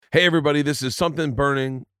Hey, everybody, this is Something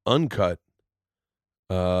Burning, Uncut.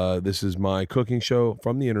 This is my cooking show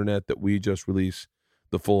from the internet that we just release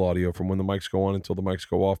the full audio from when the mics go on until the mics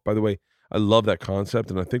go off. By the way, I love that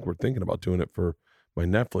concept, and I think we're thinking about doing it for my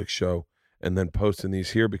Netflix show and then posting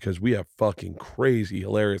these here because we have fucking crazy,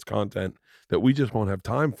 hilarious content that we just won't have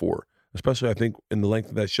time for, especially, I think, in the length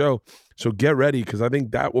of that show. So get ready, because I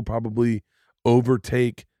think that will probably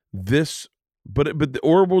overtake this.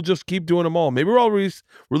 Or we'll just keep doing them all. Maybe we'll release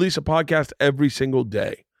a podcast every single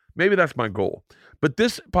day. Maybe that's my goal. But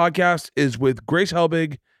this podcast is with Grace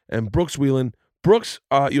Helbig and Brooks Wheelan. Brooks,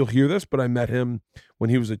 you'll hear this, but I met him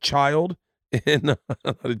when he was a child, not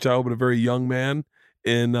a child, but a very young man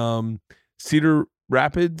in Cedar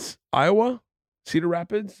Rapids, Iowa. Cedar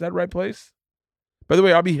Rapids, is that the right place? By the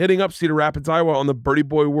way, I'll be hitting up Cedar Rapids, Iowa on the Birdie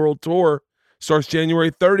Boy World Tour. Starts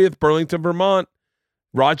January 30th, Burlington, Vermont.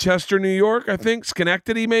 Rochester, New York, I think.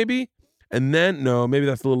 Schenectady, maybe. And then, no, maybe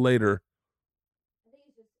that's a little later. I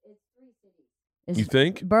think it's 3 cities. You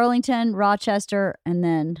think? Burlington, Rochester, and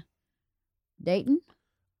then Dayton?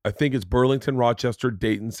 I think it's Burlington, Rochester,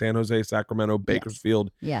 Dayton, San Jose, Sacramento,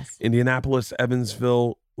 Bakersfield, Yes. Indianapolis,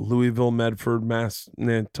 Evansville, Louisville, Medford,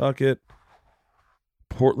 Nantucket,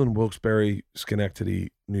 Portland, Wilkes-Barre,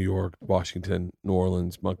 Schenectady, New York, Washington, New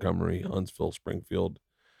Orleans, Montgomery, Huntsville, Springfield,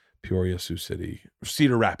 Peoria, Sioux City,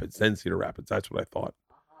 Cedar Rapids, then Cedar Rapids. That's what I thought.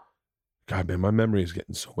 God, man, my memory is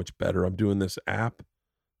getting so much better. I'm doing this app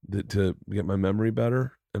to get my memory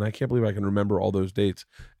better, and I can't believe I can remember all those dates.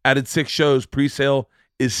 Added 6 shows. Pre-sale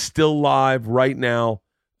is still live right now.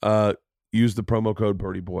 Use the promo code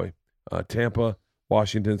Birdie Boy. Tampa,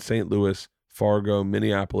 Washington, St. Louis, Fargo,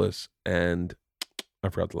 Minneapolis, and I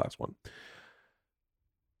forgot the last one.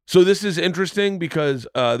 So this is interesting because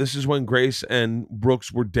this is when Grace and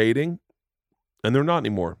Brooks were dating, and they're not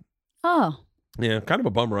anymore. Oh. Yeah, kind of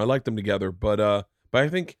a bummer. I like them together, but I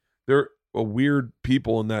think they're a weird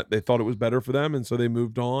people in that they thought it was better for them, and so they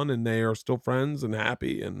moved on, and they are still friends and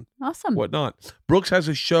happy and Awesome. whatnot. Brooks has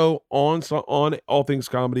a show on All Things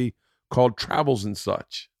Comedy called Travels and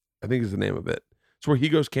Such, I think is the name of it. It's where he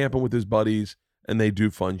goes camping with his buddies, and they do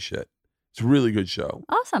fun shit. It's a really good show.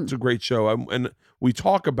 Awesome. It's a great show. And we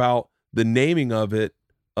talk about the naming of it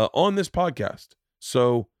on this podcast.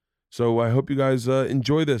 So I hope you guys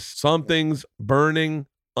enjoy this. Something's Burning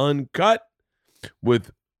Uncut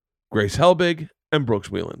with Grace Helbig and Brooks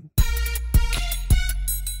Wheelan.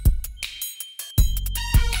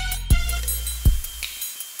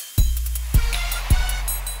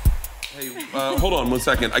 Hey, hold on 1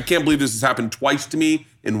 second. I can't believe this has happened twice to me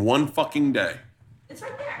in one fucking day. It's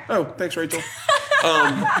right there. Oh, thanks, Rachel.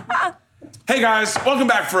 Hey guys, welcome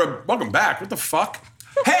back. What the fuck?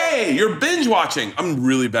 Hey, you're binge watching. I'm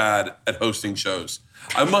really bad at hosting shows.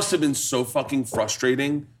 I must have been so fucking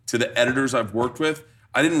frustrating to the editors I've worked with.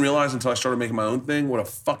 I didn't realize until I started making my own thing what a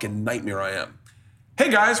fucking nightmare I am. Hey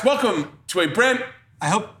guys, welcome to a brand...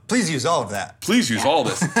 Please use all of that. Please use all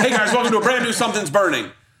this. Hey guys, welcome to a brand new Something's Burning.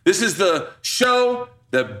 This is the show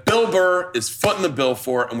that Bill Burr is footing the bill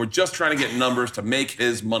for, and we're just trying to get numbers to make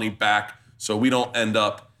his money back so we don't end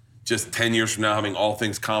up just 10 years from now having All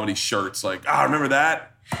Things Comedy shirts like, remember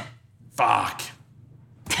that? Fuck.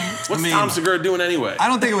 What's Tom Segura doing anyway? I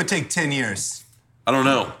don't think it would take 10 years. I don't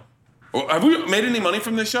know. Have we made any money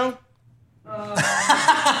from this show?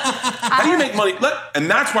 How do you make money?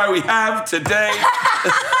 And that's why we have today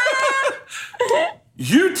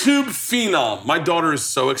YouTube phenom. My daughter is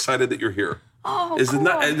so excited that you're here. Oh, is cool.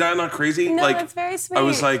 Is that not crazy? No, it's very sweet. I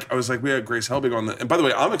was like, we had Grace Helbig on and by the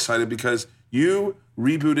way, I'm excited because you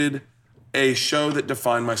rebooted a show that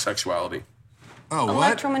defined my sexuality. Oh, what?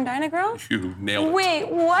 Electro Medina Girl? You nailed it.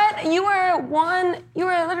 Wait, what? You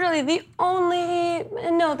were literally the only,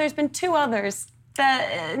 no, there's been 2 others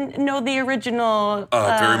that know the original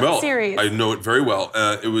very well. series. I know it very well.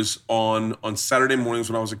 It was on Saturday mornings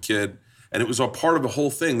when I was a kid, and it was a part of the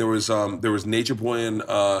whole thing. There was Nature Boy and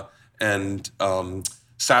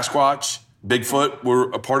Sasquatch, Bigfoot were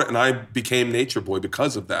a part of it, and I became Nature Boy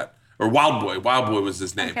because of that. Or Wild Boy. Wild Boy was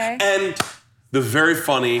his name. Okay. And the very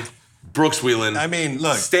funny Brooks Wheelan. I mean,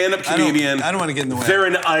 look. Stand-up comedian. I don't want to get in the way. They're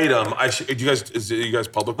an item. You guys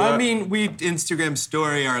public with that? I mean, we Instagram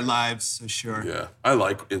story our lives, so sure. Yeah, I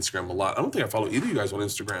like Instagram a lot. I don't think I follow either of you guys on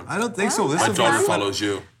Instagram. I don't think so. Well, This My is daughter fun. follows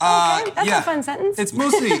you. Okay, that's yeah. a fun sentence. It's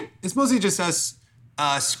mostly just us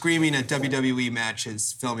screaming at WWE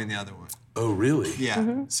matches, filming the other one. Oh, really? Yeah.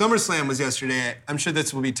 SummerSlam was yesterday. I'm sure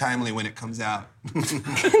this will be timely when it comes out.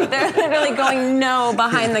 They're literally going no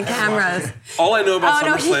behind the cameras. All I know about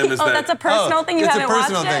SummerSlam is that... that's a personal thing? You it's a haven't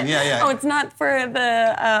personal watched thing. it? Yeah. Oh, it's not for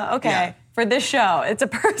the, okay. Yeah. For this show. It's a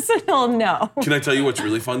personal no. Can I tell you what's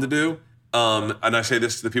really fun to do? and I say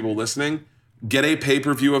this to the people listening, get a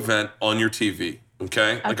pay-per-view event on your TV,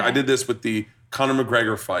 okay? Like I did this with the Conor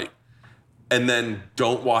McGregor fight. And then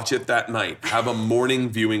don't watch it that night. Have a morning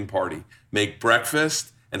viewing party. Make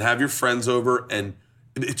breakfast and have your friends over, and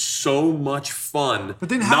it's so much fun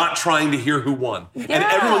not trying to hear who won. Yeah. And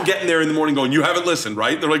everyone getting there in the morning going, you haven't listened,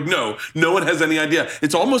 right? They're like, no one has any idea.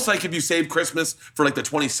 It's almost like if you save Christmas for like the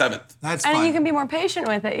 27th. That's fun. And you can be more patient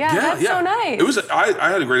with it. Yeah, that's so nice. It was. I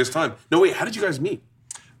had the greatest time. No, wait, how did you guys meet?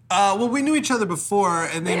 Well, we knew each other before,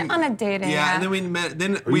 and then on a dating app. and then we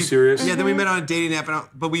met. Are you serious? Yeah, then we met on a dating app,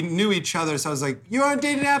 but we knew each other. So I was like, "You're on a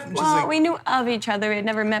dating app?" And she's Well, like, we knew of each other. We had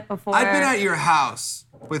never met before. I'd been at your house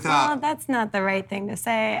without. Well, that's not the right thing to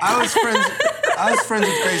say. I was friends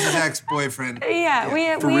with Grace's ex-boyfriend.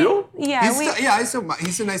 Yeah, For real? Yeah,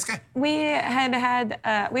 he's a nice guy. We had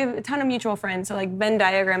we have a ton of mutual friends, so like Venn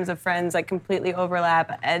diagrams of friends like completely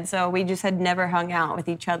overlap, and so we just had never hung out with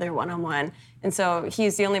each other one-on-one. And so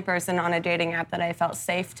he's the only person on a dating app that I felt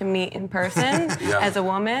safe to meet in person as a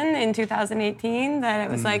woman in 2018. That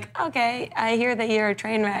it was like, okay, I hear that you're a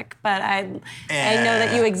train wreck, but I know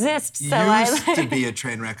that you exist. So Used to be a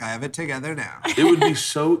train wreck. I have it together now. It would be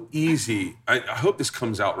so easy. I hope this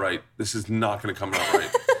comes out right. This is not going to come out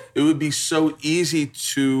right. It would be so easy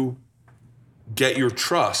to get your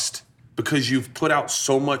trust because you've put out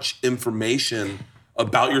so much information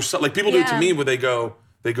about yourself. Like people do it to me where they go,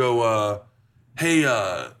 hey,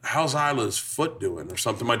 how's Isla's foot doing or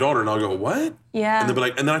something? My daughter, and I'll go, what? Yeah. And they'll be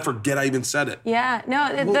like, and then I forget I even said it. Yeah, no,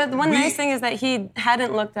 the one nice thing is that he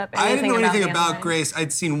hadn't looked up anything I didn't know anything about about Grace.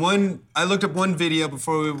 I'd seen I looked up one video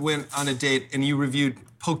before we went on a date, and you reviewed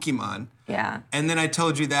Pokemon. Yeah. And then I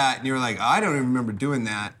told you that, and you were like, I don't even remember doing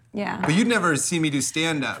that. Yeah. But you'd never seen me do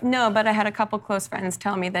stand-up. No, but I had a couple close friends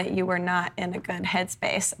tell me that you were not in a good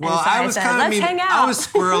headspace. Well, and so I was said, kind of let's mean. hang out. I was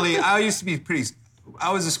squirrely. I used to be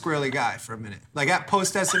I was a squirrely guy for a minute. Like at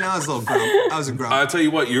post SNL, I was a little grump. I was a grump. I'll tell you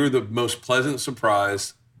what, you're the most pleasant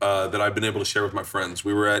surprise that I've been able to share with my friends.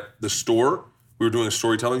 We were at the store. We were doing a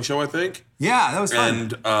storytelling show, I think. Yeah, that was fun.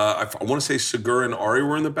 And I want to say Segura and Ari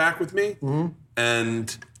were in the back with me. Mm-hmm.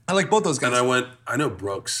 And I like both those guys. And I went, I know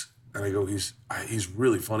Brooks. And I go, he's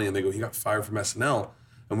really funny. And they go, he got fired from SNL.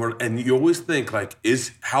 And you always think, like,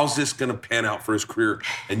 how's this gonna pan out for his career?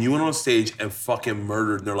 And you went on stage and fucking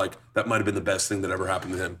murdered, and they're like, that might have been the best thing that ever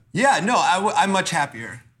happened to him. Yeah, no, I'm much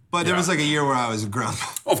happier. But there was like a year where I was a grump.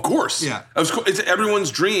 Of course. Yeah. It's everyone's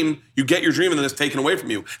dream. You get your dream and then it's taken away from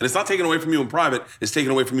you. And it's not taken away from you in private, it's taken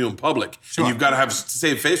away from you in public. Sure. And you've got to have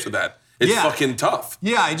save face with that. It's fucking tough.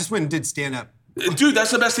 Yeah, I just went and did stand-up. Dude,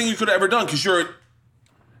 that's the best thing you could have ever done because you're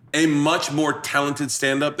a much more talented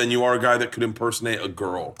stand-up than you are a guy that could impersonate a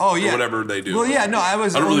girl. Oh, yeah. Or whatever they do. Well, yeah, no, I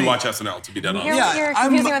don't really watch SNL, to be dead honest. You're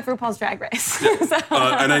confusing with RuPaul's Drag Race. So.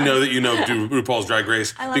 And I know that you know RuPaul's Drag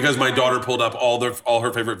Race because my daughter pulled up all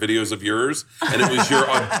her favorite videos of yours, and it was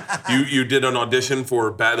you did an audition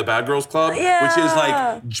for the Bad Girls Club, which is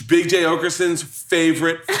like Big J. Okerson's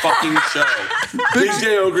favorite fucking show. Big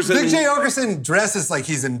J. Okerson dresses like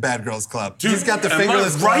he's in Bad Girls Club. Dude, he's got the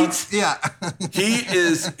fingerless gloves. Yeah.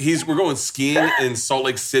 We're going skiing in Salt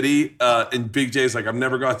Lake City, and Big J's like, I've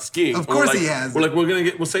never gone skiing. Of course he has. We're like,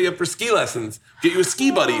 we'll set you up for ski lessons. Get you a ski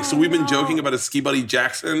buddy. So we've been joking about a ski buddy,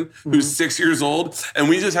 Jackson, who's 6 years old, and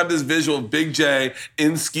we just have this visual of Big J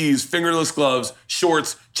in skis, fingerless gloves,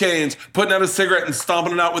 shorts, chains, putting out a cigarette and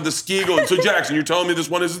stomping it out with the ski going, so Jackson, you're telling me this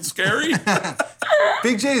one isn't scary?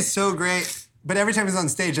 Big J is so great. But every time he's on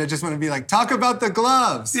stage, I just want to be like, talk about the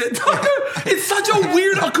gloves. Yeah, it's such a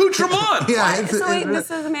weird accoutrement. Yeah.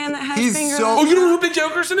 This is a man that has fingers. Oh, you know who Big J.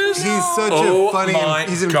 Okerson is? He's such a funny,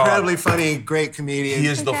 he's incredibly funny, great comedian. He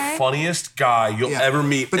is the funniest guy you'll ever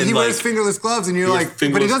meet. But he wears fingerless gloves, and you're like,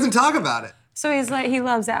 but he doesn't talk about it. So he's like, he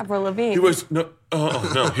loves Avril Lavigne. He wears, no,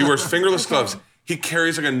 he wears fingerless gloves. He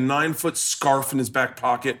carries like a 9-foot scarf in his back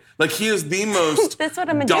pocket. Like he is the most That's what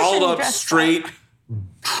a magician dolled up, dressed straight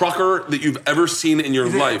trucker that you've ever seen in your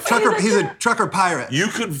life. He's a trucker pirate. You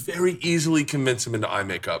could very easily convince him into eye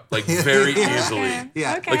makeup, like very easily.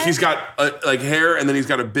 Yeah. Okay. Like he's got like hair, and then he's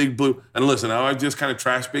got a big blue. And listen, now I just kind of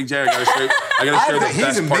trashed Big J. I gotta share the best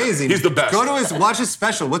He's amazing. He's the best. Go to watch his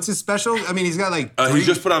special. What's his special? I mean, he's got like. He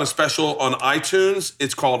just put out a special on iTunes.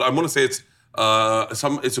 It's called. I want to say it's.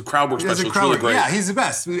 It's a crowd work special. It's really great. Yeah, he's the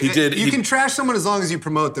best. You can trash someone as long as you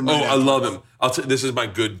promote them. I love him. This is my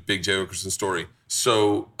good Big J. Okerson story.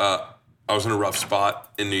 So I was in a rough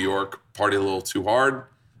spot in New York, partied a little too hard.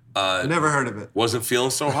 Never heard of it. Wasn't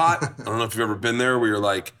feeling so hot. I don't know if you've ever been there where you're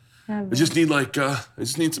like, I just need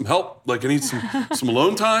some help. Like I need some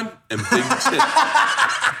alone time. And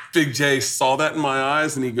Big J saw that in my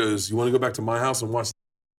eyes and he goes, you want to go back to my house and watch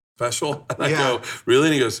special? And I Yeah. go, really?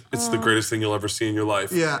 And he goes, it's the greatest thing you'll ever see in your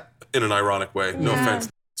life. Yeah. In an ironic way. No Yeah. offense.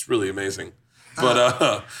 It's really amazing.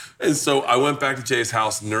 But and so I went back to Jay's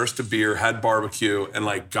house, nursed a beer, had barbecue, and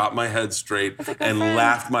like got my head straight a good and friend.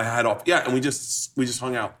 laughed my head off. Yeah, and we just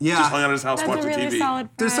hung out. Yeah. Just hung out at his house That's a watching really TV. solid friend.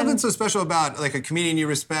 There's something so special about like a comedian you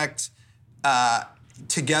respect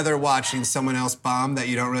together watching someone else bomb that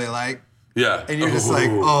you don't really like. Yeah. And you're just like,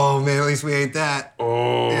 oh man, at least we ain't that.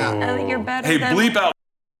 Oh. Yeah. You're better Hey, than... bleep out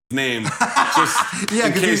name just Yeah,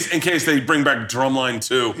 in case they bring back Drumline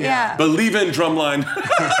too. Yeah. But leave in Drumline.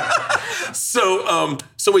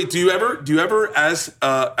 So wait, do you ever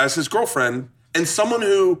as his girlfriend and someone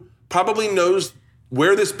who probably knows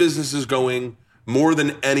where this business is going more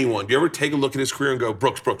than anyone, do you ever take a look at his career and go,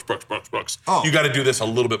 Brooks, Oh. you got to do this a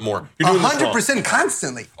little bit more. You're doing this wrong. 100%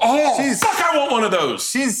 constantly. Oh, She's- fuck, I want one of those.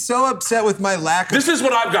 She's so upset with my lack of. This is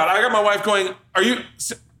what I've got. I got my wife going,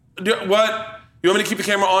 what? You want me to keep the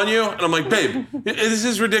camera on you? And I'm like, babe, this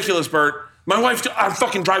is ridiculous, Bert. My wife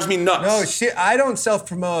fucking drives me nuts. No, I don't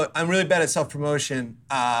self-promote. I'm really bad at self-promotion,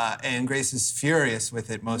 and Grace is furious with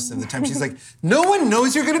it most of the time. She's like, no one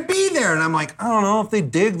knows you're gonna be there. And I'm like, I don't know, if they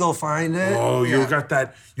dig, they'll find it. Oh, Yeah.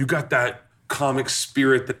 you got that comic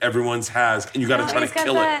spirit that everyone's has, and you got to try to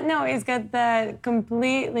kill it. No, he's got that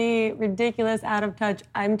completely ridiculous, out of touch,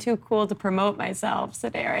 I'm too cool to promote myself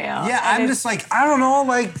scenario. Yeah, And I'm just like, I don't know,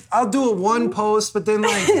 like, I'll do it one post, but then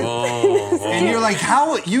like, and you're like,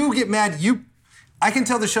 how, you get mad, I can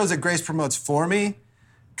tell the shows that Grace promotes for me,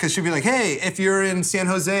 because she'll be like, hey, if you're in San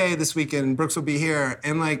Jose this weekend, Brooks will be here,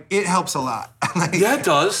 and like, it helps a lot. Like, Yeah, it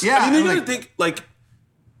does. Yeah, I mean, you I'm gotta think, like,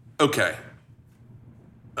 okay.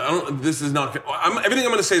 This is not, everything I'm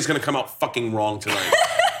gonna say is gonna come out fucking wrong tonight,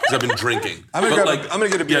 because I've been drinking. I'm gonna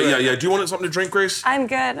get a beer. Yeah. Do you want something to drink, Grace? I'm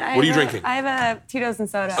good. What are you drinking? I have a Tito's and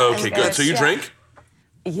soda. Okay, I'm good. So you Yeah. drink?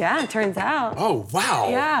 Yeah, it turns out. Oh, wow.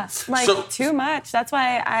 Yeah, like So- too much. That's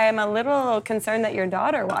why I'm a little concerned that your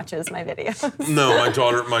daughter watches my videos. No,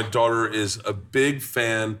 my daughter is a big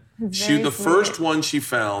fan. Very The sweet. first one she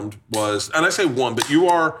found was, and I say one, but you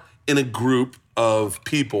are in a group of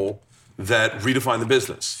people that redefine the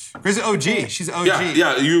business. Grace is OG. She's OG.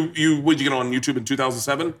 Yeah. Would you get on YouTube in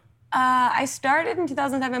 2007? I started in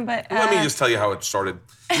 2007, but Let me just tell you how it started.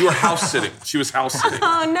 You were house sitting. She was house sitting.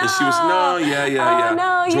 Oh, no. And she was yeah.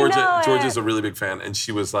 no, you know it. Georgia's a really big fan, and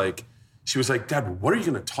she was like, Dad, what are you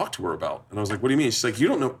going to talk to her about? And I was like, what do you mean? She's like, you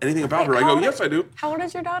don't know anything about her. I go, yes, I do. How old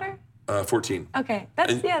is your daughter? 14. Okay,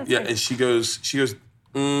 that's And, that's yeah, nice. and she goes,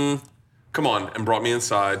 come on, and brought me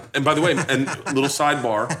inside. And by the way, and little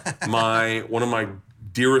sidebar, one of my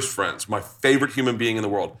dearest friends, my favorite human being in the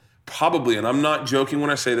world, probably, and I'm not joking when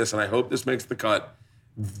I say this, and I hope this makes the cut,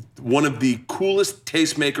 one of the coolest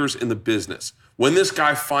tastemakers in the business. When this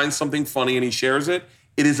guy finds something funny and he shares it,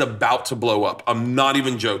 it is about to blow up. I'm not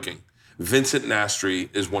even joking. Vincent Nastri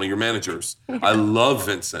is one of your managers. I love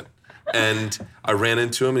Vincent. And I ran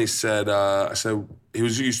into him and he said, he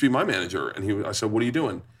used to be my manager. And I said, what are you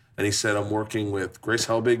doing? And he said, I'm working with Grace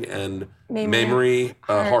Helbig and Mamrie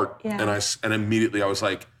Hart. Yeah. And immediately I was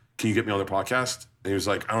like, can you get me on their podcast? And he was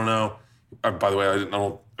like, I don't know. By the way,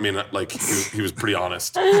 he was pretty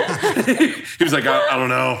honest. He was like, I don't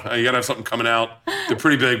know. You gotta have something coming out. They're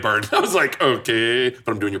pretty big, Bird. I was like, okay, but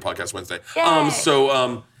I'm doing your podcast Wednesday. Yay. So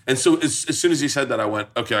as soon as he said that, I went,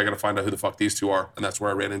 okay, I gotta find out who the fuck these two are. And that's where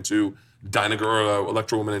I ran into Dyna Girl,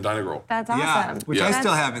 Electro Woman and Dyna Girl. That's Yeah, awesome. which I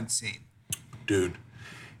still haven't seen. Dude,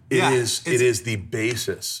 Yeah, it is the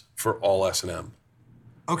basis for all S&M.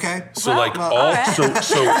 Okay. So like well, all, right. so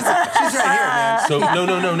She's right here, man. So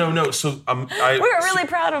no. So We were really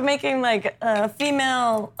proud of making like a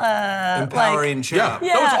female Empowering show. yeah,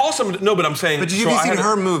 Yeah. that was awesome. No, but I'm saying. But have so you I seen had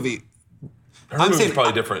her movie? Her movie's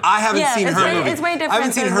probably different. I haven't Yeah, seen it's her way- movie. it's way different I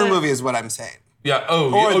haven't seen than her the- movie, is what I'm saying. Yeah.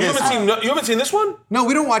 Oh, Or you this. haven't seen this one? No,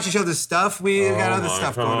 we don't watch each other's stuff. We got other Oh my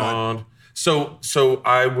stuff going on. God. So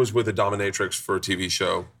I was with a dominatrix for a TV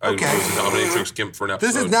show. Okay. I was a dominatrix gimp for an episode.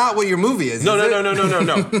 This is not what your movie is. No. is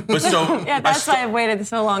it? But so Yeah, that's why I've waited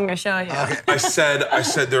so long to show you. I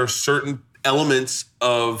said there are certain elements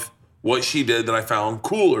of what she did that I found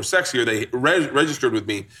cool or sexy, or they registered with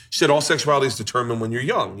me. She said all sexuality is determined when you're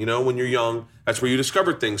young. You know, when you're young, that's where you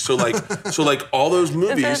discover things. So like all those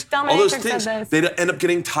movies, all those dominatrix things, said this. they'd end up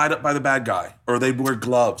getting tied up by the bad guy, or they'd wear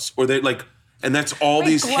gloves, or they like, and that's all Wait,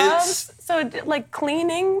 these gloves? hints. So like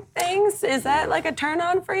cleaning things, is that like a turn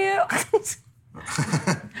on for you?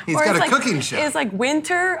 He's Or got it's a like, cooking show. Is like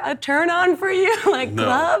winter a turn on for you? Like No,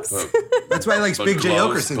 gloves? That's why he likes But Big J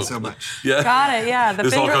gloves, Okerson but- so much. Yeah. Got it, yeah. The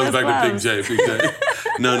This all comes fingerless back gloves. to Big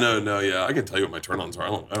J. No, yeah. I can tell you what my turn-ons are. I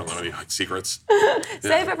don't know any secrets.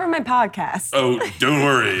 Save it for my podcast. Oh, don't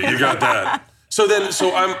worry. You got that. So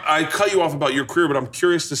I cut you off about your career, but I'm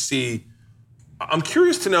curious to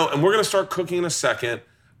know, and we're gonna start cooking in a second,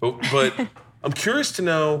 but I'm curious to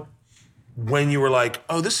know when you were like,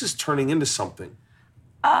 oh, this is turning into something.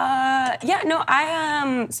 I'm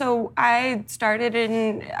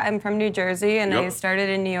from New Jersey, and I started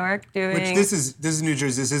in New York doing. Which this is New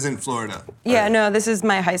Jersey. This isn't Florida. Yeah, no, this is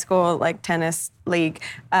my high school tennis league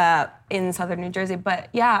in southern New Jersey. But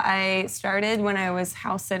yeah, I started when I was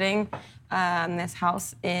house sitting this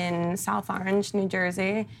house in South Orange, New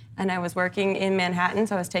Jersey, and I was working in Manhattan,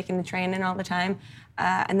 so I was taking the train in all the time.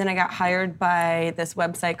 And then I got hired by this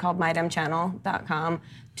website called mydemchannel.com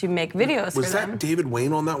to make videos for them. Was that David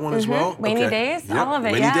Wayne on that one as well? Rainy Days, yep. all of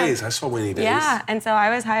it, Rainy Days, I saw Rainy Days. Yeah, and so I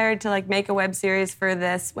was hired to make a web series for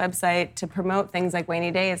this website to promote things like Rainy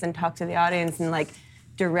Days and talk to the audience and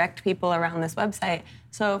direct people around this website.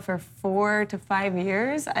 So for 4 to 5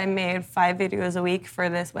 years, I made 5 videos a week for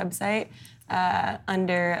this website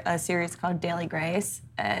under a series called Daily Grace.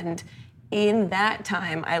 And in that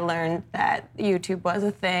time, I learned that YouTube was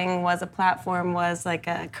a thing, was a platform, was a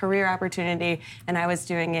career opportunity, and I was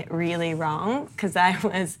doing it really wrong because I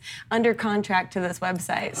was under contract to this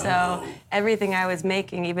website. So everything I was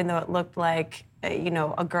making, even though it looked like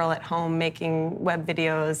a girl at home making web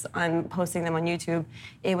videos and posting them on YouTube,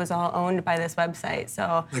 it was all owned by this website.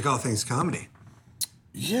 So like all things comedy.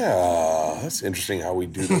 Yeah, that's interesting how we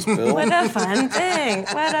do this, Bill. What a fun thing.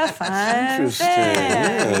 What a fun Interesting. thing.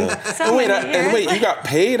 Yeah. So And wait, you got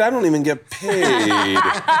paid? I don't even get paid.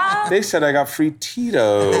 They said I got free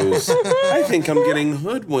Tito's. I think I'm getting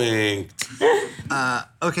hoodwinked.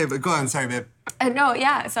 Okay, but go on. Sorry, babe. No,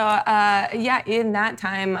 yeah. So, in that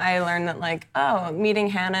time, I learned that, meeting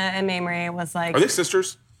Hannah and Mamrie was Are they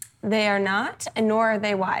sisters? They are not, nor are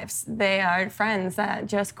they wives. They are friends that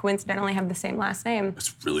just coincidentally have the same last name.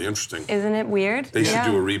 That's really interesting. Isn't it weird? They should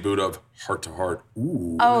do a reboot of Heart to Heart.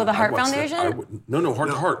 Ooh. Oh, the Heart I'd watch Foundation? that. No,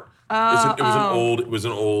 Heart to Heart. It was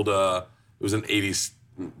an 80s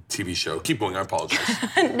TV show. Keep going, I apologize.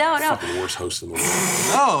 No. Fucking worst host in the world.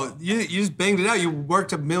 Oh, you just banged it out. You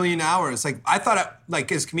worked 1,000,000 hours. I thought,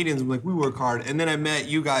 as comedians, we work hard. And then I met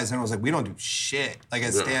you guys, and I was we don't do shit,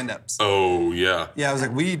 as stand-ups. Oh, yeah. Yeah, I was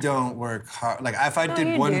we don't work hard. If I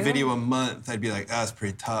did one video a month, I'd be that's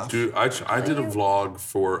pretty tough. Dude, I did a vlog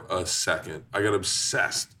for a second. I got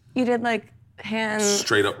obsessed. You did, hand...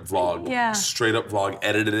 Straight up vlog. Yeah. Straight up vlog,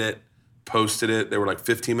 edited it, posted it. They were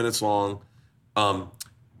 15 minutes long.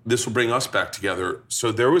 This will bring us back together.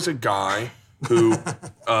 So there was a guy who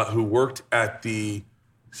worked at the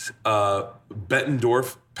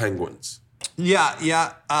Bettendorf Penguins.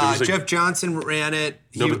 Yeah. Jeff Johnson ran it.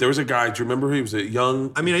 But there was a guy. Do you remember? He was a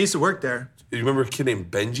young. I used to work there. Do you remember a kid named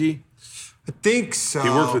Benji? I think so. He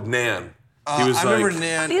worked with Nan. He was I remember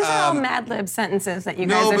Nan. These are all Mad Lib sentences that you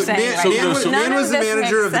guys are saying. Nan was the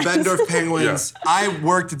manager of the Bettendorf Penguins. Yeah. I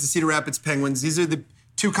worked at the Cedar Rapids Penguins. These are the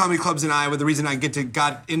 2 comedy clubs in Iowa. The reason I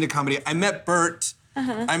got into comedy. I met Bert.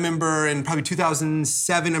 I remember in probably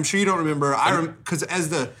 2007. I'm sure you don't remember. Because as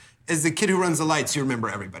the kid who runs the lights, you remember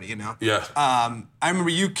everybody. Yeah. I remember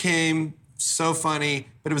you came. So funny.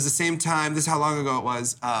 But it was the same time. This is how long ago it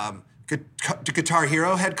was. Guitar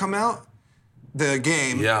Hero had come out. The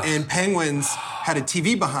game, and Penguins had a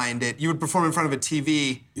TV behind it. You would perform in front of a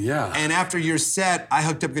TV. Yeah. And after your set, I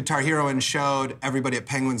hooked up Guitar Hero and showed everybody at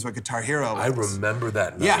Penguins what Guitar Hero was. I remember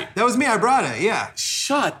that night. Yeah, that was me. I brought it,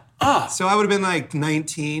 Shut up. So I would have been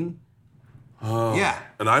 19. Yeah.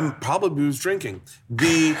 And I probably was drinking.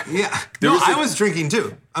 Yeah. I was drinking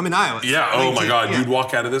too. I'm in Iowa. Yeah, oh my God. You'd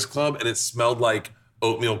walk out of this club and it smelled like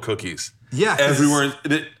oatmeal cookies. Yeah. Everywhere.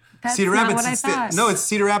 That's Cedar not Rapids. what I thought. No, it's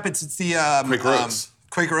Cedar Rapids. It's the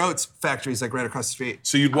Quaker Oats factories right across the street.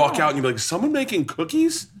 So you'd walk out and you'd be like, someone making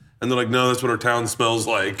cookies? And they're like, no, that's what our town smells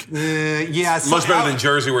like. Yeah. Much better than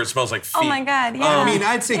Jersey where it smells like feet. Oh my God, yeah.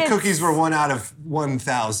 I'd say cookies were 1 out of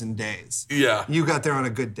 1,000 days. Yeah. You got there on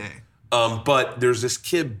a good day. But there's this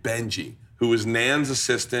kid, Benji, who was Nan's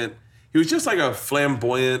assistant. He was just a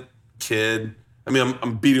flamboyant kid.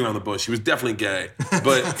 I'm beating around the bush. He was definitely gay,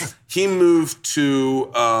 but he moved to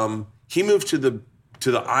the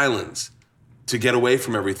islands to get away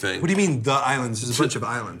from everything. What do you mean the islands? There's a bunch of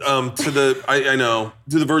islands. To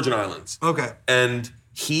the Virgin Islands. Okay. And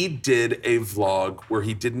he did a vlog where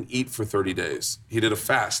he didn't eat for 30 days. He did a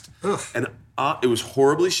fast, and it was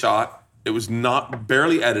horribly shot. It was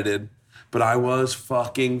barely edited, but I was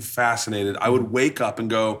fucking fascinated. I would wake up and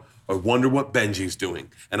go, I wonder what Benji's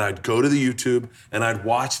doing. And I'd go to the YouTube and I'd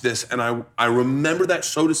watch this, and I remember that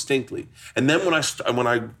so distinctly. And then when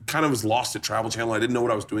I kind of was lost at Travel Channel, I didn't know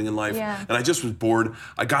what I was doing in life, and I just was bored.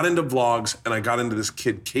 I got into vlogs, and I got into this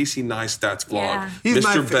kid, Casey Neistat's vlog. Yeah. He's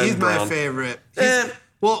Mr. my favorite.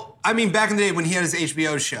 Well, I mean, back in the day when he had his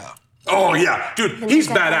HBO show. Oh yeah, dude, he's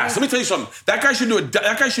badass. Let me tell you something. That guy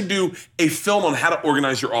should do a film on how to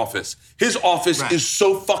organize your office. His office is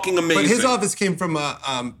so fucking amazing. But his office came from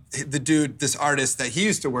the dude, this artist that he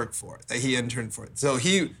used to work for, that he interned for. So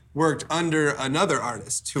he worked under another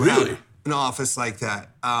artist who had an office like that.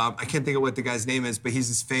 I can't think of what the guy's name is, but he's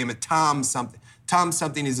this famous Tom something. Tom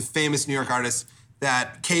something. He's a famous New York artist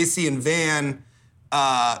that Casey and Van.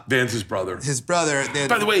 Van's his brother. His brother.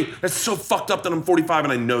 By the way, that's so fucked up that I'm 45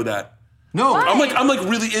 and I know that. No, Why? I'm like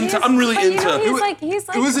really into. I'm really into. He's like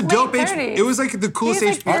it was a dope age. 30s. It was like the coolest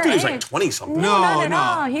He's age. like I thought he was like 20 something. Not at No.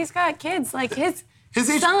 all. He's got kids. Like his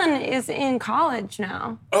son is in college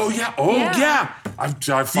now. Oh yeah.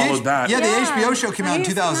 I've followed that. Yeah, the Yeah. HBO show came out in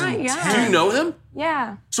He's not 2010. young. Do you know him?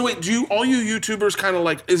 Yeah. So wait, all you YouTubers kind of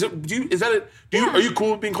like? Are you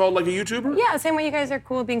cool with being called like a YouTuber? Yeah, same way you guys are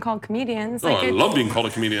cool with being called comedians. Oh, Like I love being called a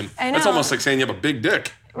comedian. I That's know. almost like saying you have a big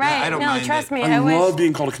dick. Right. I don't no, mind trust it. me. I wish. love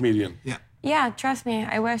being called a comedian. Yeah. Yeah, trust me.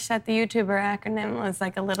 I wish that the YouTuber acronym was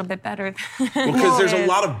like a little bit better. Well, because there's a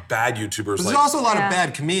lot of bad YouTubers. There's like, also a lot of Yeah.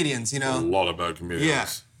 bad comedians, you a know. lot of bad comedians. Yeah.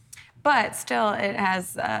 But still, it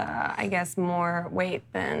has, I guess, more weight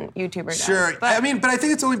than YouTuber does. Sure. But, but I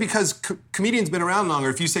think it's only because comedians been around longer.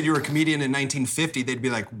 If you said you were a comedian in 1950, they'd be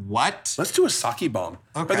like, what? Let's do a sake bomb.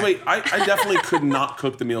 By the Okay. way, I definitely could not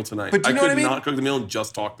cook the meal tonight. But do you know what I mean? not cook the meal and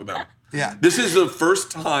just talk to them. Yeah. This is the first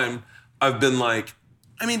time I've been like,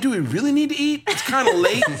 I mean, do we really need to eat? It's kind of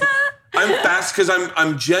late. I'm fast because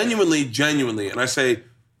I'm genuinely, and I say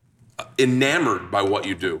enamored by what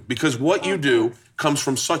you do, because what you do comes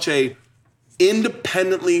from such a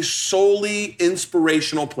independently, solely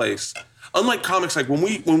inspirational place. Unlike comics, like when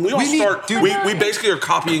we all We need- start, dude, we basically are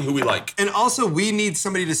copying who we like. And also, we need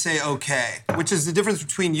somebody to say okay, which is the difference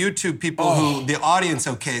between YouTube people who the audience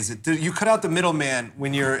okays it. You cut out the middleman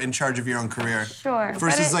when you're in charge of your own career. Sure,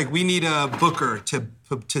 Versus but like we need a booker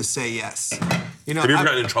to say yes. You know, Have you ever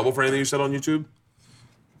gotten in trouble for anything you said on YouTube?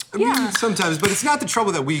 I mean, Yeah. sometimes, but it's not the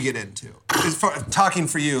trouble that we get into. It's talking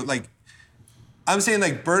for you. Like, I'm saying,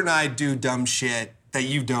 like, Bert and I do dumb shit that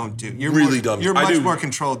you don't do. You're Really more, dumb. You're I much do. more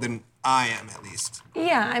controlled than I am, at least.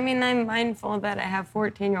 yeah, I mean, I'm mindful that I have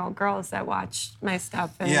 14-year-old girls that watch my stuff,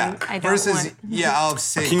 and Yeah. I don't Versus, want... I'll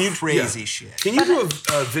say crazy shit. Can you do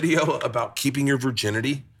a video about keeping your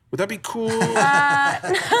virginity? Would that be cool? Can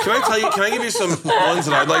I give you some ones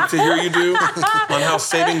that I'd like to hear you do on how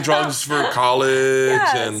saving drugs for college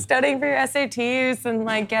Yeah, and studying for your SATs and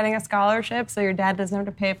like getting a scholarship so your dad doesn't have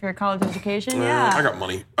to pay for your college education. Yeah. I got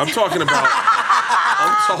money. I'm talking about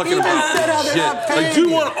shit. Like, do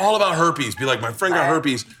one all about herpes. Be like, my friend got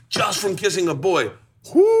herpes just from kissing a boy.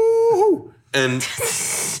 Woo! And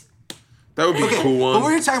that would be a cool one. But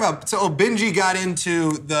what are you talking about? So Benji got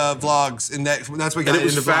into the vlogs, and that's what got And it into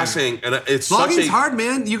was vlogging. fascinating. And it's such Vlogging's a hard,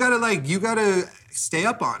 man. You gotta stay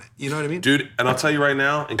up on it. You know what I mean? dude. And I'll tell you right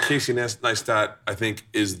now, and Casey Neistat, I think,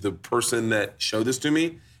 is the person that showed this to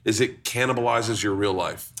me. Is it cannibalizes your real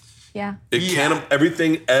life? Yeah.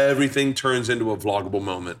 Everything turns into a vloggable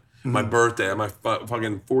moment. My birthday, my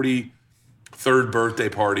fucking 43rd birthday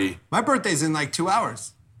party. My birthday's in like 2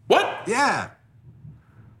 hours. What? Yeah.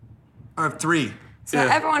 Or 3. So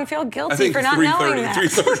Yeah. everyone feel I guilty think for not knowing that.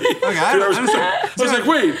 3:30. Okay, I was like,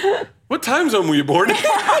 wait, what time zone were you born in?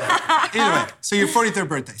 Anyway, so your 43rd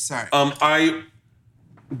birthday. Sorry.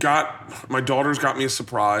 My daughter's got me a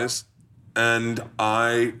surprise, and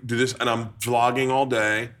I do this, and I'm vlogging all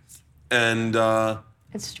day, and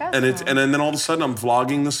It's stressful. and then all of a sudden I'm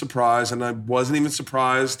vlogging the surprise, and I wasn't even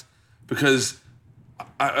surprised because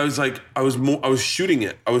I was like, I was shooting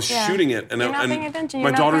it. I was shooting it, and You're not paying attention. my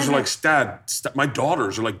You're not daughters are present. like, my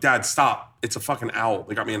daughters are like, Dad, stop! It's a fucking owl.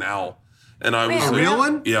 They got me an owl, and I was Wait, like, a real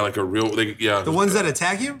one? yeah, like a real, The ones that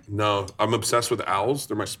attack you? No, I'm obsessed with owls.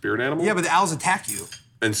 They're my spirit animal. Yeah, but the owls attack you.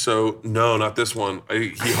 And so, no, not this one.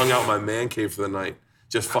 He hung out in my man cave for the night.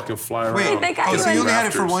 Just fucking fly around. Wait, they got you so in you only had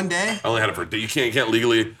it for rafters. one day? I only had it for a day. You can't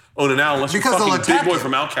legally own an owl unless Because you're they'll fucking Big attack Boy you.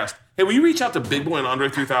 from Outkast. Hey, will you reach out to Big Boy and Andre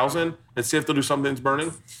 3000 and see if they'll do Something's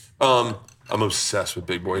Burning? I'm obsessed with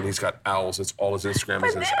Big Boy, and he's got owls. It's all his Instagram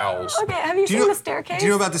is his owls. Okay, have you Do you seen know The Staircase? Do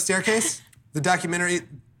you know about The Staircase? The documentary,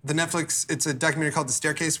 the Netflix, it's a documentary called The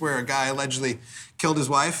Staircase where a guy allegedly killed his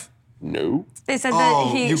wife. No. They said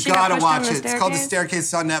Oh, that you she got gotta pushed watch down it. the It's called The staircase.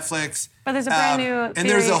 Staircase. It's on Netflix. But there's a brand new And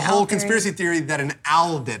there's a theory, whole owl theory. conspiracy theory that an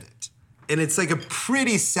owl did it. And it's like a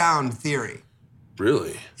pretty sound theory.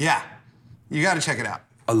 Really? Yeah. You got to check it out.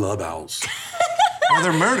 I love owls. Well,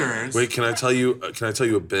 they're murderers. Wait, can I tell you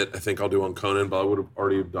a bit I think I'll do on Conan, but I would have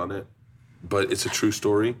already done it. But it's a true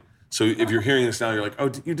story. So if you're hearing this now, you're like, oh,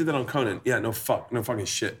 you did that on Conan. Yeah, no fucking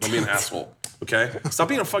shit. Don't be an asshole, okay? Stop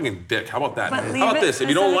being a fucking dick. How about that? But How leave about it this? If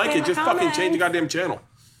you don't like it, specifically just in the fucking change the comments. goddamn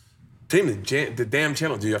channel. The damn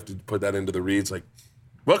channel. Do you have to put that into the reads? Like,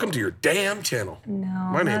 welcome to your damn channel. No.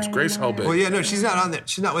 My name's Grace Helbig. Well, yeah, no, she's not on there.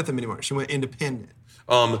 She's not with them anymore. She went independent.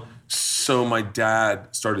 So my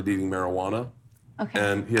dad started eating marijuana. Okay.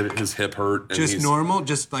 And he had his hip hurt. And Just he's, normal,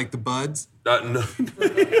 just like the buds. No.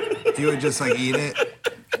 You would just like eat it.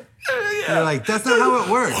 Yeah. You're like, that's not how it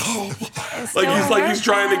works. Like he's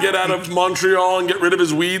trying to get out of Montreal and get rid of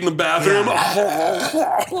his weed in the bathroom.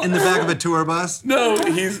 In the back of a tour bus. No,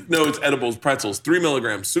 it's edibles, pretzels, 3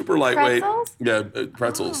 milligrams, super lightweight. Pretzels? Yeah,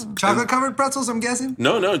 pretzels. Chocolate covered pretzels, I'm guessing.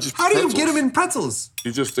 No, just How do you pretzels. get them in pretzels?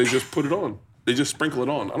 They just put it on. They just sprinkle it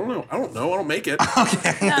on. I don't know. I don't make it.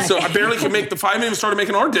 Okay. So I barely can make I haven't even started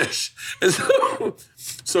making our dish. And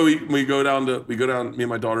so we go down. Me and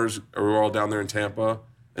my daughters, we're all down there in Tampa.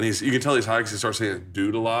 And you can tell he's high because he starts saying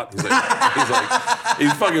dude a lot.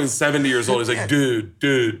 He's fucking 70 years old. He's like,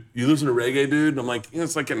 dude, you listen to reggae, dude? And I'm like,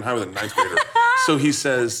 it's like getting high with a ninth grader. So he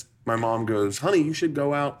says, my mom goes, honey, you should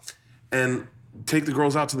go out and take the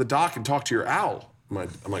girls out to the dock and talk to your owl. I'm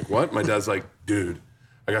like, what? My dad's like, dude,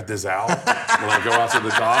 I got this owl. When I go out to the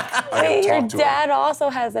dock, I Wait, gotta your talk to him. dad also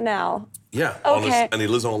has an owl. Yeah. Okay. And he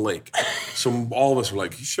lives on a lake. So all of us were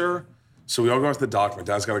like, you sure? So we all go out to the dock. My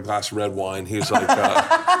dad's got a glass of red wine. He's like,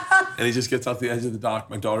 and he just gets off the edge of the dock.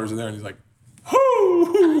 My daughters are there, and he's like,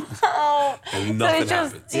 whoo! And nothing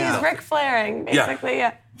happens. He's Ric Flairing, basically,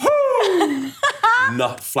 yeah. Whoo!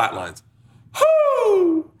 Not flat lines.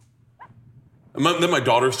 Whoo! And then my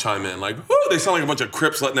daughters chime in, like, whoo! They sound like a bunch of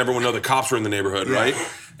Crips letting everyone know the cops are in the neighborhood, right?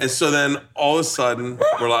 And so then all of a sudden,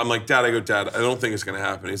 I'm like, Dad, I don't think it's gonna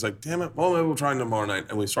happen. He's like, damn it, well, maybe we'll try tomorrow night.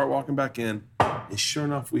 And we start walking back in, and sure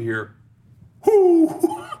enough, we hear, whoo!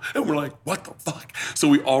 And we're like, what the fuck? So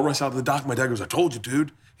we all rush out to the dock. My dad goes, I told you,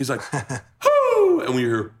 dude. He's like, whoo! And we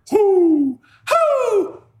hear, whoo!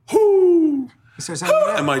 Whoo! Whoo!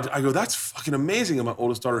 And I go, that's fucking amazing. And my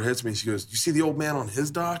oldest daughter hits me. She goes, you see the old man on his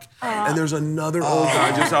dock? And there's another old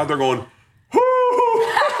guy just out there going, whoo!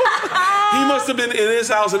 He must have been in his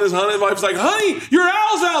house, and his wife's like, honey, your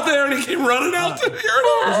owl's out there. And he came running out to hear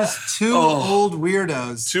it. There's just two old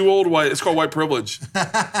weirdos. Two old white, it's called white privilege. All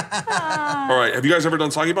right, have you guys ever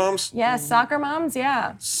done sake bombs? Yes, soccer moms,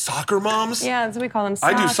 yeah. Soccer moms? Yeah, that's what we call them.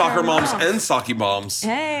 I do soccer moms and sake bombs.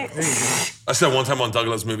 Hey. I said one time on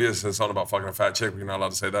Douglas' movie, I said something about fucking a fat chick. We're not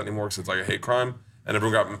allowed to say that anymore because it's like a hate crime. And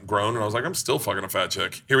everyone got grown, and I was like, I'm still fucking a fat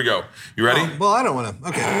chick. Here we go. You ready? Well, I don't want to.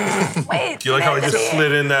 Okay. Wait. Do you like how I just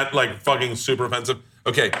slid in that like fucking super offensive?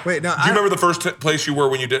 Okay. Wait, no, Do you remember the first place you were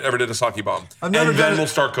when you ever did a sake bomb? I've never and done then it. we'll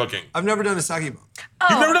start cooking. I've never done a sake bomb.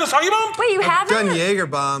 You've never done a sake bomb? Wait, you I've haven't? done Jaeger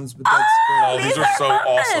bombs, but that's Oh, these are so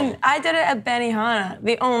awesome. I did it at Benihana,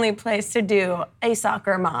 the only place to do a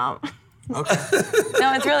soccer mom. okay.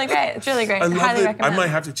 No, it's really great. It's really great. I love Highly it. recommend. I might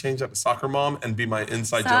have to change that to soccer mom and be my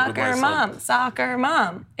inside joke with my Soccer son. mom. Soccer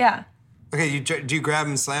mom. Yeah. Okay, do you grab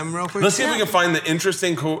and slam them real quick? Let's see if we can find the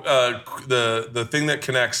interesting, the thing that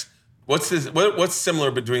connects. What's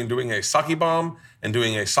similar between doing a sake bomb and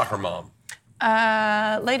doing a soccer mom?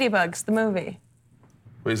 Ladybugs, the movie.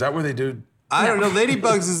 Wait, is that where they do? I don't know.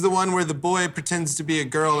 Ladybugs is the one where the boy pretends to be a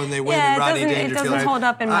girl and they win Yeah, and Rodney it Dangerfield. doesn't hold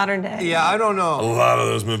up in modern day. Yeah, I don't A know. lot of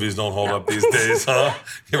those movies don't hold up these days, huh?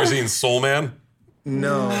 You ever seen Soul Man?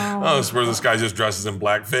 No. Oh, it's where this guy just dresses in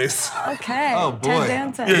blackface. Okay. Oh, boy. Ted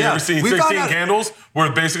Danson. Yeah, you Yeah, ever seen we found 16 out- Candles?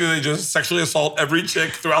 Where basically they just sexually assault every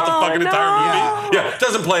chick throughout the Oh, fucking entire no. movie? Yeah, it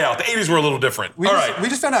doesn't play out. The 80s were a little different. We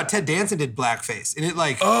just found out Ted Danson did blackface, and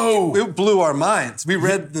it blew our minds. We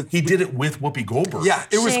read the. He did it with Whoopi Goldberg. Yeah,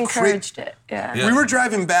 it was She crazy. encouraged it. Yeah. We were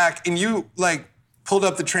driving back, and you pulled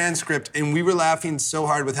up the transcript, and we were laughing so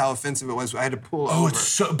hard with how offensive it was. I had to pull Oh, over. it's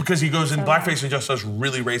so, because he goes in blackface and just does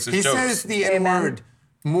really racist He jokes. says the N-word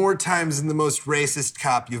more times than the most racist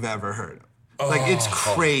cop you've ever heard of. It's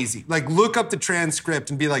crazy. Look up the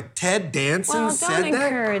transcript and be like, Ted Danson Well, said don't that?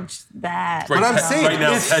 encourage that. But I'm saying right now,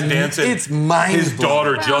 it's- Ted Danson, it's mind-blowing. his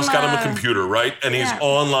daughter just got him a Well, computer, right? And he's yeah.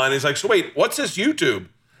 online. He's like, so wait, what's this YouTube?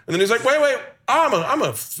 And then he's like, wait, I'm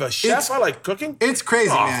a chef. It's- I like cooking. It's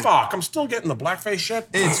crazy, oh, man. fuck, I'm still getting the blackface shit.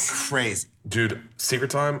 It's crazy. Dude, secret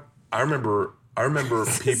time. I remember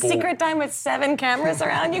people. Secret time with 7 cameras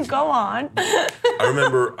around you. Go on. I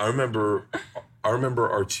remember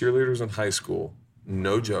our cheerleaders in high school,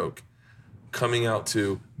 no joke, coming out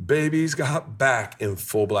to Baby's Got Back in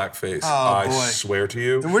full blackface. I boy. swear to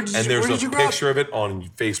you. And where did there's you a grow up? picture of it on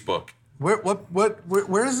Facebook.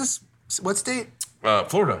 Where is this? What state?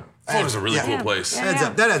 Florida. Florida's a really cool place. Yeah. Heads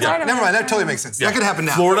up. That heads up. Florida, Never mind. That man. totally makes sense. Yeah. That could happen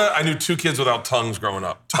now. Florida, I knew 2 kids without tongues growing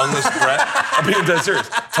up. Tongueless Brett. I'm being dead serious.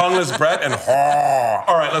 Tongueless Brett and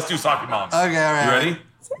All right, let's do sake bombs. Okay, all right. You ready?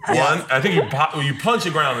 Yeah. 1. I think you punch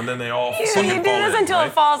the ground and then they all You fucking do fall this in, until right?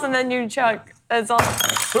 it falls and then you chuck. That's all.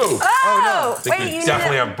 Ooh. Oh, I think wait, we you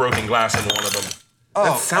definitely need have broken glass in one of them. Oh,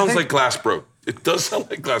 That sounds I think- like glass broke. It does sound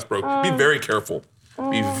like glass broke. Be very careful.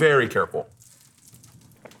 Be very careful.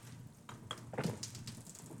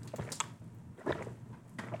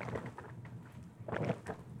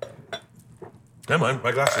 Never mind,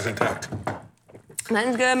 my glass is intact.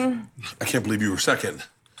 Mine's good. I can't believe you were second.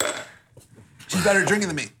 She's better at drinking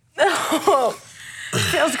than me.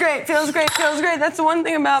 Feels great, feels great, feels great. That's the one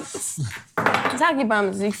thing about sake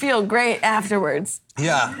bombs. You feel great afterwards.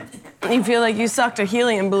 Yeah. You feel like you sucked a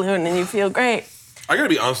helium balloon and you feel great. I gotta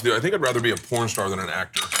be honest with you, I think I'd rather be a porn star than an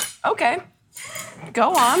actor. Okay.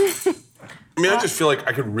 Go on. I mean, I just feel like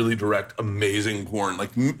I could really direct amazing porn,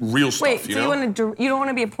 like real stuff, Wait, you so know? you don't want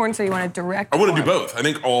to be a porn star, you want to direct I want to do porn. both. I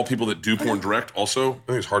think all people that do porn direct also, I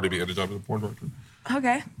think it's hard to be at a job as a porn director.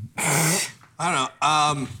 Okay. I don't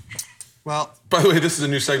know. Well, By the way, this is a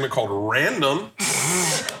new segment called Random.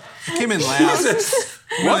 I came in last.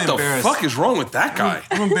 What the embarrassed. fuck is wrong with that guy?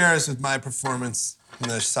 I'm embarrassed with my performance in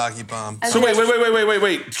the sake bomb. So wait.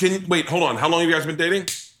 Wait, hold on. How long have you guys been dating?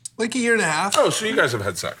 Like a year and a half. Oh, so you guys have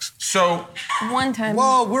had sex. So, One time.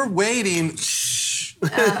 Whoa, we're waiting. Shh.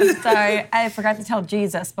 Sorry, I forgot to tell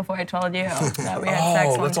Jesus before I told you that we had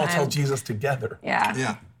sex one let's all time. tell Jesus together. Yeah.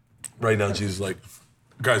 Yeah. Right now, Jesus is like,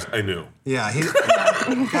 guys, I knew. Yeah.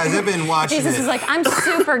 Guys, I've been watching Jesus it. is like, I'm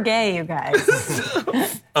super gay, you guys.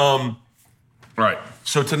 Right.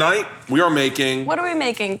 So tonight, we are making... What are we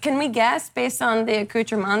making? Can we guess based on the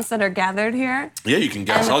accoutrements that are gathered here? Yeah, you can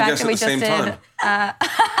guess. And the I'll fact guess that at we the same just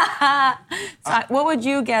time. What would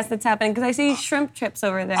you guess that's happening? Because I see shrimp chips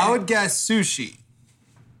over there. I would guess sushi.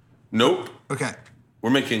 Nope. Okay. We're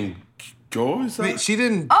making gyoza? Wait, she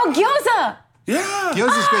didn't. Oh, gyoza! Yeah.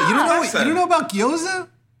 Gyoza's great. You don't know. That's You don't it. know about gyoza?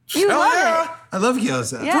 You Hell love yeah. it. I love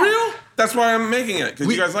gyoza. Yeah. For real? That's why I'm making it, because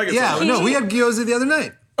you guys like it Yeah. so much. No, we had gyoza the other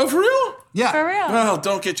night. Oh, for real? Yeah. For real. Well,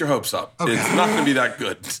 don't get your hopes up. Okay. It's not going to be that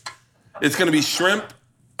good. It's going to be shrimp,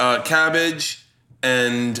 cabbage,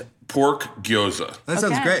 and pork gyoza. That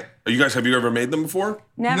sounds Okay. great. Have you ever made them before?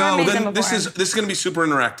 Never No, made then them before. This is going to be super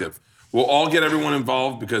interactive. We'll all get everyone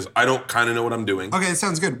involved because I don't kind of know what I'm doing. Okay, it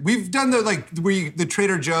sounds good. We've done the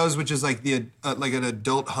Trader Joe's, which is like the like an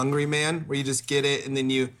adult Hungry Man, where you just get it and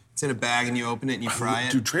then it's in a bag and you open it and you fry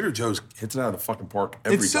it. Dude, Trader Joe's hits it out of the fucking park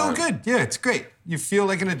every It's time. so good. Yeah, it's great. You feel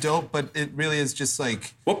like an adult, but it really is just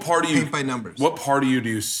like What part of you? paint by numbers. What part of you do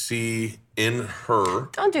you see in her?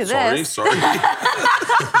 Don't do Sorry, this. sorry.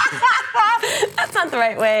 That's not the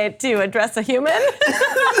right way to address a human.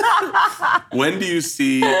 When do you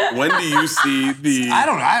see the I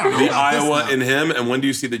don't know the about this, Iowa though. in him, and when do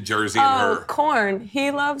you see the Jersey in Oh, her? corn.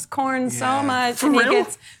 He loves corn so Yeah. much. For and real? He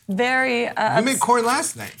gets very We made corn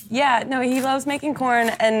last night. Yeah, no, he loves making corn,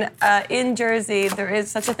 and in Jersey, there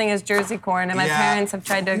is such a thing as Jersey corn, and my Yeah. parents have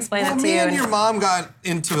tried to explain Well, it to me you. and your mom got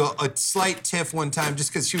into a slight tiff one time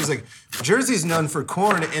just because she was like, Jersey's known for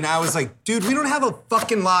corn. And I was like, dude, we don't have a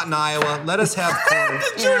fucking lot in Iowa. Let us have corn.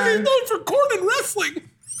 Jersey's known for corn and wrestling.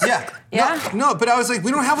 Yeah. Yeah? No, but I was like,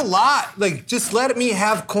 we don't have a lot. Like, just let me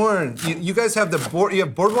have corn. You guys have you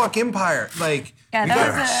have Boardwalk Empire. Like, Yeah, we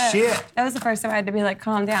that got was, shit. that was the first time I had to be like,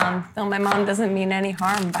 calm down. No, my mom doesn't mean any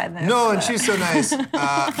harm by this. No, and but she's so nice.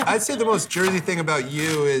 I'd say the most Jersey thing about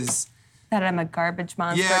you is, that I'm a garbage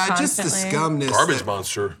monster yeah, just the constantly. scumness. Garbage that-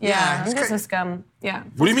 monster. Yeah, Yeah, it's I'm just cra- a scum. Yeah.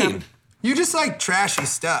 What do you scum. mean? You just like trashy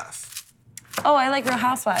stuff. Oh, I like Real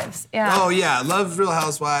Housewives. Yeah. Oh yeah, I love Real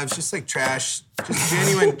Housewives. Just like trash,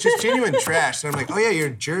 just genuine trash. And I'm like, oh yeah, you're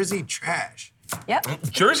Jersey trash. Yep.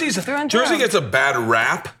 Jersey and Jersey through. gets a bad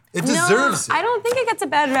rap. It deserves No, it. I don't think it gets a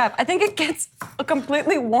bad rap. I think it gets a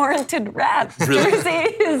completely warranted rap. Really? Jersey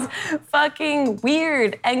is fucking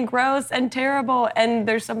weird and gross and terrible, and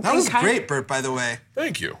there's something That was kind great, Bert. By the way,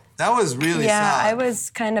 Thank you. that was really Yeah, solid. I was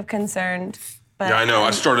kind of concerned. But Yeah, I know.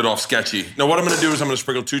 I started off sketchy. Now, what I'm going to do is I'm going to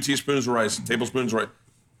sprinkle 2 teaspoons of rice, tablespoons of rice.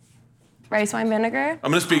 rice wine vinegar?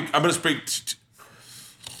 I'm going to speak.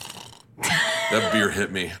 That beer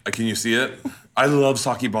hit me. Can you see it? I love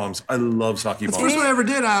sake bombs. I love sake bombs. First one I ever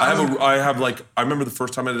did. I remember the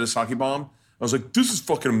first time I did a sake bomb. I was like, this is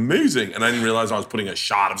fucking amazing. And I didn't realize I was putting a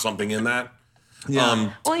shot of something in that.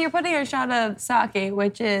 Yeah. Well, you're putting a shot of sake,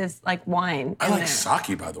 which is like wine. I in like there.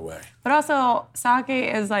 sake, by the way. But also, sake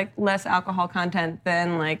is like less alcohol content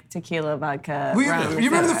than like tequila, vodka, rum. You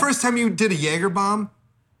remember the etc. first time you did a Jaeger bomb?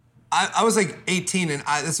 I was like 18, and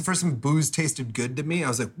that's the first time booze tasted good to me. I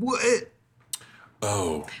was like, what?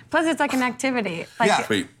 Oh. Plus, it's like an activity. Like, Yeah.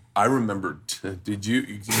 Wait, I remembered. Did you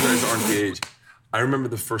guys aren't the age. I remember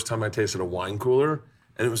the first time I tasted a wine cooler,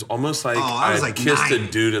 and it was almost like I was had like kissed 9.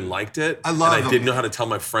 a dude and liked it. I love And I them. didn't know how to tell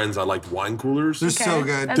my friends I liked wine coolers. They're so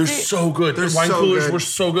good. That's They're the- so good. They're wine so coolers good. were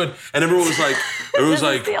so good. And everyone was like, the Bert, is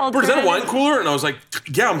that a alternative. wine cooler? And I was like,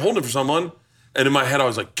 yeah, I'm holding it for someone. And in my head, I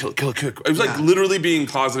was like, kill it. It was like Yeah. literally being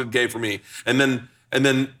closeted gay for me. And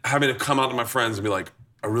then having to come out to my friends and be like,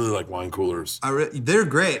 I really like wine coolers. They're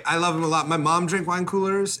great. I love them a lot. My mom drank wine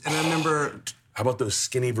coolers, and I remember, How about those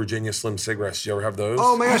skinny Virginia Slim cigarettes? Did you ever have those?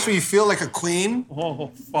 oh my gosh, when you feel like a queen. Oh,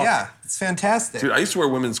 fuck. Yeah, it's fantastic. Dude, I used to wear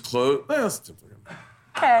women's clothes. Okay.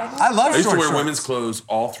 I love I used to short wear shorts. women's clothes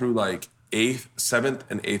all through like 7th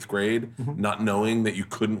and 8th grade, not knowing that you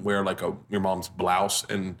couldn't wear like your mom's blouse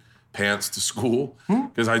and pants to school.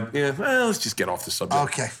 Because let's just get off the subject.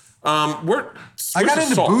 Okay. I I got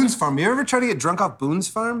into Boone's Farm. You ever try to get drunk off Boone's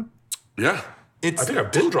Farm? Yeah. I think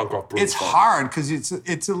I've been drunk off Boone's It's Farm. hard because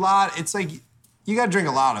it's a lot. It's like you got to drink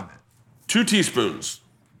a lot of it. 2 teaspoons.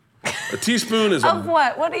 A teaspoon is Of a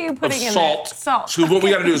what? What are you of putting in salt. there? Salt. So what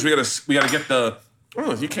we got to do is we got to get the. I don't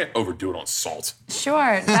know, you can't overdo it on salt.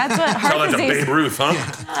 Sure. That's what Tell heart that to disease. Babe Ruth, huh?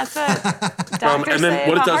 That's what doctors And then say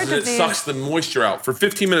what it about does heart is it disease. sucks the moisture out. For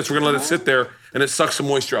 15 minutes, we're gonna let it sit there, and it sucks the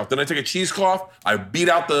moisture out. Then I take a cheesecloth, I beat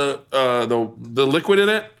out the liquid in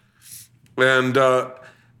it,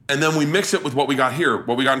 and then we mix it with what we got here.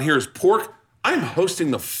 What we got in here is pork. I am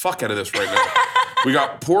hosting the fuck out of this right now. We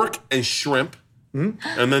got pork and shrimp, and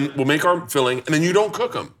then we'll make our filling, and then you don't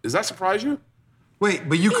cook them. Does that surprise you? Wait,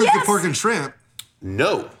 but you cook the Yes. pork and shrimp.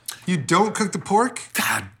 No. You don't cook the pork?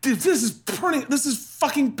 God, dude, this is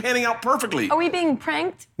fucking panning out perfectly. Are we being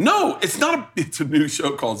pranked? No, it's not it's a new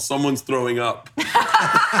show called Someone's Throwing Up.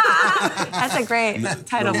 That's a great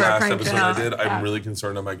title The for a last prank episode show. I did, Yeah. I'm really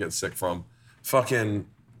concerned I might get sick from. Fucking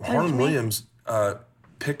Harlan Williams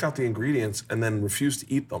picked out the ingredients and then refused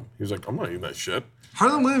to eat them. He was like, I'm not eating that shit.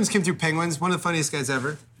 Harlan Williams came through Penguins, one of the funniest guys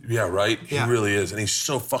ever. Yeah, right? Yeah. He really is. And he's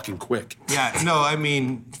so fucking quick. Yeah, no, I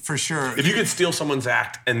mean, for sure. If you could steal someone's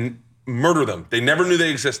act and murder them, they never knew they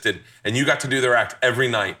existed, and you got to do their act every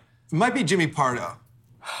night. It might be Jimmy Pardo.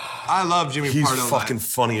 I love Jimmy He's Pardo. fucking live.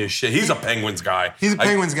 funny as shit. He's a Penguins guy. He's a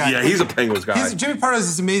Penguins guy. Yeah, he's a Penguins guy. Jimmy Pardo is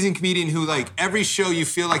this amazing comedian who, like, every show you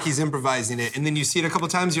feel like he's improvising it, and then you see it a couple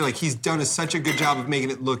times, you're like, he's done such a good job of making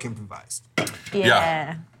it look improvised.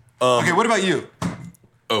 Yeah. Okay, what about you?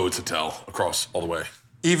 Oh, it's a tell across all the way.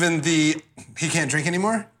 Even he can't drink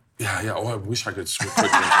anymore? Yeah. Oh, I wish I could quit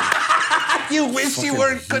drinking. You wish you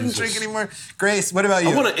couldn't Jesus. drink anymore. Grace, what about you?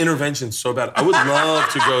 I want an intervention so bad. I would love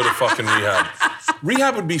to go to fucking rehab.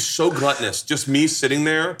 Rehab would be so gluttonous. Just me sitting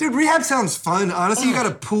there. Dude, rehab sounds fun. Honestly, you got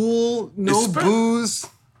a pool, no It's fun. booze.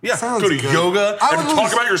 Yeah, Sounds go to good. yoga I and would talk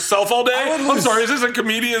lose- about yourself all day. I would I'm lose- sorry, is this a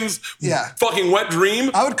comedian's fucking wet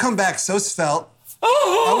dream? I would come back so svelte.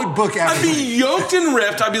 Oh, I would book I'd everything. be yoked and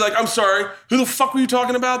ripped. I'd be like, I'm sorry, who the fuck were you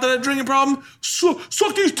talking about that had a drinking problem?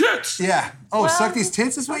 Suck these tits. Yeah. Oh, Well, suck these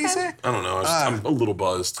tits is what you okay. say? I don't know. I'm a little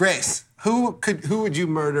buzzed. Grace, who would you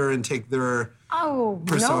murder and take their Oh,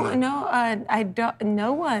 Persona. I don't.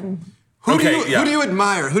 No one. Who Okay, do yeah. you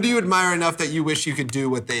admire? Who do you admire enough that you wish you could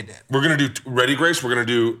do what they did? We're gonna do ready, Grace. We're gonna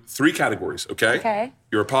do 3 categories. Okay. Okay.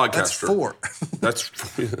 You're a podcaster. That's 4.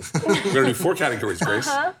 That's we're gonna do 4 categories, Grace.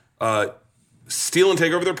 Steal and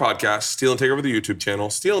take over their podcast. Steal and take over the YouTube channel.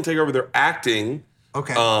 Steal and take over their acting.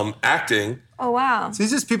 Okay. Acting. Oh wow. So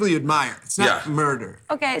these are just people you admire. It's not Yeah. murder.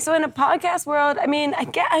 Okay, so in a podcast world, I mean,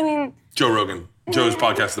 Joe Rogan. Joe's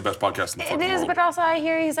podcast is the best podcast in the it fucking is, world. but also I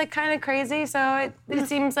hear he's like kind of crazy, so it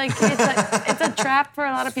seems like it's a trap for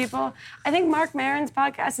a lot of people. I think Mark Maron's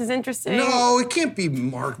podcast is interesting. No, it can't be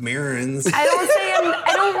Mark Maron's. I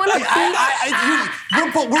don't want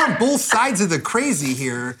to. We're on both sides of the crazy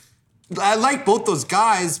here. I like both those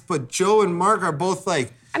guys, but Joe and Mark are both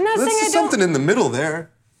like. I'm not there's saying I don't- something in the middle there.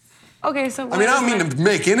 Okay, so I mean, I don't mean to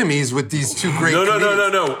make enemies with these 2 great.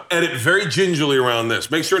 comedians. No. Edit very gingerly around this.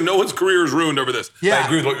 Make sure no one's career is ruined over this. Yeah. I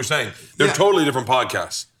agree with what you're saying. They're Yeah. totally different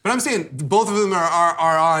podcasts. But I'm saying both of them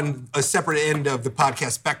are on a separate end of the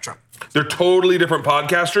podcast spectrum. They're totally different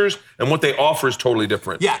podcasters, and what they offer is totally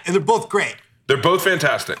different. Yeah, and they're both great. They're both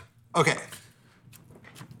fantastic. Okay.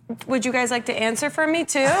 Would you guys like to answer for me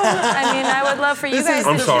too? I mean, I would love for you guys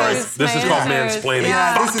I'm to sorry. choose This my is called answers. mansplaining.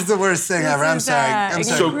 Yeah, this is the worst thing ever. I'm This is, sorry. I'm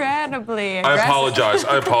sorry. So- Incredibly I aggressive. apologize.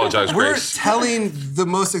 I apologize, We're Grace. telling the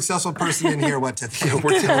most successful person in here what to think.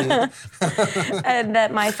 We're telling And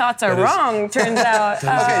that my thoughts are wrong, turns out. Okay,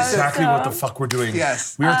 so- exactly what the fuck we're doing.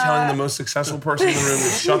 Yes. We are telling the most successful person in the room to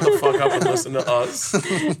shut the fuck up and listen to us.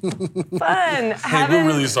 Fun. Hey, we're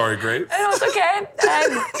really sorry, Grace. No, it's okay.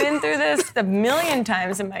 I've been through this a million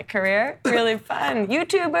times in my career. Really fun.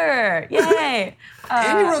 YouTuber. Yay.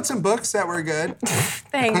 Amy wrote some books that were good.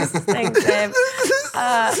 Thanks, Dave.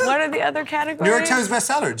 What are the other categories? New York Times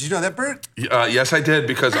bestseller. Did you know that, Bert? Yes, I did,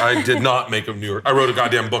 because I did not make a New York. I wrote a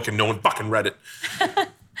goddamn book and no one fucking read it.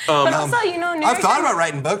 But also, you know, New I've York thought Times- about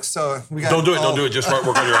writing books, so we got. Don't do it. Don't do it. Just work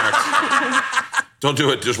on your act. Don't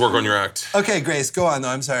do it. Just work on your act. Okay, Grace, go on though.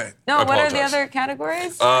 I'm sorry. No, what are the apologize. other categories?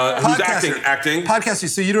 Who's Podcaster. acting? Podcaster.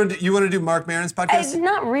 So you want to do Mark Maron's podcast?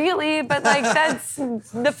 Not really, but like that's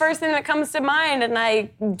the first thing that comes to mind, and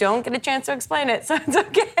I don't get a chance to explain it, so it's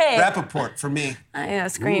okay. Rappaport for me. Yeah,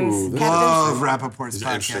 Screams. Ooh, this- Love Rappaport's He's an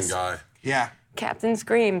podcast. interesting guy. Yeah. Captain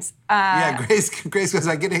Screams. Yeah, Grace goes,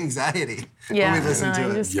 I get anxiety Yeah, when we listen no, to he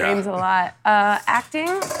it. just screams a lot. Acting,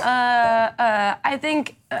 I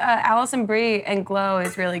think Alison Brie and Glow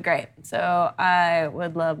is really great. So I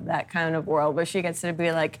would love that kind of world where she gets to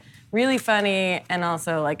be like really funny and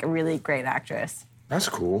also like a really great actress. That's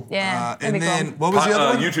cool. Yeah, that'd And be then, cool. what was the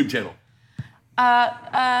other one? YouTube channel.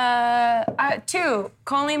 Two,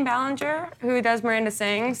 Colleen Ballinger, who does Miranda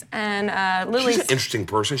Sings, and Lily. She's an interesting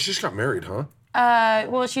person. She just got married, huh?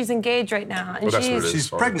 Well, she's engaged right now, and Oh, that's what it is. She's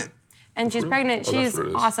Sorry. pregnant. And she's pregnant. Oh, that's She's what it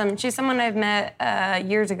is. awesome. She's someone I've met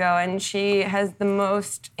years ago, and she has the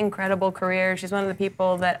most incredible career. She's one of the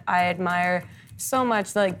people that I admire so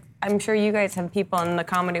much. Like, I'm sure you guys have people in the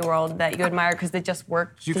comedy world that you admire because they just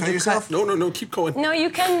work. Did you cut yourself? No, keep going. No,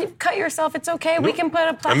 you can cut yourself. It's okay. We can put a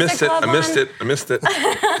I plastic missed it. glove I missed on. it. I missed it.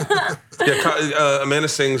 Yeah, Amanda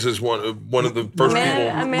Sings is one of the first people.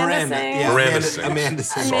 Amanda Sings. Yeah, Miranda Sings. Amanda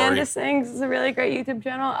Sings. Sorry. Amanda Sings is a really great YouTube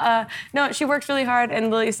channel. No, she works really hard,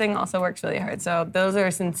 and Lily Singh also works really hard. So those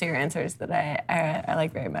are sincere answers that I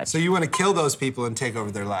like very much. So you want to kill those people and take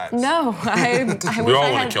over their lives? No, I We wish all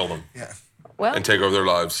I want had- to kill them Yeah. Well, and take over their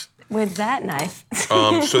lives. with that knife.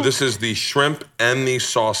 So this is the shrimp and the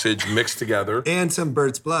sausage mixed together, And some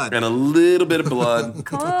Bert's blood. and a little bit of blood.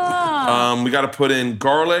 Cool. We got to put in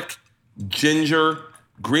garlic, ginger,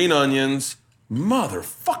 green onions.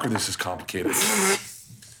 Motherfucker, this is complicated.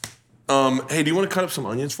 Hey, do you want to cut up some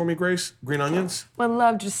onions for me, Grace? Green onions? Would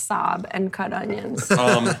love to sob and cut onions.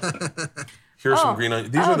 Here's some green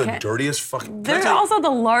onions. These are the okay. dirtiest fucking. They're also the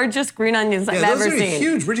largest green onions I've Yeah, those ever are seen.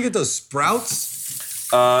 huge. Where'd you get those sprouts?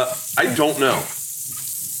 I don't know.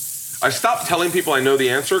 I stopped telling people I know the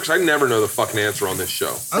answer because I never know the fucking answer on this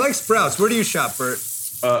show. I like sprouts. Where do you shop, Bert?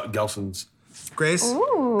 Gelson's. Grace?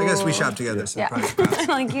 I guess we shop together, so Yeah. probably sprouts.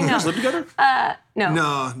 Like, you know. Live together?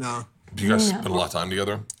 No. No. Do you guys spend a lot of time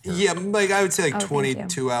together? Yeah, like I would say like thank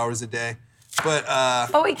 22 hours a day. But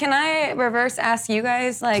Oh, wait, can I reverse ask you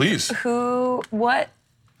guys? Like, Please. what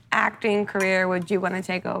acting career would you want to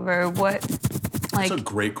take over? What, like, That's a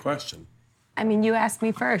great question. I mean, you asked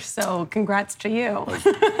me first, so congrats to you.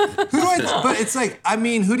 who do I? But it's like, I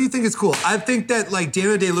mean, who do you think is cool? I think that like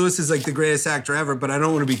Daniel Day-Lewis is like the greatest actor ever, but I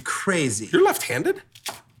don't want to be crazy. You're left-handed?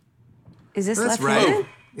 Is this That's left-handed? right.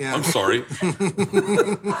 Yeah. I'm sorry.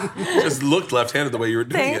 Just looked left-handed the way you were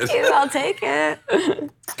doing Thank it. you, I'll take it.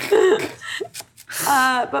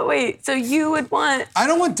 But wait, so you would want, I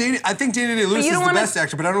don't want Daniel. I think Daniel Day-Lewis you is don't the wanna- best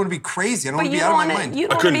actor, but I don't want to be crazy. I don't but want to you be out don't of my want mind. to, you I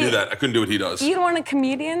don't want couldn't to do be, that. I couldn't do what he does. you don't want a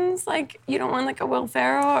comedians, like, you don't want like a Will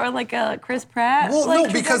Ferrell or like a Chris Pratt? Well, like,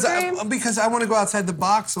 no, because trajectory? I want to go outside the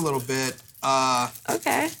box a little bit.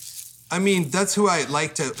 Okay. I mean, that's who I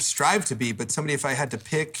like to strive to be. But somebody, if I had to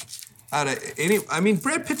pick out of any, I mean,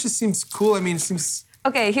 Brad Pitt just seems cool. I mean, it seems.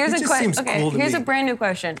 Okay, here's It a just question. seems Okay, cool to here's me. a brand new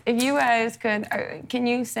question. If you guys could, can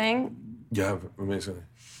you sing? Yeah, amazing.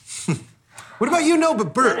 What about you? No,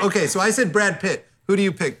 but Bert. Okay, so I said Brad Pitt. Who do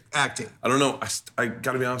you pick acting? I don't know. I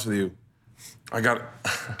got to be honest with you. I got a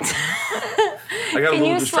Can little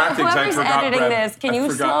you distracted because I whoever's forgot editing Brad. this, can I you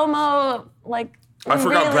forgot- slow mo like? I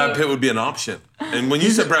forgot really? Brad Pitt would be an option. And when you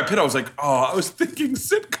said Brad Pitt, I was like, oh, I was thinking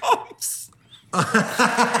sitcoms.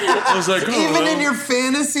 I was like, oh, Even well. in your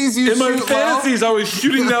fantasies, you In my shoot low? fantasies, I was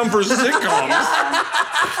shooting down for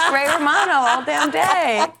sitcoms. Ray Romano all damn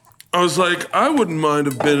day. I was like, I wouldn't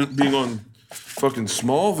mind being on fucking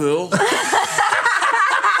Smallville.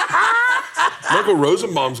 Michael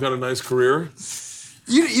Rosenbaum's got a nice career.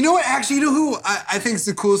 You know what? Actually, you know who I think is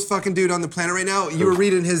the coolest fucking dude on the planet right now? You were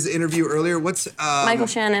reading his interview earlier. What's Michael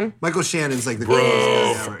Shannon. Michael Shannon's like the Bro.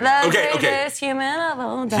 greatest. The Okay. greatest human of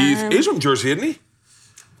all time. He's from Jersey, isn't he?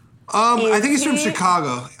 I think he's from Is he?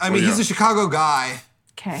 Chicago. I mean, he's yeah. a Chicago guy.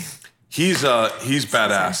 Okay. He's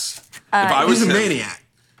badass. If I was He's a him- maniac.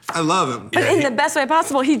 I love him. But in the best way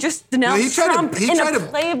possible, he just denounced he tried to- Trump he in tried a to-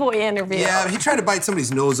 Playboy interview. Yeah, he tried to bite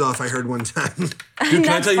somebody's nose off, I heard one time. Dude, can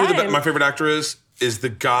I That's tell you who fine. my favorite actor is? Is the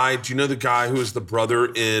guy, do you know the guy who is the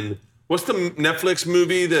brother in, what's the Netflix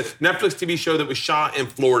movie, the Netflix TV show that was shot in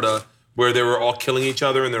Florida where they were all killing each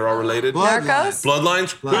other and they're all related? Narcos?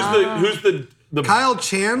 Bloodlines? Who's the Kyle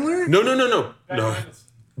Chandler? No.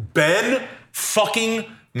 Ben fucking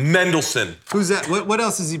Mendelsohn. Who's that? What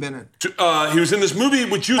else has he been in? He was in this movie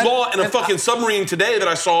with Jude Law in a fucking submarine today that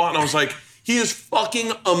I saw, and I was like, he is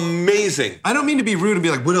fucking amazing. I don't mean to be rude and be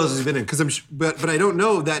like, what else has he been in? Because but I don't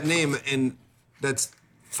know that name, and that's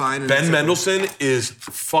fine. And Ben it's- Mendelsohn is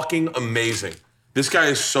fucking amazing. This guy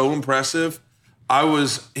is so impressive.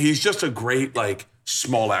 He's just a great, like,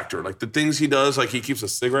 small actor. Like, the things he does, like, he keeps a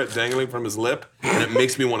cigarette dangling from his lip, and it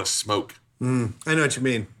makes me want to smoke. I know what you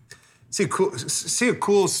mean. See a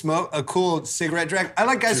cool cigarette drag. I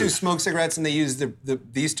like guys who smoke cigarettes and they use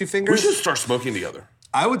these two We fingers. should start smoking together.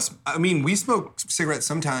 We smoke cigarettes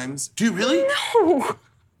sometimes. Do you really? No.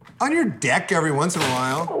 On your deck every once in a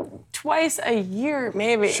while. Twice a year,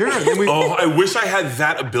 maybe. Sure. Then we, Oh, I wish I had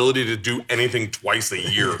that ability to do anything twice a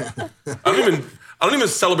year. I don't even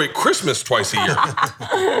celebrate Christmas twice a year.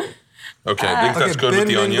 Okay, I think that's Okay, good Ben with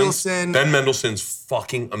the onions. Mendelsohn. Ben Mendelsohn's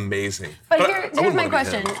fucking amazing. But I here's wouldn't my wanna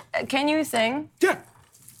be him. question. Can you sing? Yeah.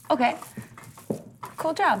 Okay.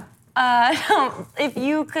 Cool job. If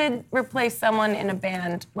you could replace someone in a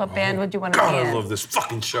band, what band would you want to God, be in? I love this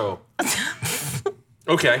fucking show.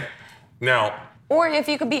 Okay, now, Or if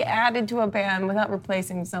you could be added to a band without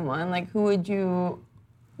replacing someone, like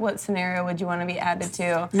what scenario would you want to be added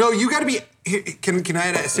to? no, you got to be. Here, can I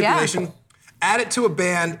add a stipulation? Add it to a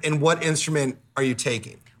band, and what instrument are you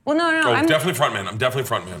taking? Well, no. I'm definitely frontman.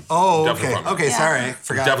 Oh, Definitely okay. frontman. Okay, Yeah. sorry,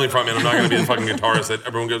 forgot. Definitely frontman. I'm not going to be the fucking guitarist that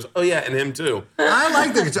everyone goes, oh yeah, and him too. I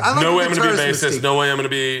like the guitar. I like No the way I'm going to be a guitarist bassist. mystique. No way I'm going to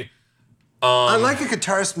be. I like a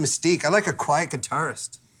guitarist mystique. I like a quiet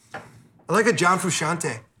guitarist. I like a John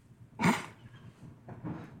Frusciante.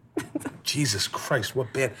 Jesus Christ,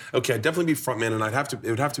 what band? Okay, I'd definitely be frontman, and it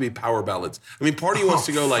would have to be power ballads. I mean, part of you wants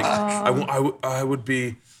to go like, I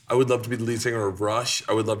would love to be the lead singer of Rush.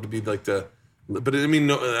 I would love to be like but I mean,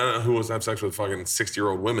 no, I don't know who wants to have sex with fucking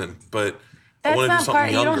 60-year-old women, but I That's want to do not something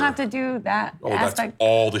part. younger. You don't have to do that Oh, that's aspect.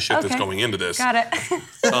 all the shit that's Okay. going into this. Got it.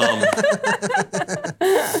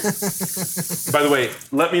 By the way,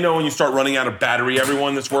 let me know when you start running out of battery,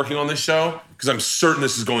 everyone that's working on this show, because I'm certain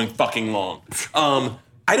this is going fucking long.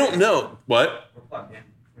 I don't know. What? We're plugged in.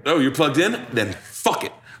 Oh, you're plugged in? Then fuck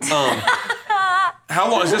it. How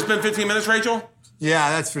long? Has this been 15 minutes, Rachel? Yeah,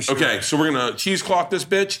 that's for sure. Okay, so we're going to cheese clock this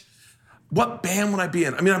bitch. What band would I be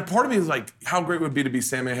in? I mean, part of me is like, how great would it be to be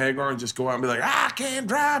Sammy Hagar and just go out and be like, I can't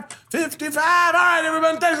drive 55. All right,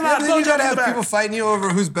 everybody, thanks a lot. Then you Blowjob gotta in the have back. people fighting you over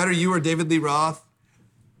who's better, you or David Lee Roth.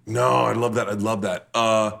 No, I'd love that.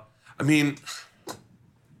 I mean,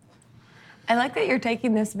 I like that you're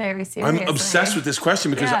taking this very seriously. I'm obsessed with this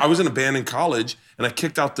question because Yeah. I was in a band in college and I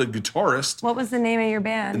kicked out the guitarist. What was the name of your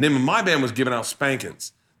band? The name of my band was Giving Out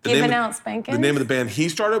Spankins. Giving Out Spankins? The name of the band he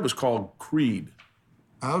started was called Creed.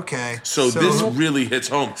 Okay. So this really hits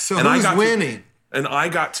home. So and who's I got winning? And I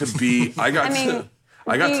got to be. I got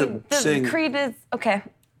to sing. Creed is okay.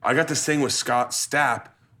 I got to sing with Scott Stapp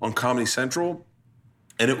on Comedy Central,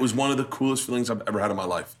 and it was one of the coolest feelings I've ever had in my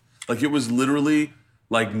life. Like, it was literally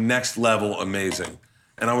like next level amazing.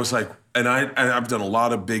 And I was like, and I've done a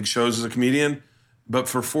lot of big shows as a comedian, but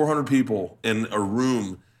for 400 people in a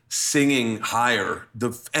room singing higher,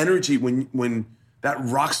 the energy when that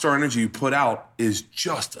rock star energy you put out is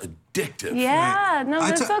just addictive. Yeah, no,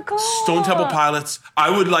 that's so cool. Stone Temple Pilots.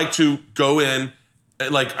 I would like to go in.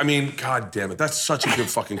 Like, I mean, God damn it. That's such a good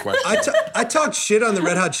fucking question. I talked shit on the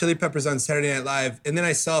Red Hot Chili Peppers on Saturday Night Live, and then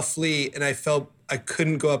I saw Flea, and I felt I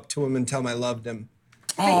couldn't go up to him and tell him I loved him.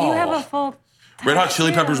 But you have a full. Red Hot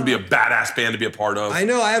Chili Peppers would be a badass band to be a part of. I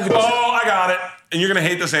know, I have. Oh, I got it. And you're going to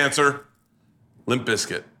hate this answer. Limp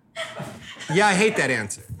Bizkit. Yeah, I hate that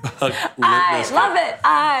answer. I love it.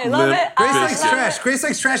 I love Limp it. Grace I likes love trash. it. Grace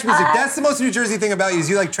likes trash music. That's the most New Jersey thing about you is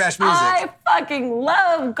you like trash music. I fucking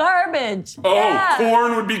love garbage. Oh, yeah.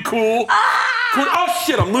 Korn would be cool. Korn, oh,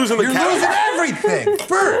 shit, I'm losing the You're count. losing everything.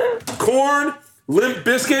 Bert, Korn, Limp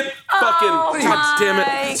Bizkit, fucking, Oh, God damn it.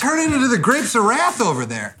 my. turn it into the Grapes of Wrath over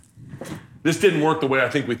there. This didn't work the way I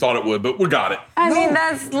think we thought it would, but we got it. I mean,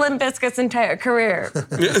 that's Limp Bizkit's entire career.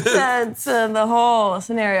 That's the whole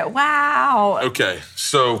scenario. Wow. Okay,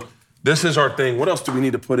 so this is our thing. What else do we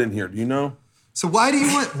need to put in here? Do you know? So why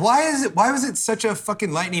was it such a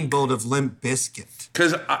fucking lightning bolt of Limp Bizkit?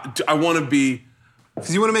 Because I want to be.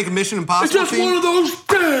 Because you want to make a Mission It's Impossible just theme? one of those things.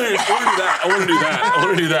 I want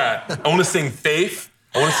to do that. I want to sing Faith.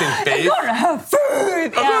 I want to sing Faith. I'm gonna have faith.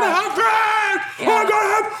 I'm gonna have faith. Yeah. I'm gonna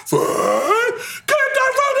have faith.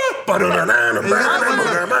 But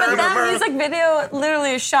that music video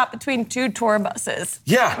literally is shot between 2 tour buses.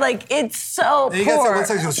 Yeah. Like, it's so And you got that poor. one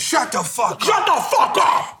side that goes, shut the fuck up. Shut the fuck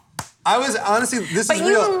up. I was honestly, this But is you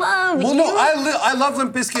real. love- Well, you- no, I love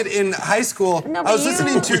Limp Bizkit in high school. No, I but was you-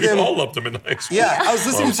 listening to We them. all loved them in high school. Yeah, I was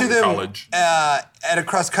listening Well, to in them college. at a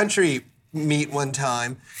cross country meet one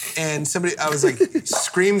time, and I was like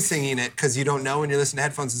scream singing it because you don't know when you're listening to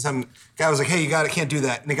headphones, and some guy was like, "Hey, you can't do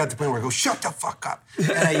that," and it got to the point where I go, "Shut the fuck up,"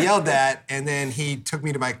 and I yelled that, and then he took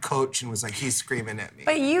me to my coach and was like, he's screaming at me.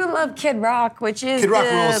 But you love Kid Rock, which is Kid Rock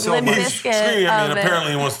the rules so Limp much. He's Bizkit screaming at me, of and it.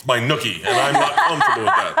 apparently he wants my nookie, and I'm not comfortable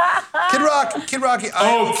with that. Kid Rock.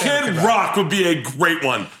 Oh, Kid Rock would be a great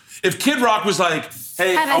one. If Kid Rock was like,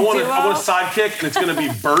 "Hey, Had a I want duo? a sidekick, and it's gonna be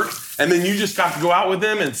Bert," and then you just got to go out with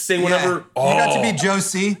him and sing whatever. Yeah. You got to be Joe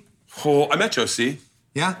C. Oh, I met Joe C.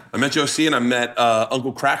 Yeah. I met Joe C. and I met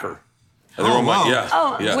Uncle Cracker. And they were wow.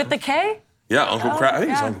 Oh, with the K? Yeah, Uncle Cracker. I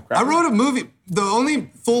think it's yeah. Uncle Cracker. I wrote a movie. The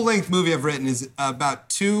only full-length movie I've written is about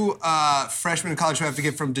 2 freshmen in college who have to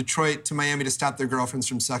get from Detroit to Miami to stop their girlfriends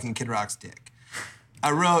from sucking Kid Rock's dick.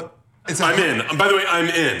 I wrote. I'm in. By the way, I'm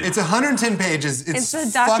in. It's 100 pages. It's a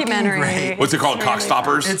fucking documentary. great. What's it called? It's really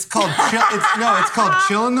Cockstoppers? It's called it's called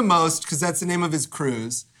Chillin' the Most because that's the name of his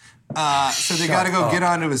cruise. So they got to go get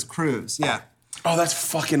onto his cruise. Yeah. Oh, that's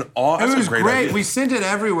fucking awesome. It That's was a great great. idea. We sent it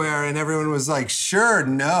everywhere, and everyone was like, "Sure,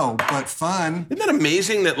 no, but fun." Isn't that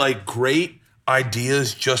amazing that like great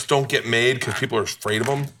ideas just don't get made because people are afraid of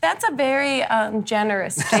them? That's a very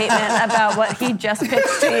generous statement about what he just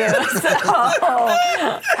pitched to you. So,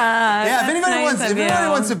 Yeah, if anybody nice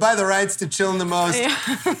wants to buy the rights to Chillin' the Most,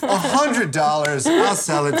 $100, I'll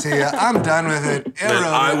sell it to you. I'm done with it. Then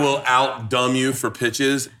I will out-dumb you for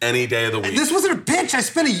pitches any day of the week. This wasn't a pitch. I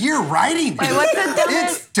spent a year writing. Wait, what's the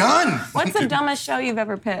dumbest? It's done. What's the dumbest show you've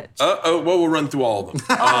ever pitched? Well, we'll run through all of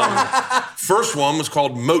them. First one was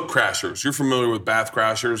called Moat Crashers. You're familiar with bath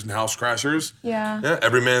crashers and house crashers? Yeah.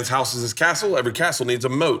 Every man's house is his castle. Every castle needs a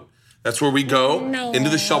moat. That's where we go into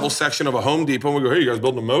the shovel section of a Home Depot and we go, "Hey, you guys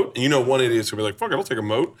building a moat?" And you know one idiot's gonna be like, "Fuck it, I'll take a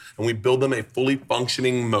moat." And we build them a fully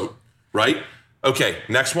functioning moat, right? Okay,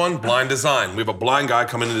 next one, blind design. We have a blind guy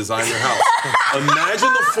come in to design your house. Imagine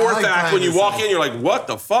the fourth like act blind when you walk design. in, you're like, "What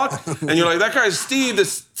the fuck?" And you're like, "That guy's Steve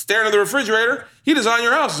that's staring at the refrigerator. He designed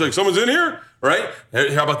your house." He's like, "Someone's in here?" Right?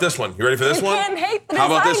 Hey, how about this one? You ready for this You one? can't hate the How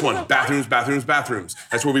about this design. one? Bathrooms.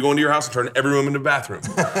 That's where we go into your house and turn every room into a bathroom.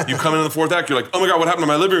 You come into the fourth act, you're like, "Oh my God, what happened to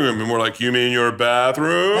my living room?" And we're like, "You mean your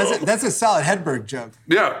bathroom?" That's a solid Hedberg joke.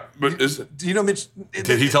 Yeah, but Do you know Mitch?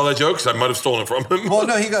 did he tell that joke? Because I might have stolen it from him. Well,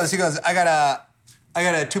 no, he goes, I got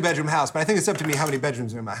a 2-bedroom house, but I think it's up to me how many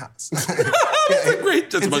bedrooms are in my house. That's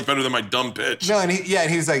great. That's much better than my dumb pitch. No, and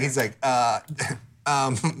he's like,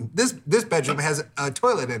 this bedroom has a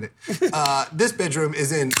toilet in it. This bedroom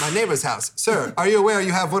is in my neighbor's house. Sir, are you aware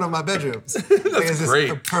you have one of my bedrooms? That's great.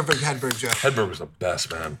 a perfect Hedberg joke. Hedberg was the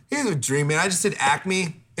best, man. He's a dream, man. I just did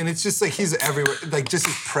Acme, and it's just like he's everywhere. Like, just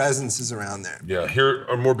his presence is around there. Yeah, here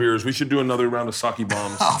are more beers. We should do another round of sake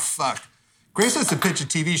bombs. Oh, fuck. Grace has to pitch a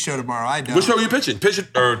TV show tomorrow. I don't. What show are you pitching? Pitch it,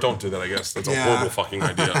 or don't do that, I guess. That's a Yeah. horrible fucking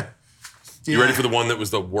idea. You ready for the one that was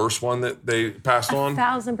the worst one that they passed on?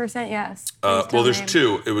 1,000% yes. Well, there's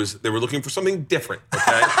 2. They were looking for something different,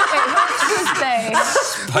 okay? Wait, who's they?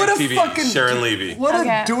 Spike TV, Sharon Levy. What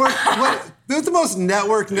Okay. a dork. That's the most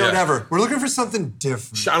network note Yeah. ever. We're looking for something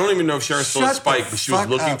different. I don't even know if Sharon's still at Shut Spike, the but she was fuck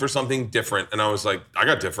looking up. for something different. And I was like, I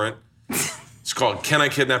got different. It's called Can I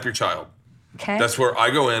Kidnap Your Child? Okay. That's where I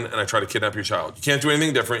go in and I try to kidnap your child. You can't do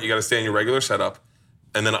anything different. You got to stay in your regular setup.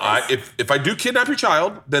 And then if I do kidnap your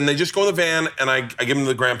child, then they just go in the van and I give them to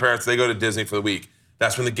the grandparents. They go to Disney for the week.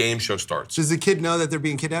 That's when the game show starts. Does the kid know that they're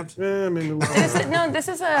being kidnapped? This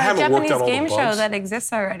is a haven't worked Japanese out all the game show bugs. that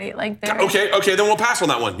exists already. Like, they're- Okay, then we'll pass on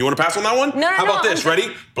that one. You want to pass on that one? No, How about no, this? I'm-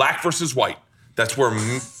 Ready? Black versus white. That's where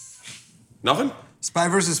nothing? Spy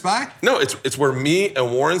versus spy? No, it's where me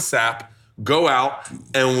and Warren Sapp go out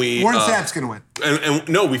and we Warren Sapp's gonna win. and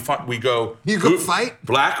no, we fight. We go. You go fight?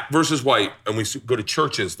 Black versus white, and we go to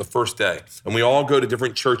churches the first day, and we all go to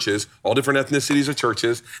different churches, all different ethnicities of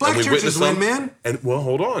churches. Black and we churches witness them. win, man. And well,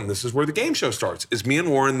 hold on. This is where the game show starts. Is me and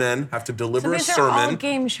Warren then have to deliver So a these are sermon. all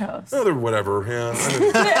game shows. Oh, they're whatever. Yeah.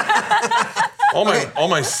 all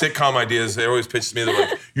my sitcom ideas, they always pitch to me. They're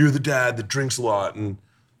like, "You're the dad that drinks a lot," and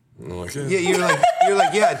I'm like, Yeah, you're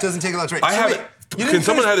like, yeah, it doesn't take a lot to drink. I So have wait, it. you didn't Can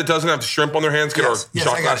someone finish- that doesn't have shrimp on their hands get our shot I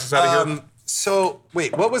got glasses it. out of here? So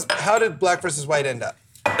wait, how did black versus white end up?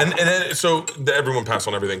 And then so everyone passed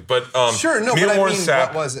on everything, but Sure, no, me but and I Warren mean, Sapp,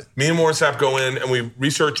 what was it? Me and Warren Sapp go in and we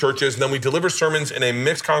research churches, and then we deliver sermons in a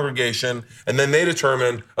mixed congregation, and then they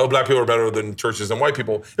determine, oh, black people are better than churches than white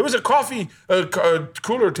people. It was a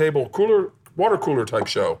water cooler type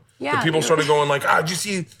show. Yeah, The people you- started going like, did you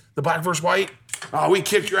see the black versus white? Oh, we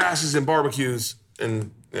kicked your asses in barbecues, but I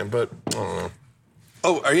don't know.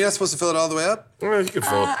 Oh, are you not supposed to fill it all the way up? Well, you can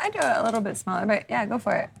fill it. I do it a little bit smaller, but yeah, go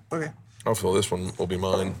for it. Okay. I'll fill this one. Will be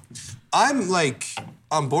mine. I'm like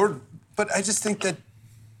on board, but I just think that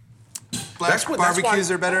black barbecues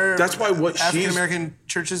are better. That's why what she's- African American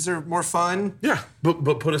churches are more fun. Yeah,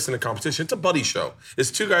 but put us in a competition. It's a buddy show.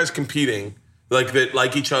 It's two guys competing like that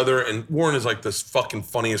like each other, and Warren is like this fucking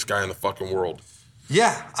funniest guy in the fucking world.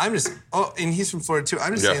 Yeah, I'm just. Oh, and he's from Florida too.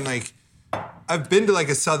 I'm just Yeah. saying, like, I've been to like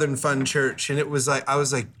a Southern fun church, and it was like I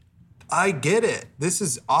was like, I get it. This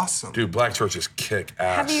is awesome. Dude, black churches kick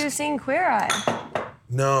ass. Have you seen Queer Eye?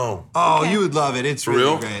 No. Oh, Okay. you would love it. It's For really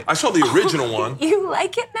real? great. I saw the original one. You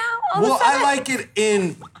like it now? All Well, of a sudden? I like it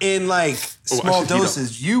in like Oh, I small should heat up.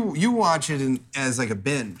 doses. You watch it as like a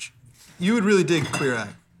binge. You would really dig Queer Eye.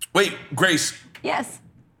 Wait, Grace. Yes.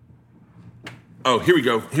 Oh, here we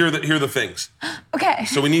go. Here are the things. Okay.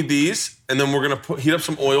 So we need these, and then we're gonna heat up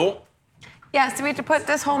some oil. Yeah, so we have to put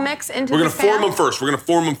this whole mix into We're the gonna form pan. them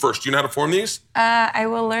first. Do you know how to form these? I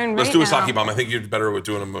will learn Let's right do a now. sake bomb. I think you're better with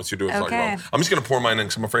doing them once you do a sake Okay. bomb. I'm just gonna pour mine in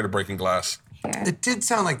because I'm afraid of breaking glass. Here. It did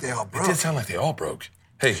sound like they all broke. It did sound like they all broke.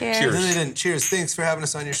 Hey, Cheers. No, they cheers. didn't. Cheers. Thanks for having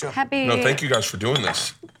us on your show. Happy. No, thank you guys for doing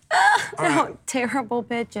this. No, terrible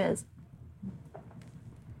bitches.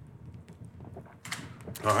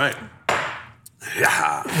 All right.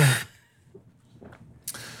 Yeah.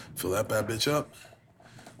 Fill that bad bitch up.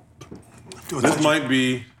 Dude, This might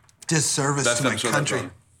be disservice best to my episode I've country.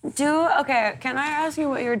 done. Okay, can I ask you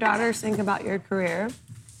what your daughters think about your career?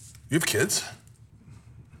 You have kids?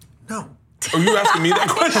 No. Are you asking me that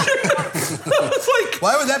question? I was like,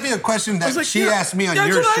 Why would that be a question that like, she yeah, asked me on that's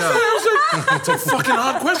your what show? I said. I was like, it's a fucking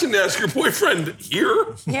odd question to ask your boyfriend here.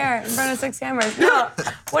 Here, in front of 6 cameras. No,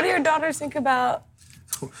 what do your daughters think about?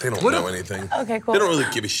 They don't What know if- anything. Okay, cool. They don't really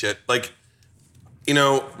give a shit. Like, you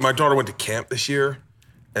know, my daughter went to camp this year,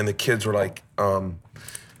 and the kids were like,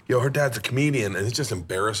 yo, her dad's a comedian, and it just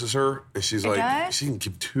embarrasses her. And she's like, does? she can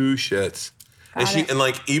give two shits. And Got it. and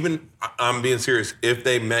like, even, I'm being serious, if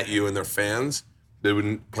they met you and they're fans, they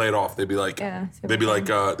wouldn't play it off. They'd be like, Yeah, super they'd be like,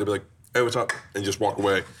 hey, what's up? And just walk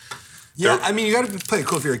away. Yeah, They're- I mean, you got to play it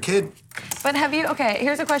cool if you're a kid. But have you, okay,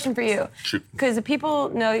 here's a question for you. Shoot. Because people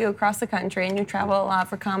know you across the country and you travel a lot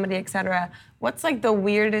for comedy, et cetera. What's like the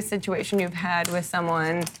weirdest situation you've had with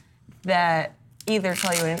someone that either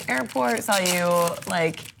saw you in an airport, saw you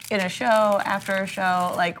like in a show, after a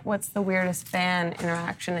show? Like, what's the weirdest fan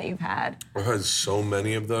interaction that you've had? I've had so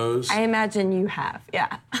many of those. I imagine you have,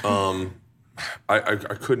 yeah.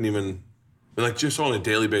 I couldn't even, like, just on a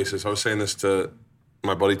daily basis. I was saying this to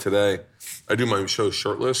my buddy today. I do my show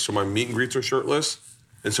shirtless, so my meet and greets are shirtless,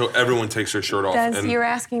 and so everyone takes their shirt off. Because and you're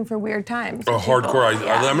asking for weird times. oh, with people. hardcore. I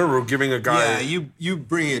Yeah. remember giving a guy. Yeah, you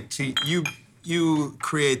bring it to you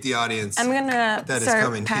create the audience. I'm gonna That is start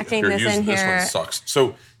coming. packing Here, this use in this here. one sucks.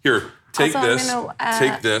 So here, take Also, I'm this, gonna,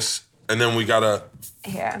 take this, and then we gotta.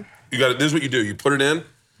 Here. You gotta. This is what you do. You put it in,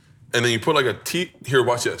 and then you put like a tea. Here,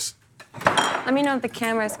 watch this. Let me know if the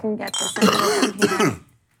cameras can get this in here.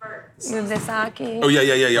 Move this sake. Oh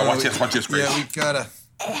yeah. Watch this, Grace.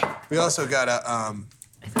 Yeah, we also gotta I'm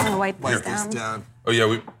gonna wipe this wipe this down. down. Oh yeah,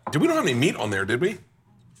 we don't have any meat on there, did we? Is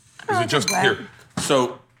it just wet. here?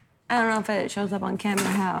 So I don't know if it shows up on camera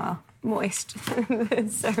how moist the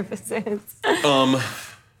surface is.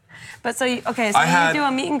 But so, okay, so I had- you do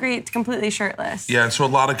a meet and greet completely shirtless. yeah, and so a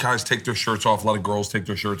lot of guys take their shirts off. A lot of girls take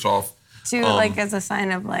their shirts off. To, like, as a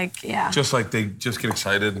sign of, like, yeah. Just like they just get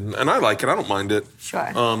excited, and I like it. I don't mind it. Sure.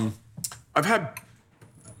 I've had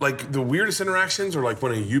like the weirdest interactions are like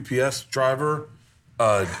when a UPS driver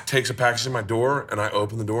takes a package to my door, and I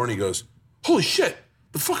open the door, and he goes, "Holy shit,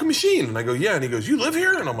 the fucking machine!" And I go, "Yeah," and he goes, "You live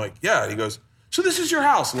here?" And I'm like, "Yeah." And he goes, "So this is your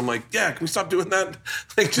house?" And I'm like, "Yeah." Can we stop doing that?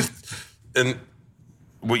 Like just and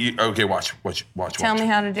Watch. Tell me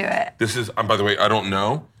how to do it. This is, by the way, I don't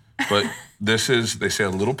know, but this is, they say a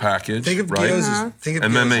little package, Think of right? Gio's. Think of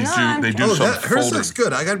And then Gio's. they do Oh, some hers folding. looks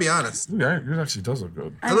good. I gotta be honest. Yeah, yours actually does look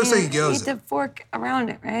good. It looks like you Gio's. need to fork around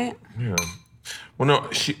it, right? Yeah. Well, no,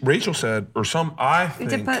 Rachel said, I You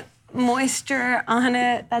think. need to put moisture on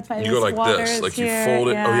it. That's why You this go like water this, is like you here. fold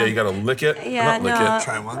it. Oh yeah, you gotta lick it. Yeah, Not lick no. it.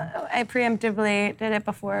 Try one. I preemptively did it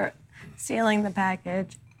before sealing the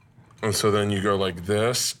package. And so then you go like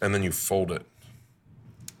this, and then you fold it.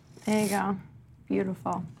 There you go.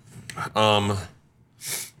 Beautiful.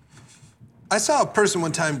 I saw a person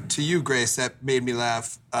one time to you, Grace, that made me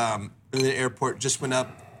laugh. In the airport, just went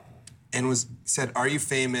up and said, "Are you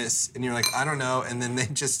famous?" And you're like, "I don't know." And then they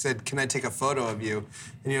just said, "Can I take a photo of you?"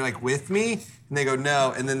 And you're like, "With me?" And they go,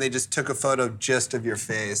 "No." And then they just took a photo just of your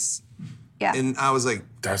face. Yeah. And I was like,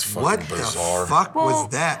 That's fucking what bizarre. the fuck was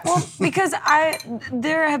that? Well, because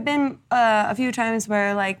there have been a few times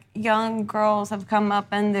where like young girls have come up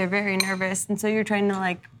and they're very nervous, and so you're trying to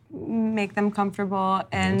like make them comfortable,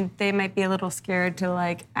 and they might be a little scared to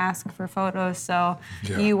like ask for photos. So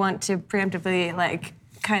you want to preemptively like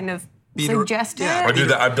kind of suggest it. yeah. I do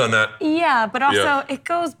that. I've done that. Yeah, but also Yeah. it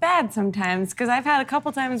goes bad sometimes because I've had a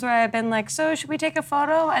couple times where I've been like, "So should we take a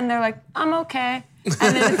photo?" And they're like, "I'm okay,"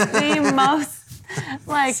 and then it's the most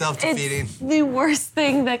like Self-defeating. It's the worst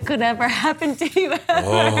thing that could ever happen to you ever.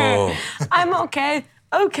 Oh. I'm okay.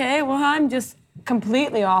 Okay, well I'm just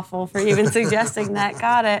completely awful for even suggesting that.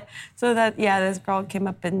 Got it. So that this girl came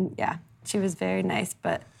up and she was very nice,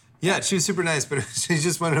 but. Yeah, she was super nice, but she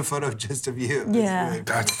just wanted a photo just of you. Yeah.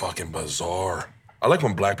 That's fucking bizarre. I like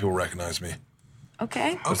when black people recognize me.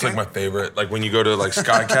 Okay. It's like my favorite. Like when you go to like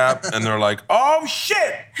SkyCap and they're like, "Oh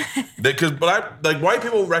shit!" Because like white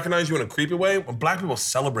people recognize you in a creepy way. When black people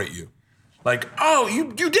celebrate you, like, "Oh,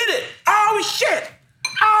 you did it! Oh shit!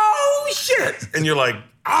 Oh shit!" And you're like,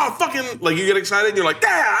 "Oh fucking!" Like you get excited. And you're like,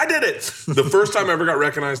 "Yeah, I did it!" The first time I ever got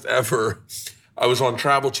recognized ever, I was on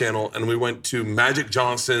Travel Channel and we went to Magic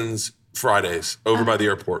Johnson's Fridays over by the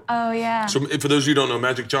airport. Oh yeah. So for those of you who don't know,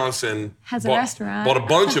 Magic Johnson Has a restaurant. bought a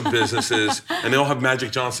bunch of businesses, and they all have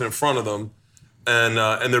Magic Johnson in front of them, and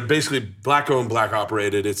they're basically black owned, black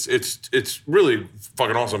operated. It's really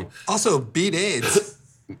fucking awesome. Also, beat AIDS.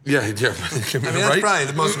 Yeah. I mean, that's probably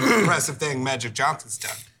the most impressive thing Magic Johnson's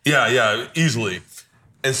done. Yeah, easily.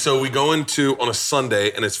 And so we go into on a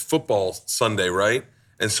Sunday, and it's football Sunday, right?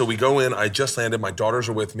 And so we go in. I just landed. My daughters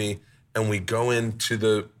are with me, and we go into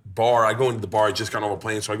the bar. I go into the bar. I just got off a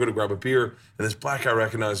plane, so I go to grab a beer, and this black guy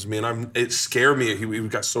recognizes me, and it scared me. He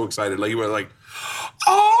got so excited, like he was like,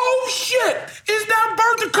 "Oh shit! Is that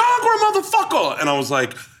Bert the Conqueror, motherfucker?" And I was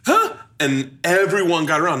like, "Huh?" And everyone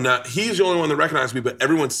got around. Now he's the only one that recognized me, but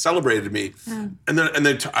everyone celebrated me. And then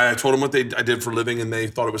I told them what I did for a living, and they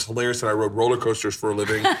thought it was hilarious that I rode roller coasters for a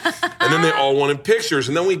living. And then they all wanted pictures.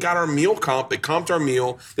 And then we got our meal comp. They comped our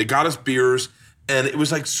meal. They got us beers. And it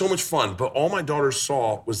was like so much fun. But all my daughters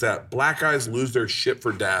saw was that black guys lose their shit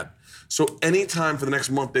for dad. So anytime for the next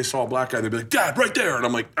month they saw a black guy, they'd be like, "Dad, right there." And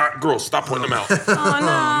I'm like, "Girls, stop pointing them out."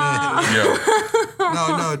 Oh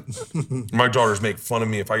Yeah. My daughters make fun of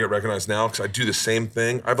me if I get recognized now because I do the same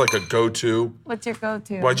thing. I have like a go-to. What's your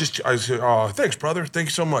go-to? Well, I say, "Oh, thanks, brother. Thank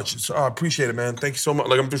you so much. I appreciate it, man. Thank you so much."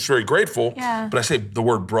 Like I'm just very grateful. Yeah. But I say the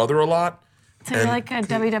word brother a lot. So you're like a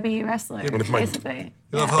WWE wrestler, basically.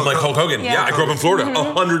 I'm like Hulk Hogan. Yeah, I grew up in Florida.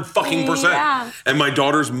 100%. Yeah. And my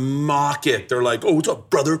daughters mock it. They're like, "Oh, what's up,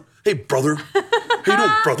 brother? Hey, brother. How you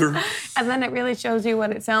doing, brother?" And then it really shows you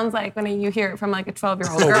what it sounds like when you hear it from like a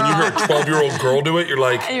 12-year-old Oh, girl. when you hear a 12-year-old girl do it, you're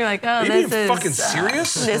like, And you're like, "Oh, are you this being is fucking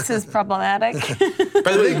serious?" This is problematic.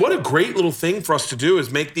 By the way, what a great little thing for us to do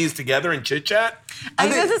is make these together and chit chat.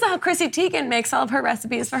 This is how Chrissy Teigen makes all of her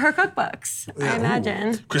recipes for her cookbooks. I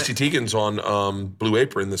imagine. Christy Teigen's on Blue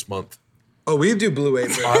Apron this month. Oh, we do Blue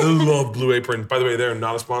Apron. I love Blue Apron. By the way, they're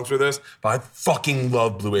not a sponsor of this, but I fucking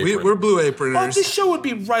love Blue Apron. We're Blue Oh, Aproners. this show would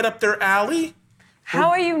be right up their alley. How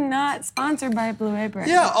are you not sponsored by Blue Apron?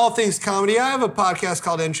 Yeah, all things comedy. I have a podcast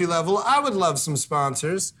called Entry Level. I would love some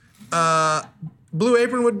sponsors. Blue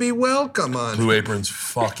Apron would be welcome on. Blue Apron's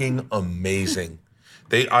fucking amazing.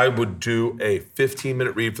 I would do a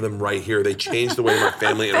 15-minute read for them right here. They changed the way my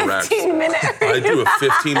family interacts. 15-minute I do a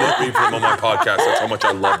 15-minute read for them on my podcast. That's how much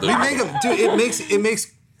I love them. We make them, dude. It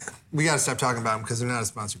makes. We gotta stop talking about them because they're not a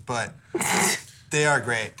sponsor, but they are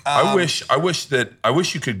great. I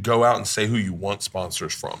wish you could go out and say who you want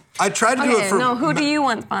sponsors from. I tried to do it for. Who do you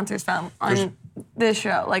want sponsors from on this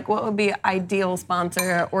show? Like, what would be ideal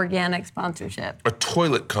sponsor, organic sponsorship? A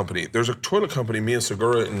toilet company. There's a toilet company me and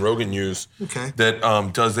Segura and Rogan use Okay.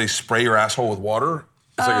 that they spray your asshole with water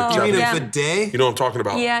It's like a You mean Japanese. a bidet? You know what I'm talking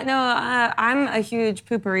about? Yeah, no, I'm a huge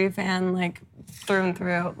poopery fan, like through and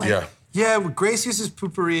through. Like, Yeah. Yeah, Grace uses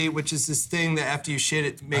poopery, which is this thing that after you shit,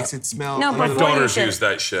 it makes it smell. No, a My before little- you daughters shit. use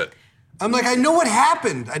that shit. I'm like, I know what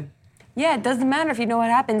happened. Yeah, it doesn't matter if you know what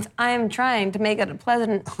happens. I am trying to make it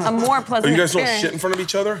a more pleasant Oh, you guys don't experience. shit in front of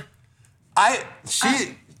each other?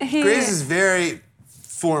 Grace is very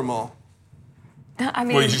formal. I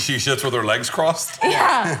mean, Well, she shits with her legs crossed?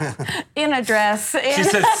 yeah, in a dress. She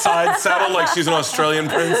sits side saddle like she's an Australian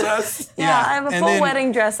princess. Yeah, Yeah, I have a and full then-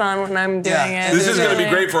 wedding dress on when I'm doing Yeah, it. This is going to be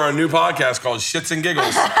Really. great for our new podcast called Shits and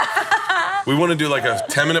Giggles. We want to do like a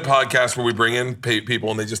 10-minute podcast where we bring in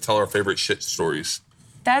people and they just tell our favorite shit stories.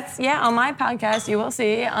 That's on my podcast. You will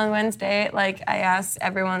see on Wednesday. Like I asked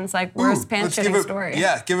everyone's like worst pants Let's shitting story.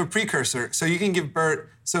 Yeah, give a precursor. So you can give Bert.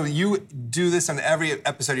 So you do this on every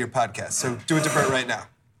episode of your podcast. So do it to Bert right now.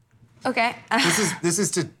 Okay. This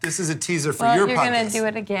is a teaser for well, your you're podcast. gonna do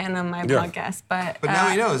it again on my Yeah. podcast, but But now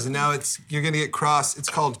he knows. And now you're gonna get cross. It's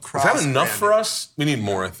called cross. Is that enough for us? We need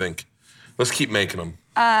more, I think. Let's keep making them.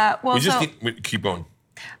 Well, We just so keep going.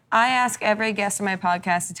 I ask every guest on my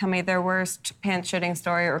podcast to tell me their worst pants shitting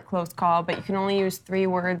story or close call, but you can only use 3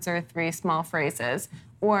 words or 3 small phrases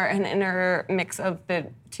or an inner mix of the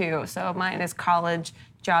two. So mine is college,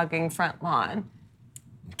 jogging, front lawn.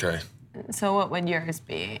 Okay. So what would yours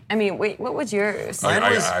be? I mean, wait, what was yours?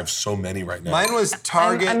 I was- have so many right now. Mine was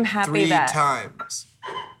Target I'm happy 3 that- times.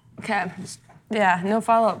 Okay. Yeah, no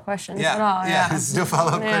follow-up questions Yeah, at all. Yeah. There's no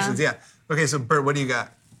follow-up questions. Yeah. Okay, so Bert, what do you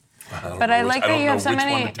got? But I like that you have so which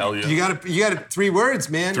many. one to tell you. You got 3 words,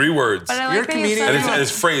 man. 3 words. But I You're like a that you have comedian. so and, many.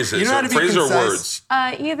 it's phrases. You know how to be phrases or concise. words.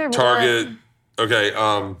 Either Target. one. Okay.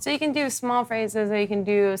 So you can do small phrases or you can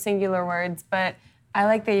do singular words, but I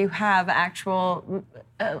like that you have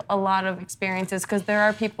a lot of experiences because there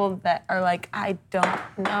are people that are like, I don't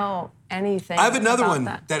know anything. I have another about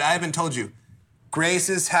one that I haven't told you.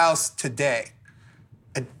 Grace's house today.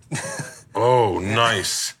 Oh,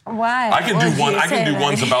 nice. Why? I can Would do one. you I can say do that?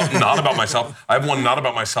 ones about not about myself. I have one not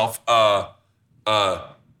about myself.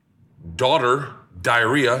 Daughter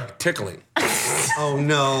diarrhea tickling. Oh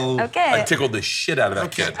no. Okay. I tickled the shit out of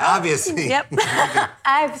that kid. Obviously. Yep.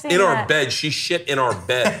 I've seen In our that. bed, she shit in our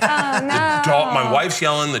bed. Oh no. My wife's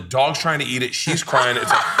yelling. The dog's trying to eat it. She's crying.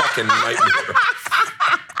 It's a fucking nightmare.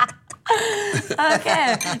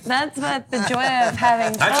 Okay. That's what the joy of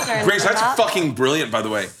having children Grace, is that's about. fucking brilliant, by the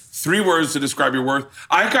way. 3 words to describe your worst.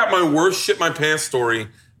 I got my worst shit my pants story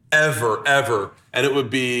ever, and it would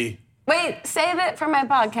be. Wait, save it for my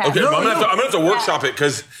podcast. Okay, but I'm gonna have to workshop it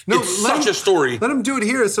because No, it's let such him- a story. Let him do it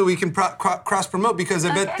here so we can cross promote because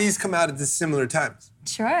I bet Okay. these come out at similar times.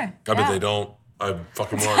 Sure. I bet they don't. I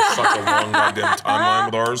fucking want such a long goddamn timeline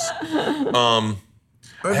with ours.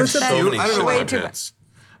 I have so many I don't shit know my Way too pants.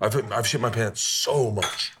 I've shit my pants so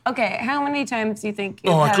much. Okay, how many times do you think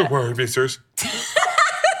you've Oh, I had could. it? Wait, are you being serious?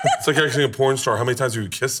 It's like actually a porn star. How many times have you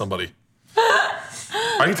kissed somebody?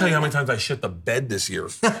 I can tell you how many times I shit the bed this year.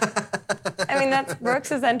 I mean, Brooks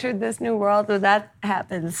has entered this new world where that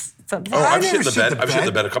happens sometimes. Oh, I've never shit the shit bed. the I've shit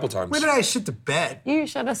the bed. bed a couple times. When did I shit the bed? You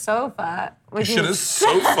should a sofa. You shit a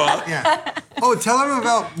sofa. Yeah. Oh, tell him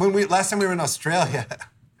about when last time we were in Australia.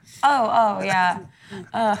 Oh, yeah.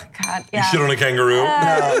 Oh, God, yeah. You shit on a kangaroo.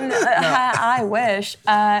 I wish.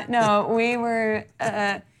 No, we were.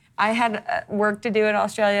 I had work to do in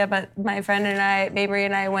Australia, but my friend and I, Mabry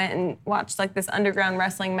and I, went and watched like this underground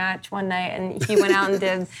wrestling match one night, and he went out and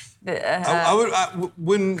did.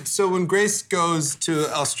 When Grace goes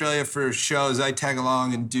to Australia for shows, I tag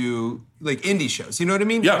along and do like indie shows. You know what I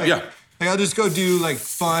mean? Yeah, like, yeah. Like I'll just go do like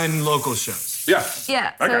fun local shows. Yeah.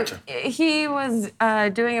 Yeah, I so gotcha. he was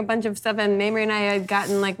doing a bunch of stuff, and Mabry and I had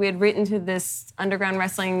gotten we had written to this underground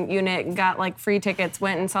wrestling unit, got free tickets,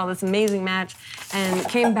 went and saw this amazing match, and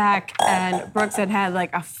came back, and Brooks had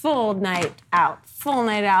like a full night out.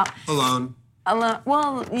 Alone.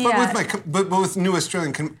 Well, yeah. But with new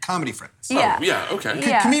Australian comedy friends. yeah. Oh, yeah. Okay.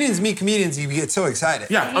 Yeah. Comedians meet comedians, you get so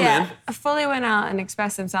excited. Yeah. I'm in. Fully went out and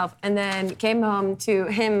expressed himself, and then came home to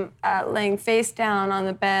him laying face down on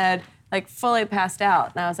the bed, fully passed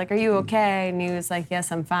out. And I was like, "Are you okay?" And he was like,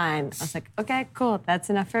 "Yes, I'm fine." I was like, "Okay, cool,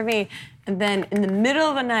 that's enough for me." And then in the middle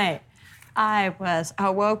of the night, I was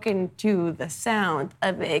awoken to the sound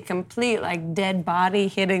of a complete dead body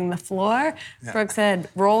hitting the floor. Yeah. Brooks had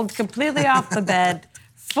rolled completely off the bed,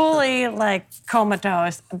 fully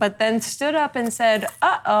comatose, but then stood up and said,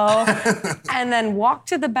 "Uh-oh," and then walked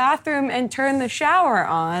to the bathroom and turned the shower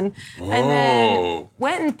on, and then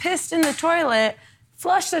went and pissed in the toilet,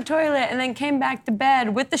 flushed the toilet, and then came back to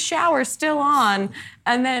bed with the shower still on,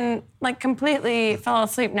 and then completely fell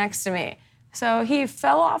asleep next to me. So he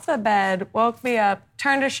fell off the bed, woke me up,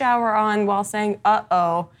 turned a shower on while saying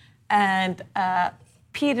 "uh-oh," and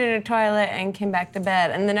peed in a toilet and came back to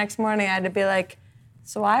bed. And the next morning I had to be like,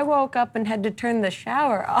 so I woke up and had to turn the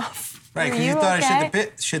shower off. Right, Were because you thought okay?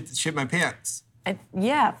 I shit my pants.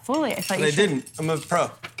 Yeah, fully. I thought But you I should. didn't. I'm a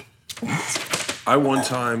pro. I one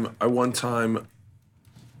time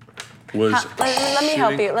was. Let me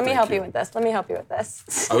help shitting- you. Let me Thank help you with this. Let me help you with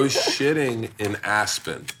this. I was shitting in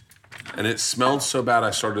Aspen, and it smelled so bad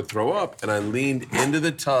I started to throw up, and I leaned into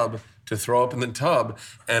the tub to throw up in the tub,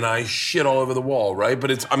 and I shit all over the wall, right?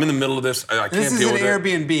 But I'm in the middle of this. I can't This is deal an with it.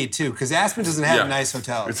 Airbnb too, because Aspen doesn't have nice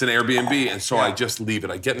hotels. It's an Airbnb, and so Yeah. I just leave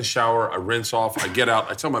it. I get in the shower, I rinse off, I get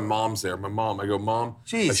out. I tell my mom's there. My mom, I go, Mom,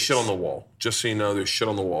 Jesus. I shit on the wall. Just so you know, there's shit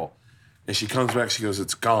on the wall. And she comes back, she goes,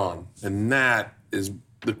 it's gone. And that is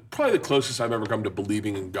probably the closest I've ever come to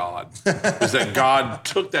believing in God. Is that God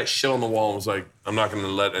took that shit on the wall and was like, I'm not going to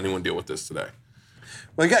let anyone deal with this today.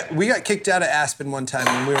 We got kicked out of Aspen one time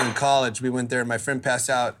when we were in college. We went there, and my friend passed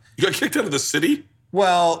out. You got kicked out of the city?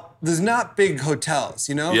 Well, there's not big hotels,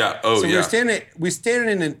 you know? Yeah, oh, so yeah. we stayed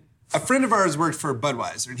in a friend of ours worked for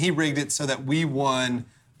Budweiser, and he rigged it so that we won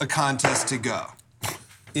a contest to go.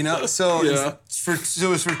 You know? So, Yeah. So it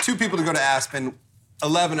was for 2 people to go to Aspen.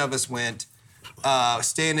 11 of us went,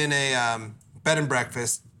 staying in a bed and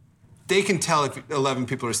breakfast. They can tell if 11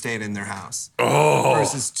 people are staying in their house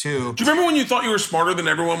versus 2. Do you remember when you thought you were smarter than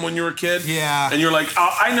everyone when you were a kid? Yeah. And you're like,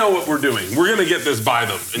 I know what we're doing. We're gonna get this by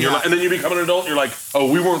them. And you're Yeah. like, and then you become an adult. And you're like,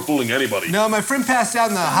 oh, we weren't fooling anybody. No, my friend passed out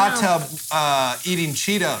in the hot tub eating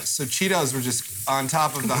Cheetos. So Cheetos were just on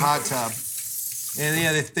top of the hot tub. And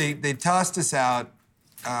yeah, they tossed us out.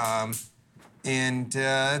 And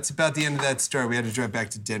that's about the end of that story. We had to drive back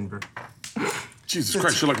to Denver. Jesus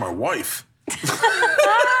Christ, you're like my wife.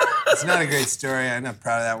 It's not a great story. I'm not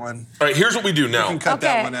proud of that one. All right, here's what we do You now. can cut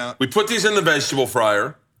that Okay. one out. We put these in the vegetable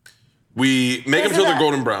fryer. We make them This until is they're a-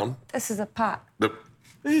 golden brown. This is a pot.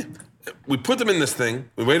 We put them in this thing.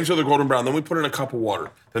 We wait until they're golden brown. Then we put in a cup of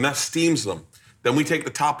water. Then that steams them. Then we take the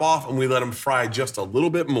top off and we let them fry just a little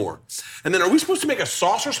bit more. And then are we supposed to make a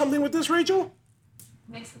sauce or something with this, Rachel?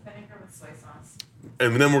 Mix the vinegar with soy sauce.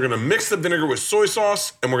 And then we're gonna mix the vinegar with soy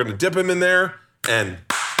sauce and we're gonna dip them in there and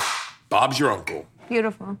Bob's your uncle.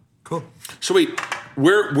 Beautiful. Cool. So wait,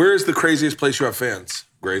 where is the craziest place you have fans,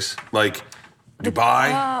 Grace? Like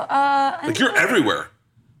Dubai? Like you're everywhere.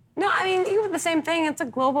 No, I mean, you have the same thing. It's a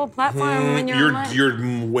global platform when you're online.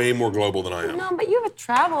 You're way more global than I am. No, but you have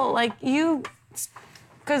travel. Like,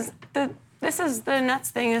 because this is the nuts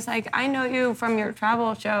thing. Is like, I know you from your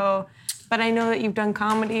travel show, but I know that you've done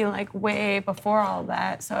comedy like way before all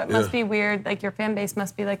that. So it must be weird. Like your fan base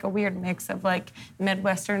must be like a weird mix of like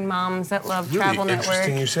Midwestern moms that love Travel Really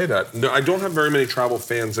interesting Network. you say that. No, I don't have very many travel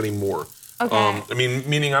fans anymore. Okay. I mean,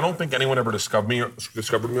 meaning I don't think anyone ever discovered me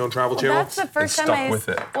on Travel Channel. That's the first and time stuck I with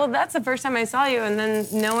it. Well, that's the first time I saw you, and then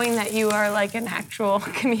knowing that you are like an actual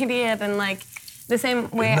comedian and like the same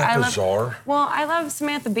way Isn't that I love. bizarre? Well, I love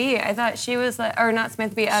Samantha Bee. I thought she was like, or not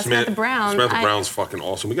Samantha Bee, Samantha Brown. Samantha Brown's fucking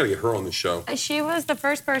awesome. We got to get her on the show. She was the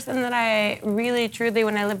first person that I really, truly,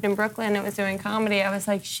 when I lived in Brooklyn and was doing comedy, I was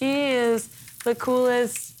like, she is the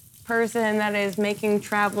coolest person that is making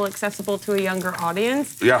travel accessible to a younger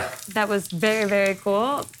audience. Yeah. That was very, very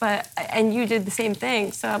cool. And you did the same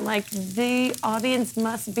thing. So I'm like, the audience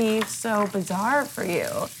must be so bizarre for you.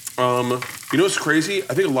 You know what's crazy?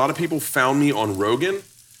 I think a lot of people found me on Rogan.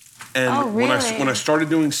 And Oh, when really? I started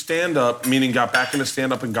doing stand-up, meaning got back into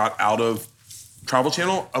stand-up and got out of Travel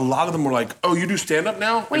Channel, a lot of them were like, oh, you do stand-up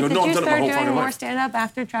now? Wait, I go, did no, you I've done it my start whole doing fucking more life. stand-up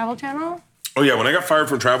after Travel Channel? Oh yeah, when I got fired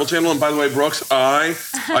from Travel Channel, and by the way, Brooks, I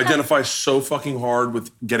identify so fucking hard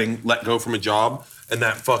with getting let go from a job and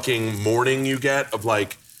that fucking morning you get of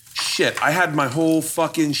like, shit, I had my whole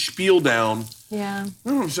fucking spiel down. Yeah.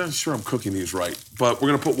 I'm not sure I'm cooking these right, but we're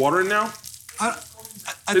gonna put water in now. I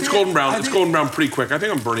It's think- golden brown. I It's think- golden brown pretty quick. I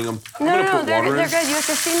think I'm burning them. I'm No, gonna no, put they're water in. good. You have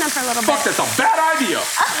to steam them for a little Fuck, bit. that's a bad idea.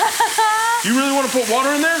 You really want to put water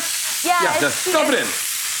in there? Yeah, just stuff it in.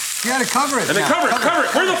 You gotta cover it. And then now. cover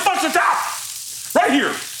it. Where the fuck's the top? Right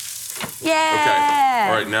here. Yeah. Okay.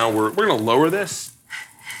 All right, now we're gonna lower this.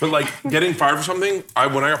 But like getting fired for something,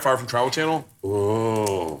 when I got fired from Travel Channel,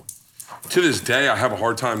 to this day I have a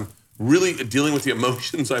hard time really dealing with the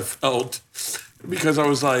emotions I felt because I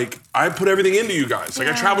was like, I put everything into you guys. Like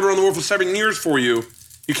I Yeah. traveled around the world for 7 years for you.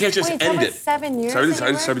 You can't just Wait, that end was it. 7 years I that did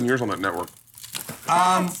you were? 7 years on that network.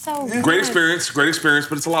 That's so Great good. experience,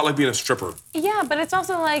 but it's a lot like being a stripper. Yeah, but it's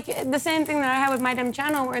also like the same thing that I have with My Dumb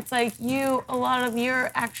Channel, where it's like a lot of your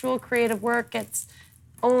actual creative work gets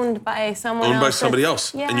owned by someone else. Owned by somebody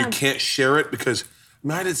that's- else. Yeah. And you can't share it because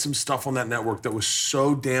I did some stuff on that network that was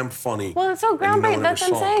so damn funny. Well, it's so and no groundbreaking. one That's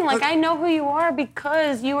ever what I'm saw it. saying. Like, I know who you are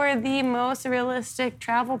because you are the most realistic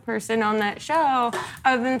travel person on that show,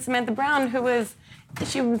 other than Samantha Brown, who was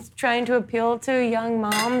trying to appeal to young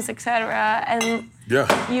moms, etc. And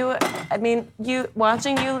you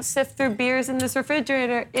watching you sift through beers in this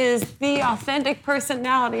refrigerator is the authentic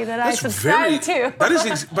personality that I subscribe to. That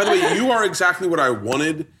is, by the way, you are exactly what I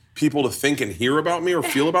wanted people to think and hear about me or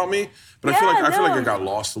feel about me. But I feel like I got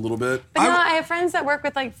lost a little bit. But no, I have friends that work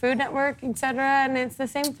with like Food Network, etc., and it's the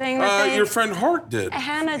same thing. That Your friend Hart did.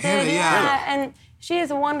 Hannah did, yeah. And she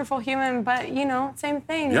is a wonderful human, but same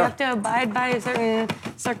thing. You have to abide by certain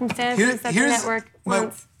circumstances that the network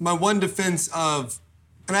wants. My one defense of,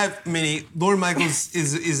 and I have many. Lorne Michaels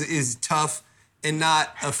is tough and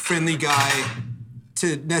not a friendly guy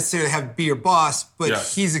to necessarily be your boss, but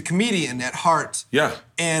he's a comedian at heart. Yeah.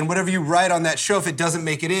 And whatever you write on that show, if it doesn't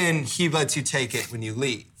make it in, he lets you take it when you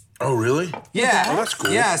leave. Oh, really? Yeah. Oh, that's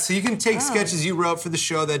cool. Yeah, so you can take sketches you wrote for the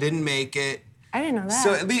show that didn't make it. I didn't know that.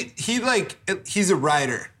 So at least he's a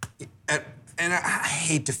writer. And I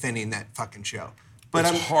hate defending that fucking show. But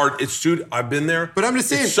it's hard. Dude, I've been there. But I'm just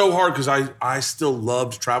saying. It's so hard because I still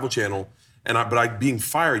loved Travel Channel. But being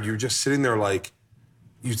fired, you're just sitting there like,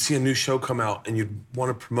 you'd see a new show come out and you'd want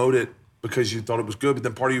to promote it because you thought it was good, but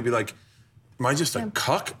then part of you would be like, am I just a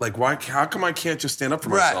cuck? Like, how come I can't just stand up for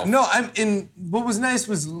myself? No, what was nice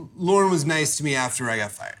was Lauren was nice to me after I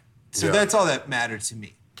got fired. So that's all that mattered to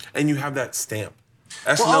me. And you have that stamp.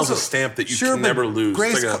 SNL's a stamp that you can never lose.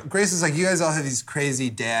 Grace is like, you guys all have these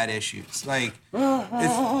crazy dad issues. Like,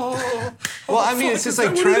 it's just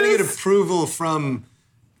like trying to get approval from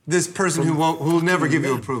this person who will never give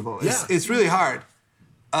you approval. It's really hard.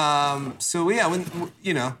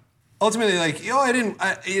 Ultimately, like,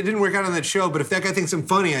 it didn't work out on that show, but if that guy thinks I'm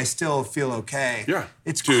funny, I still feel okay. Yeah.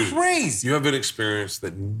 It's crazy. You have an experience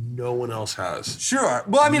that no one else has. Sure.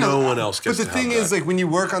 Well, no one else gets to have that. But the thing is, like, when you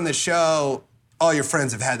work on the show, all your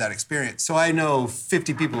friends have had that experience. So I know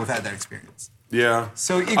 50 people have had that experience. Yeah.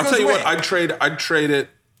 So it goes I'll tell you away. what, I'd trade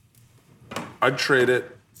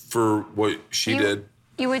it for what she did.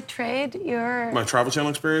 You would trade my Travel Channel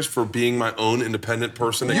experience for being my own independent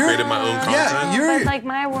person that created my own content. But like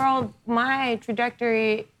my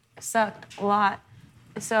trajectory sucked a lot.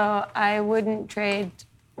 So I wouldn't trade,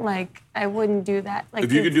 I wouldn't do that. Like,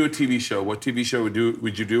 if you could do a TV show, what TV show would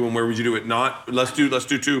you do and where would you do it? Let's do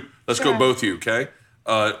two. Let's go both of you, okay?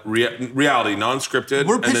 Reality, non-scripted.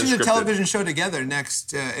 We're pitching a television show together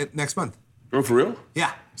next month. Oh, for real?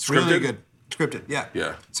 Yeah. It's Scripted? really good. Scripted, yeah.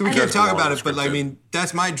 Yeah. So we can't talk about it, but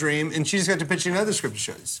that's my dream. And she just got to pitch another scripted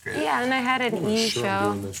show. This is great. Yeah, and I had an E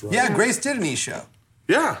show. Yeah, Grace did an E show.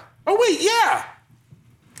 Yeah. Oh wait, yeah.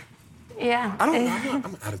 Yeah. I'm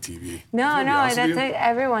out of TV. No, that's it.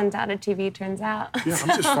 Everyone's out of TV, turns out. Yeah, I'm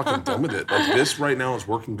just fucking done with it. Like, this right now is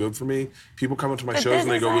working good for me. People come into my shows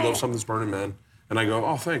and they go, "We love Something's Burning, man." And I go,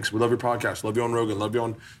 "Oh, thanks. We love your podcast. Love you on Rogan. Love you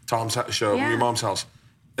on Tom's show, your mom's house."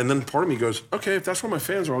 And then part of me goes, okay, if that's what my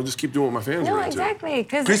fans are, I'll just keep doing what my fans are into. No, exactly.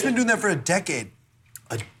 Grace's been doing that for a decade.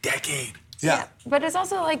 A decade? Yeah. But it's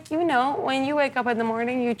also like, when you wake up in the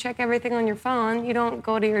morning, you check everything on your phone. You don't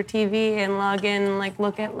go to your TV and log in and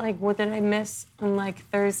look at what did I miss on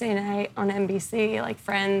Thursday night on NBC,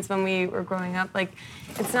 Friends when we were growing up.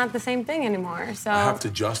 It's not the same thing anymore. So I have to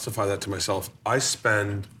justify that to myself. My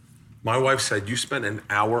wife said, you spent an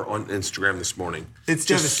hour on Instagram this morning. It's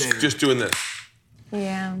devastating. Just doing this.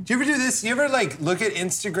 Yeah. Do you ever do this? You ever look at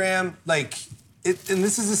Instagram, and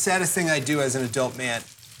this is the saddest thing I do as an adult man.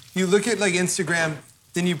 You look at Instagram,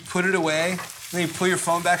 then you put it away, then you pull your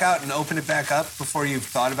phone back out and open it back up before you've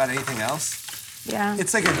thought about anything else. Yeah.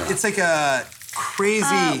 It's like a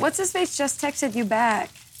crazy. What's his face just texted you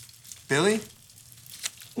back? Billy?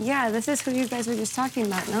 Yeah, this is who you guys were just talking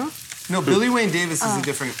about, no? No, Billy Wayne Davis is a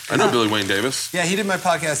different. I know Billy Wayne Davis. Yeah, he did my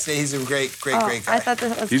podcast today. He's a great guy. I thought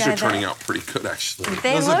this was These are turning out pretty good, actually.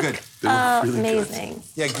 They Those look good. They look really amazing. good.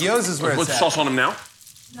 Yeah, Gio's is where Put it's at. sauce on them now?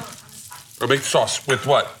 No. Or make the sauce with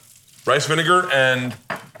what? Rice vinegar and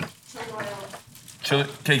chili.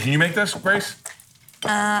 Okay, can you make this, Grace?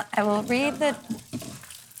 I will read the.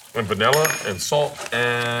 And vanilla and salt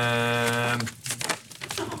and.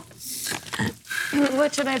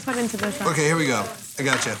 What should I put into this one? Okay, here we go. I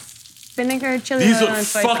gotcha. Vinegar, chili These oil, look and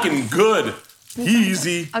soy fucking good.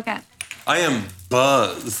 Easy. Okay. I am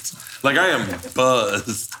buzzed. I am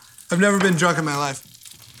buzzed. I've never been drunk in my life.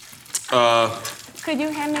 Could you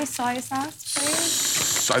hand me soy sauce,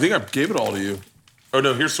 please? I think I gave it all to you. Oh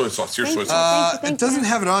no, here's soy sauce. Here's soy sauce. Thank It doesn't you.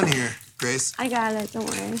 have it on here, Grace. I got it. Don't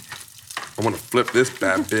worry. I want to flip this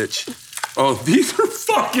bad bitch. Oh, these are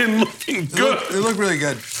fucking looking good. They look really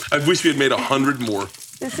good. I wish we had made 100 more.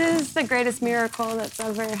 This is the greatest miracle that's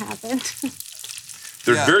ever happened.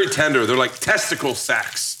 They're very tender. They're like testicle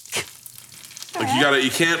sacks. Like you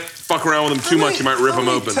can't fuck around with them too much. You might rip them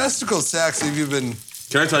open. Testicle sacks have you been?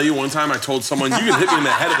 Can I tell you, one time I told someone, you can hit me in the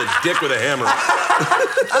head of the dick with a hammer.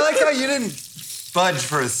 I like how you didn't budge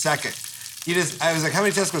for a second. I was like, how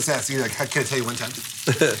many testicle sacks? You're like, can I tell you one time?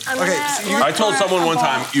 I told someone one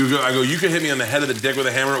time, I go, you could hit me on the head of the dick with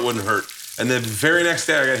a hammer, it wouldn't hurt. And the very next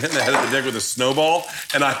day, I got hit in the head of the dick with a snowball,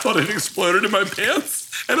 and I thought it exploded in my pants.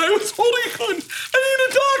 And I was holding it going, I need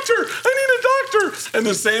a doctor. And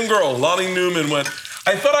the same girl, Lonnie Newman, went,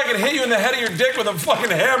 I thought I could hit you in the head of your dick with a fucking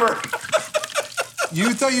hammer.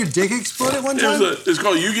 You thought your dick exploded one time? It's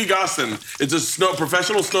called Yugi Gassen. It's a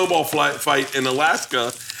professional snowball fight in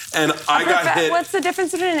Alaska. And I got hit. What's the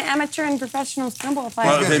difference between an amateur and professional snowball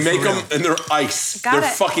fight? They make them, and they're ice. They're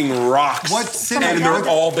fucking rocks. What city? And they're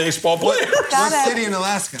all baseball players. What city in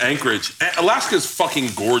Alaska? Anchorage. Alaska's fucking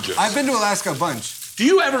gorgeous. I've been to Alaska a bunch. Do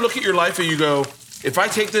you ever look at your life and you go, if I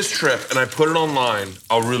take this trip and I put it online,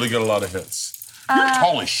 I'll really get a lot of hits? You're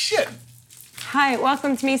tall as shit. Hi,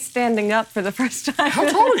 welcome to me standing up for the first time. How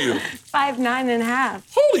tall are you? 5'9.5".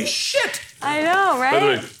 Holy shit. I know, right? By the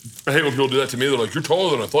way, I hate when people do that to me. They're like, you're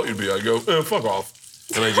taller than I thought you'd be. I go, fuck off.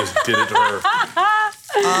 And I just did it to her.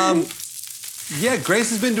 Yeah, Grace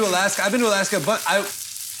has been to Alaska. I've been to Alaska, but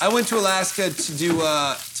I went to Alaska to do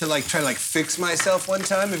try to fix myself one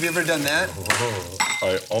time. Have you ever done that?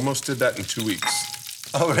 I almost did that in 2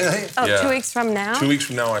 weeks. Oh, really? Oh, Yeah. 2 weeks from now? 2 weeks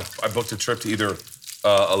from now, I booked a trip to either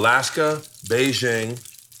Alaska, Beijing,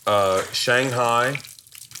 Shanghai,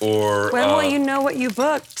 or... When will you know what you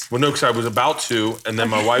booked? Well, no, because I was about to, and then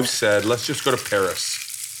my wife said, let's just go to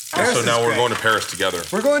Paris. And so now we're going to Paris together.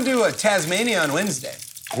 We're going to Tasmania on Wednesday.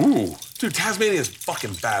 Ooh. Dude, Tasmania is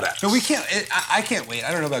fucking badass. No, we can't. I can't wait.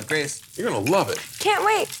 I don't know about Grace. You're going to love it. Can't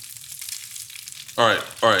wait. All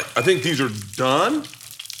right. I think these are done.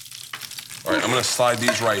 All right, I'm going to slide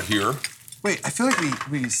these right here. Wait, I feel like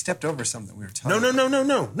we stepped over something we were talking No.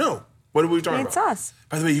 about. What are we talking It's about? us.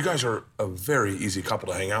 By the way, you guys are a very easy couple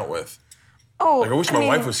to hang out with. Oh, I wish my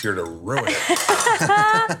wife was here to ruin it.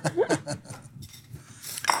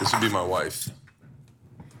 This would be my wife.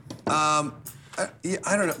 Yeah,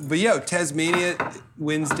 I don't know. But Tasmania,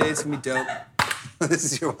 Wednesday, it's going to be dope. This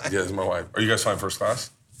is your wife. Yeah, this is my wife. Are you guys flying first class?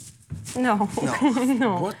 No.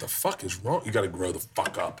 No. What the fuck is wrong? You got to grow the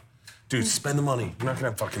fuck up. Dude, spend the money. You're not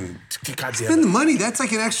going to fucking... Goddamn Spend the money. That's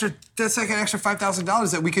like an extra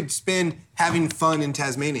 $5,000 that we could spend having fun in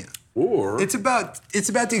Tasmania. Or... It's about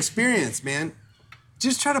the experience, man.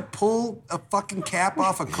 Just try to pull a fucking cap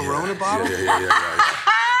off a Corona bottle. Yeah.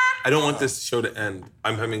 I don't want this show to end.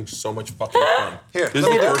 I'm having so much fucking fun. Here, This is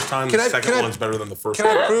let me the do- first time can the I- second can I- one's better than the first Can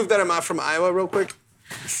one. I prove that I'm not from Iowa real quick?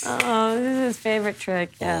 Oh, this is his favorite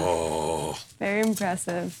trick, yeah. Oh. Very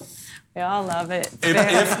impressive. We all love it.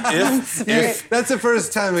 If That's the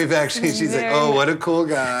first time we've actually, she's like, Very oh, what a cool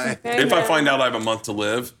guy. I find out I have a month to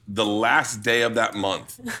live, the last day of that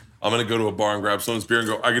month, I'm gonna go to a bar and grab someone's beer and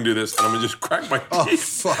go, I can do this, and I'm gonna just crack my Oh,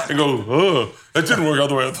 teeth fuck. and go, that didn't work out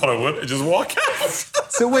the way I thought I would, and just walk out.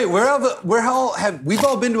 So wait, we've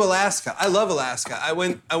all been to Alaska. I love Alaska. I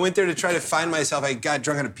went there to try to find myself. I got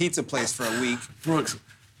drunk at a pizza place for a week. Brooks,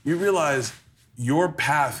 you realize your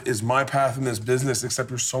path is my path in this business, except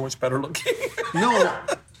you're so much better looking. No,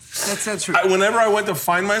 that's not true. Whenever I went to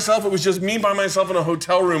find myself, it was just me by myself in a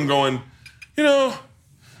hotel room going,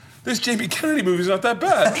 this J.B. Kennedy movie's not that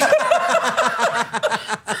bad.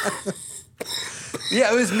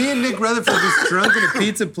 Yeah, it was me and Nick Rutherford just drunk at a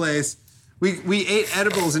pizza place. We ate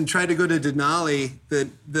edibles and tried to go to Denali,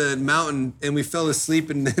 the mountain, and we fell asleep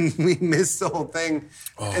and then we missed the whole thing.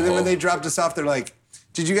 And then when they dropped us off, they're like,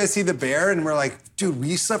 did you guys see the bear? And we're like, dude,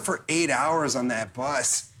 we slept for 8 hours on that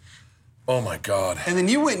bus. Oh my God. And then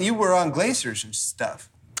you were on glaciers and stuff.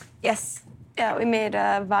 Yes. Yeah, we made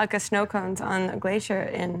vodka snow cones on a glacier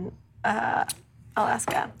in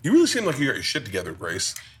Alaska. You really seem like you got your shit together,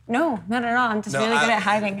 Grace. No, not at all. I'm just really good at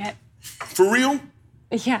hiding it. For real?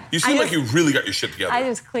 Yeah. You seem like you really got your shit together. I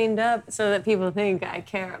just cleaned up so that people think I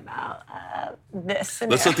care about this.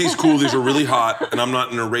 Let's let these cool. These are really hot, and I'm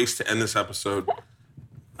not in a race to end this episode.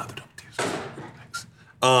 Another double tears. Thanks.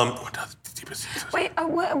 Wait,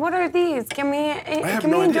 what are these? Can we have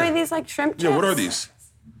can no we enjoy idea. these like shrimp chips? Yeah, what are these?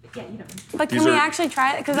 But can These we are- actually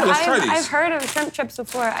try it? Because Yeah, let's try these. I've heard of shrimp chips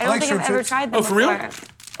before. I don't like think I've shrimp ever chips. tried them Oh, for real? before.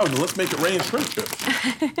 Oh, then let's make it rain shrimp chips.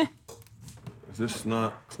 Is this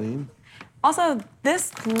not clean? Also,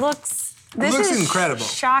 this looks looks incredible.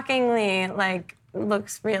 Shockingly,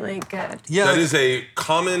 looks really good. Yeah, That is a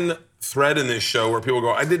common thread in this show where people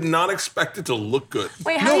go, I did not expect it to look good.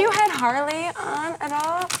 Wait, have you had Harley on at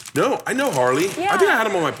all? No, I know Harley. Yeah. I think I had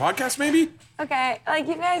him on my podcast, maybe. Okay, like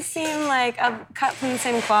you guys seem like a cut from the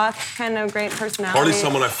same cloth, kind of great personality. Harley's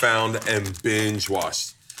someone I found and binge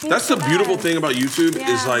watched. He's That's the beautiful best. thing about YouTube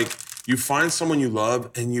is Yeah. like you find someone you love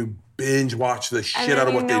and you binge watch the shit and out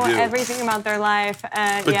of what they you do. know everything about their life.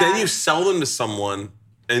 But then you sell them to someone,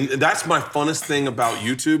 and that's my funnest thing about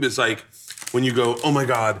YouTube is like when you go, oh my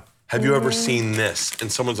God, have you ever seen this? And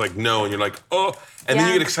someone's like, no, and you're like, oh, and then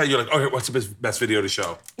you Yeah. get excited. You're like, okay, what's the best video to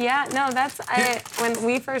show? Yeah, no, when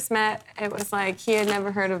we first met, it was like he had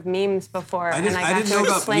never heard of memes before, and I got didn't to know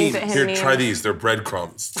about explain to memes. him Here, memes. try these. They're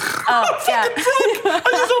breadcrumbs. Oh, yeah. I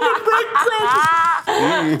just opened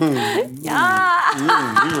breadcrumbs.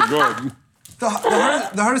 These are good.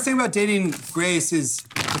 The hardest thing about dating Grace is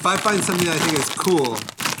if I find something that I think is cool.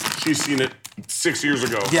 She's seen it 6 years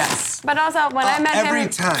ago. Yes. But also, when I met him, every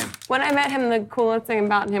time. When I met him, the coolest thing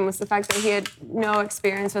about him was the fact that he had no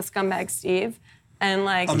experience with Scumbag Steve, and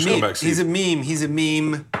like, Scumbag Steve? He's a meme. He's a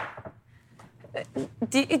meme.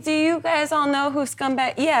 do you guys all know who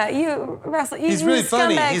Scumbag? Yeah, you Russell. He's really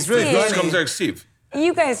funny. Scumbag He's really Steve. funny. Scumbag Steve.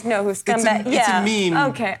 You guys know who Scumbag? it's a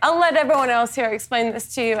meme. Okay, I'll let everyone else here explain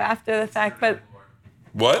this to you after the fact, but.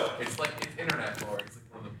 What? It's internet lore. It's like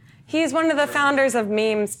one of the He's one of the founders of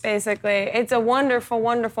memes, basically. It's a wonderful,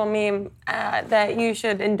 wonderful meme that you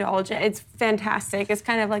should indulge in. It's fantastic. It's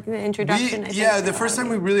kind of like the introduction. I think, the first time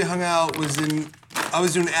we really hung out was I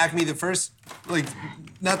was doing Acme the first, like,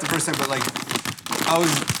 not the first time, but like, I was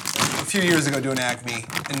a few years ago doing Acme,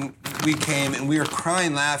 and we came and we were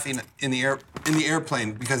crying, laughing in the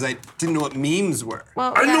airplane because I didn't know what memes were.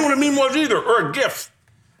 Well, I didn't know yeah. what a meme was either, or a GIF.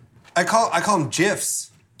 I call them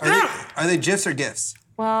GIFs. Are they GIFs or GIFs?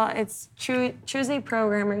 Well, it's choosy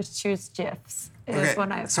programmers choose GIFs. Is what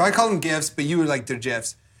I've. So I call them GIFs, but you were like they're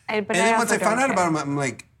GIFs. But And then once I found out about them, I'm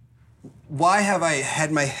like, why have I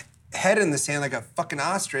had my head in the sand like a fucking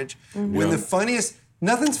ostrich when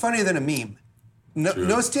nothing's funnier than a meme.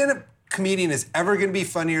 No stand-up comedian is ever gonna be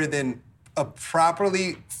funnier than a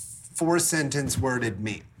properly 4-sentence worded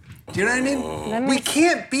meme. Do you know what I mean? We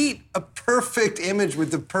can't beat a perfect image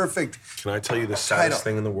with the perfect. Can I tell you the saddest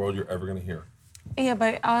thing in the world you're ever gonna hear? Yeah,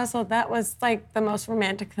 but also that was like the most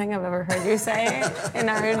romantic thing I've ever heard you say in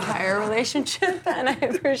our entire relationship, and I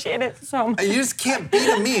appreciate it so much. You just can't beat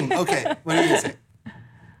a meme. Okay, what are you gonna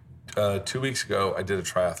say? 2 weeks ago, I did a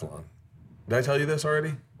triathlon. Did I tell you this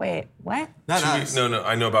already? Wait, what? Not 2 us. weeks, no,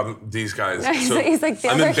 I know about these guys. He's like, the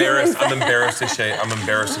I'm other embarrassed. humans. I'm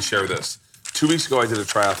embarrassed to share this. 2 weeks ago, I did a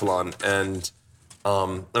triathlon, and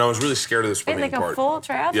I was really scared of the Wait, swimming like part. a full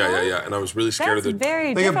triathlon? Yeah. And I was really scared That's of the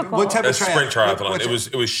very Like difficult. what type a of sprint triathlon. What-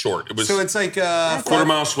 It was short. It was So it's like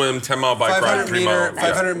quarter-mile swim, 10-mile bike ride, 500 3-mile. meter,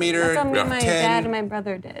 500 meter. That's what me and my 10. dad and my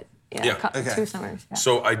brother did. Yeah. Okay. 2 summers. Yeah.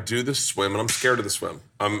 So I do the swim, and I'm scared of the swim.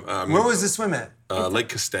 Where was the swim at? Lake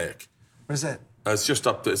Castaic. Where's that? It's just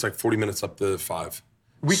up. It's like 40 minutes up the 5.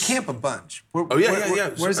 We camp a bunch. Oh yeah.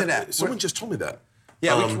 Where's it at? Someone just told me that.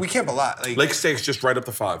 Yeah, we camp a lot. Like, Lake Castaic's just right up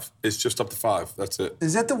the 5. It's just up the 5. That's it.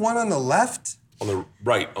 is that the one on the left? On the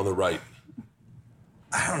right.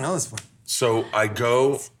 I don't know this one. So I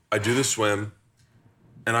do the swim,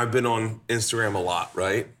 and I've been on Instagram a lot,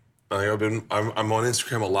 right? I'm on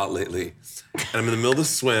Instagram a lot lately, and I'm in the middle of the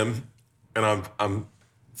swim, and I'm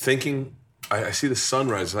thinking, I see the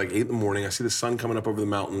sunrise, it's like 8 in the morning. I see the sun coming up over the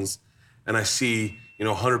mountains, and I see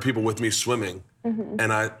 100 people with me swimming,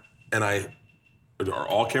 and I are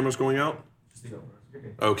all cameras going out?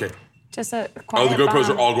 Okay. Just a Oh, quiet the GoPros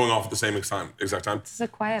bomb. are all going off at the same exact time. Just a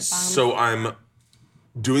quiet bomb. So I'm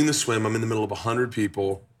doing the swim. I'm in the middle of 100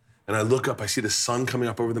 people, and I look up. I see the sun coming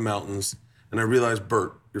up over the mountains, and I realize,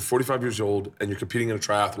 Bert, you're 45 years old, and you're competing in a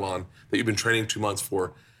triathlon that you've been training 2 months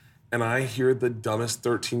for. And I hear the dumbest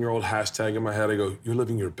 13-year-old hashtag in my head. I go, "You're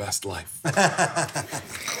living your best life." And I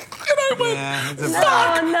went,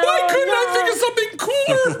 "Fuck! Why couldn't I think of something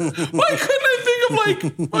cooler? Why couldn't I think of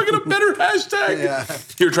like a better hashtag?" Yeah.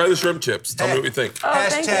 Here, try the shrimp chips. Tell me what you think.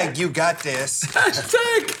 thank Hashtag you got this.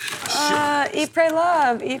 Hashtag. Eat, pray,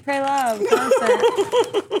 love. Eat, pray, love.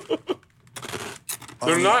 Constant.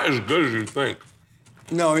 They're not as good as you think.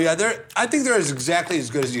 No, yeah, I think they're exactly as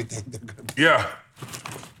good as you think they're gonna be. Yeah.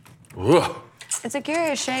 Ugh. It's a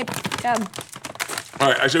curious shape. Yeah. All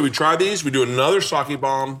right, I say we try these. We do another sake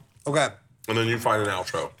bomb, Okay. and then you find an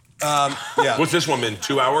outro. Yeah. What's this one been?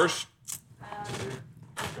 2 hours?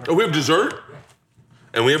 Oh, we have dessert?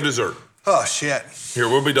 And we have dessert. Oh shit. Here,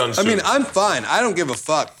 we'll be done I soon. mean, I'm fine. I don't give a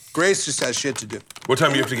fuck. Grace just has shit to do. What time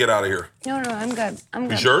do you have to get out of here? No, I'm good. I'm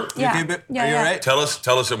good. You sure? Yeah. Okay, but yeah, are you yeah. all right? Tell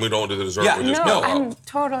us, and we don't do the dessert. Yeah. We just No, go I'm out.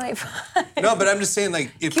 totally fine. No, but I'm just saying,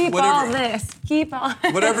 like, if Keep whatever, all this. Keep all.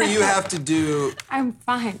 whatever you have to do. I'm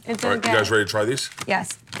fine. It's All right, okay. you guys ready to try these? Yes,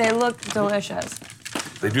 they look delicious.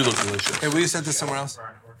 They do look delicious. Hey, will you set this somewhere else? For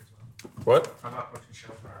our network as well. What? I'm not posting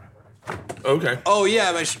show for our network as well. Okay. Oh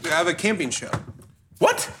yeah, I have a camping show.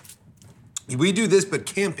 What? We do this, but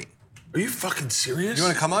camping. Are you fucking serious? You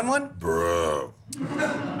want to come on one? Bro.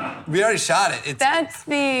 We already shot it. It's That's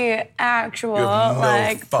the actual You have no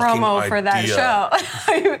like fucking promo for that idea. show.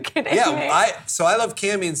 Are you kidding me? yeah. I love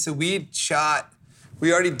camping, so we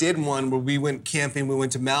already did one where we went camping. We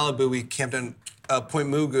went to Malibu. We camped on Point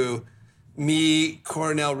Mugu. Me,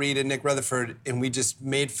 Cornell Reed, and Nick Rutherford, and we just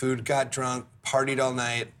made food, got drunk, partied all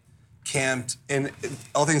night, camped, and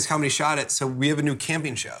All Things Comedy shot it. So we have a new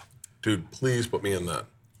camping show. Dude, please put me in that.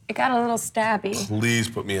 It got a little stabby. Please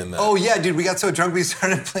put me in that. Oh yeah, dude, we got so drunk we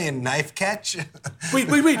started playing knife catch. Wait.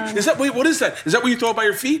 What is that? Is that where you throw it by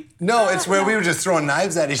your feet? No, it's where we were just throwing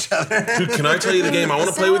knives at each other. Dude, can I tell you the game I want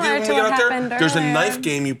to play with you when we Similar get to out what there? happened There's a earlier. knife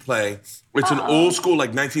game you play. It's an old school,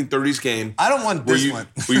 like 1930s game. I don't want where this you, one.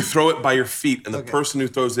 where you throw it by your feet, and the Okay. person who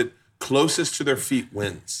throws it closest to their feet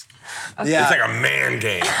wins. Yeah. It's like a man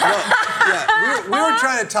game. Yeah, we were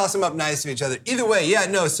trying to toss them up nice to each other. Either way, yeah,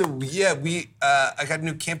 no. So yeah, I got a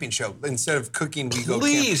new camping show. Instead of cooking, we go camp.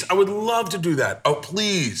 Please, I would love to do that. Oh,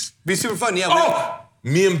 please. Be super fun. Yeah. Oh,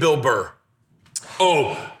 me and Bill Burr.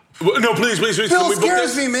 Oh, no, please. Can Bill we book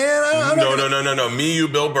scares this? me, man. I'm No. not Me, you,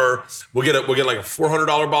 Bill Burr. We'll get like a $400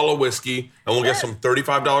 bottle of whiskey, and we'll get some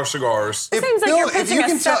 $35 cigars. If Seems like Bill, you're if pitching you a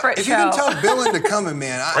can tell, separate if you can show. tell Bill into coming,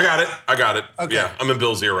 man. I got it. Okay. Yeah, I'm in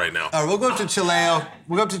Bill's ear right now. All right, we'll go up to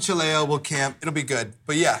Chileo. We'll camp. It'll be good.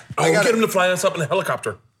 But yeah, Oh, we'll get him to fly us up in a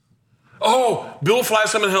helicopter. Oh, Bill will fly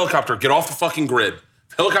us up in a helicopter. Get off the fucking grid.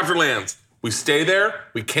 Helicopter lands. We stay there.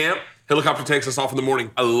 We camp. Helicopter takes us off in the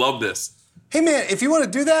morning. I love this. Hey man, if you want to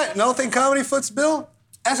do that, and All Thing Comedy foots Bill,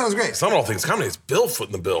 that sounds great. It's not all things comedy. It's Bill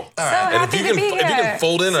footing the bill. So And if happy you to can, be if you can here.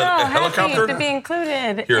 fold in so a helicopter, happy to be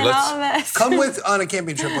included Here, in let's- all this. Come with on a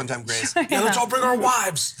camping trip one time, Grace. yeah, let's all bring our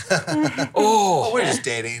wives. Oh, We're just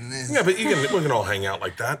dating. yeah, but we can all hang out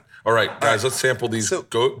like that. All right, guys, let's sample these So-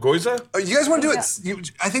 goiza. Oh, you guys want to do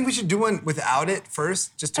it? I think we should do one without it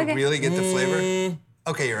first, just to Okay. really get the flavor.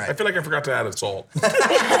 Okay, you're right. I feel like I forgot to add a salt.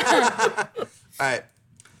 All right.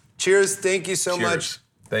 Cheers. Thank you so much. Cheers.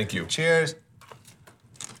 Thank you. Cheers.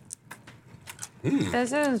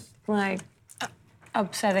 This is like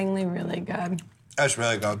upsettingly really good. That's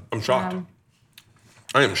really good. I'm shocked.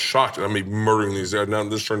 I am shocked that I'm even murdering these. Now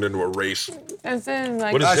this turned into a race. This is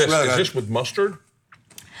like What is That's this? really Is good. this with mustard?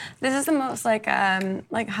 this is the most like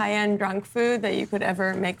high-end drunk food that you could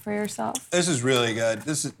ever make for yourself. This is really good.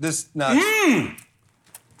 This nuts.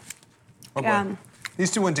 Oh, boy. Yeah.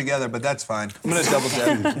 These two went together, but that's fine. I'm gonna double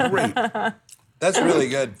dip. Great. That's really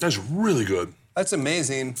good. That's really good. That's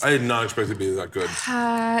amazing. I did not expect it to be that good.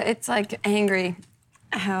 It's like angry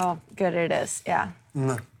how good it is. Yeah.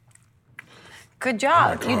 Good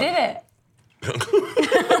job. You God. did it.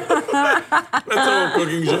 That's how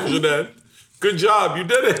cooking should end. Good job, you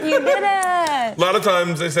did it. You did it. A lot of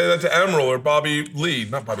times they say that to Emerald or Bobby Lee.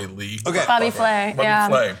 Not Bobby Lee. Okay. Bobby Flay. Bobby yeah.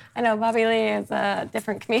 Flay. I know Bobby Lee is a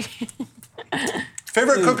different comedian.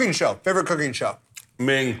 Favorite cooking show. Favorite cooking show.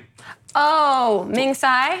 Ming. Oh, Ming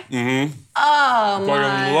Tsai? Mm-hmm. Oh, Fucking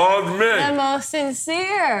my. love The Ming. most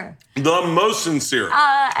sincere. The most sincere.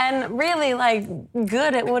 And really, like,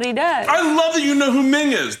 good at what he does. I love that you know who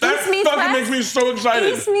Ming is. That East meets fucking West. makes me so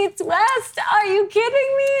excited. East meets West. Are you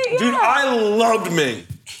kidding me? Dude, Yeah. I loved Ming.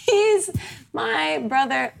 My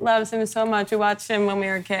brother loves him so much. We watched him when we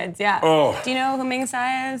were kids. Yeah. Oh. Do you know who Ming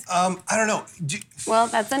Tsai is? I don't know. Well,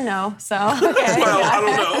 that's a no. So okay. Well, I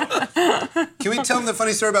don't know. Can we tell them the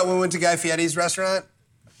funny story about when we went to Guy Fieri's restaurant?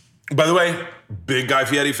 By the way, big Guy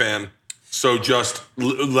Fieri fan. So just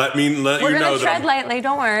let We're you gonna know that tread lightly.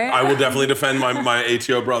 Don't worry. I will definitely defend my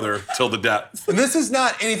ATO brother till the death. And this is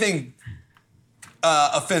not anything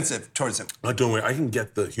offensive towards him. Don't worry, I can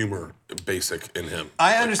get the humor basic in him.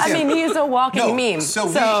 I I understand. mean, he's a walking No, meme.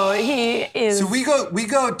 so he is So we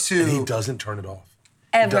go to. He doesn't turn it off.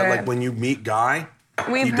 ever. Like when you meet Guy,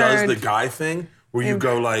 We've he does heard- the Guy thing where you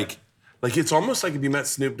go like it's almost like if you met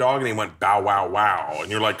Snoop Dogg and he went bow wow wow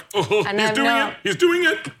and you're like, oh, And he's I've doing no- it, he's doing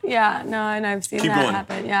it. Yeah, no, and I've seen Keep that going.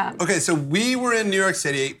 happen. Yeah. Okay, so we were in New York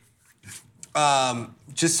City.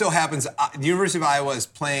 Just so happens, the University of Iowa is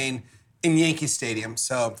playing in Yankee Stadium.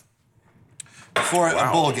 So for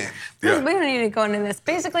a bowl game. Yeah. We don't need to go into this.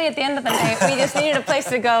 Basically, at the end of the night, we just needed a place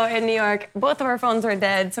to go in New York. Both of our phones were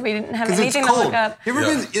dead, so we didn't have Because it's anything to cold. look up. Have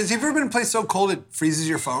you ever been in a place so cold it freezes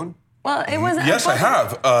your phone? Well, it wasn't. Yes, I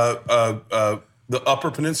have. The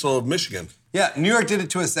Upper Peninsula of Michigan. Yeah, New York did it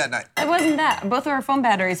to us that night. It wasn't that. Both of our phone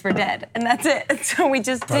batteries were dead, and that's it. So we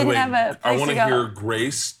just By the didn't way, have a place I want to to go. hear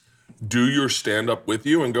Grace do your stand-up with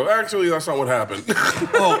you and go, actually, that's not what happened.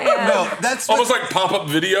 Oh, no, that's Almost like pop-up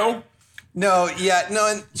video. No,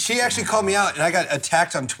 and she actually called me out, and I got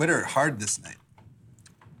attacked on Twitter hard this night.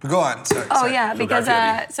 Go on, sorry. Oh, sorry. yeah, So because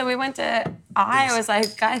Guy Fieri. so we went to, I was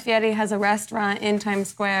like, Guy Fieri has a restaurant in Times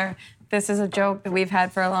Square. This is a joke that we've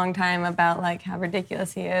had for a long time about like how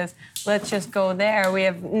ridiculous he is. Let's just go there. We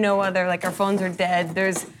have no other, like our phones are dead.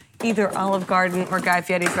 There's either Olive Garden or Guy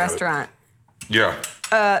Fieri's restaurant. Yeah.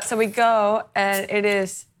 So we go, and it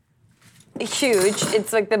is huge.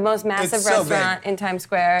 It's like the most massive It's so restaurant in Times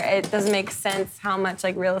Square. It doesn't make sense how much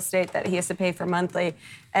like real estate that he has to pay for monthly.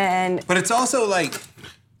 And But it's also like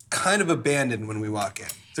kind of abandoned when we walk in.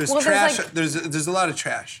 There's Well, there's, trash. like- There's a lot of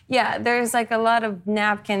trash. yeah, there's like a lot of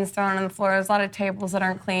napkins thrown on the floor. There's a lot of tables that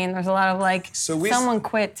aren't clean. There's a lot of like, So we- someone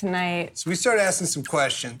quit tonight. So we started asking some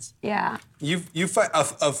questions. Yeah.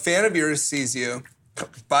 A fan of yours sees you,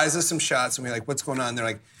 buys us some shots, and we're like, "What's going on?" They're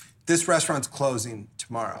like, "This restaurant's closing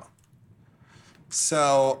tomorrow."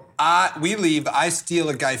 So we leave. I steal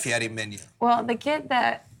a Guy Fieri menu. Well, the kid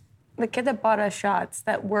that bought us shots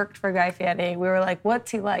that worked for Guy Fieri, we were like,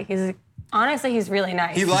 what's he like? Honestly, he's really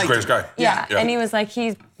nice. He liked Greatest it. guy. Yeah, and he was like,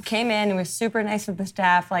 he came in and was super nice with the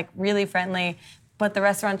staff, like really friendly, but the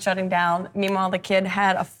restaurant's shutting down. Meanwhile, the kid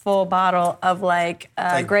had a full bottle of like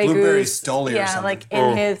Grey blueberry Goose. Stoli or yeah, something. like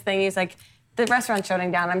in his thing, he's like, the restaurant's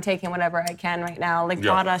shutting down. I'm taking whatever I can right now. Like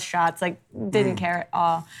Yeah. bought us shots, like didn't care at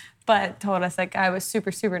all, but told us like I was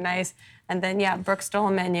super, super nice. And then yeah, Brooke stole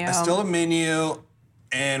a menu. I stole a menu,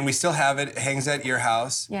 and we still have it. It hangs at your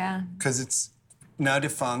house. Yeah. Because it's now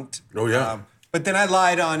defunct. Oh, yeah. But then I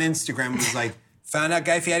lied on Instagram. It was like, found out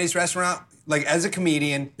Guy Fieri's restaurant. Like, as a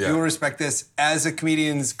comedian, Yeah. you will respect this. As a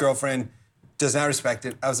comedian's girlfriend, does not respect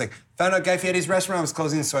it. I was like, found out Guy Fieri's restaurant was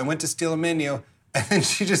closing, so I went to steal a menu. And then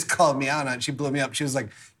she just called me out on it. She blew me up. She was like,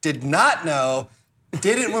 did not know.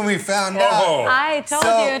 Did it when we found out. Oh. I told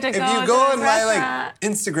So you to if go you to go this on my restaurant.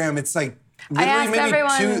 Instagram, it's like I literally asked maybe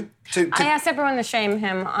everyone. to I asked everyone to shame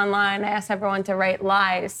him online. I asked everyone to write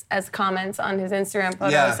lies as comments on his Instagram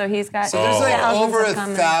photo. Yeah. So he's got So there's like thousands over of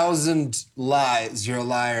 1,000 lies. You're a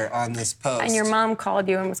liar on this post. And your mom called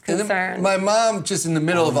you and was And then concerned. my mom, just in the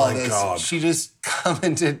middle of all my this, God. she just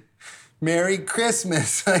commented, "Merry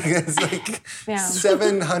Christmas." Like it's like Yeah.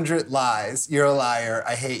 700 lies. You're a liar.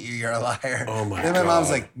 I hate you. You're a liar. Oh my Then my mom's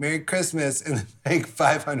God. like, "Merry Christmas," and then like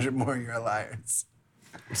 500 more. You're a liar.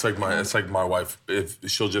 It's like my wife. If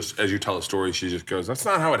she'll just, as you tell a story, she just goes, "That's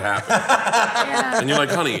not how it happened." And you're like,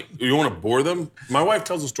 "Honey, you want to bore them?" My wife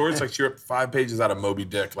tells a story. It's like she ripped 5 pages out of Moby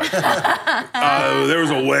Dick. Like, there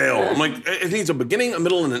was a whale. I'm like, it needs a beginning, a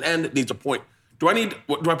middle, and an end. It needs a point. How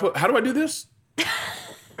do I do this?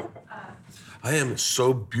 I am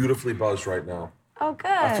so beautifully buzzed right now. Oh,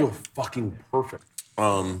 good. I feel fucking perfect.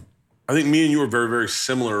 I think me and you are very, very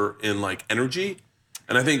similar in like energy.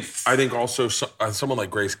 And I think also someone like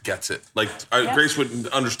Grace gets it. Like Grace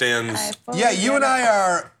understands. Yeah, you and I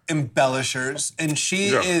are embellishers, and she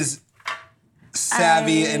is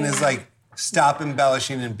savvy and is like, stop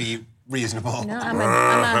embellishing and be reasonable. No,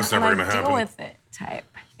 That's never I'm gonna a happen. deal with it type.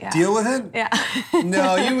 Yeah. Deal with it? Yeah.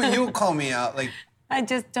 No, you call me out. Like, I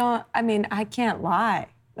just don't. I mean, I can't lie.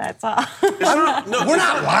 That's all. No, we're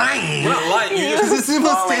not lying. We're not lying. You just, This is the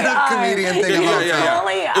most stand-up comedian thing about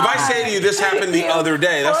Fully If I say to you, "This happened the other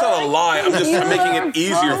day," that's not a lie. I'm just making it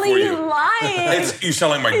easier for you. Lying. You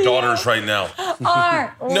sound like my daughters right now.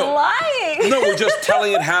 Are lying. No, we're just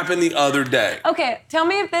telling it happened the other day. Okay, tell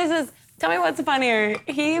me what's funnier.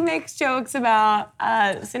 He makes jokes about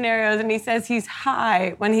scenarios and he says he's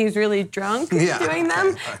high when he's really drunk doing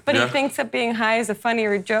them, but Yeah. he thinks that being high is a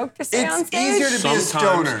funnier joke to say on It's stage. easier to be a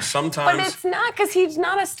stoner. But Sometimes. it's not, because he's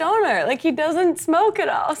not a stoner. Like, he doesn't smoke at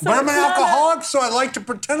all. So But I'm an it's not alcoholic, so I like to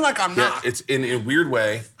pretend like I'm Yeah, not. it's in a weird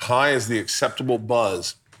way. High is the acceptable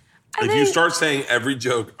buzz. If you think- start saying every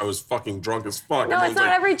joke, I was fucking drunk as fuck. No, everyone's it's not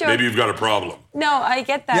like, every joke. Maybe you've got a problem. No, I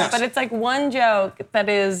get that, Yes. but it's like one joke that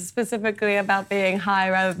is specifically about being high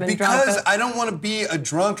rather than drunk. Because I don't want to be a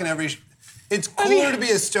drunk in every. It's cooler to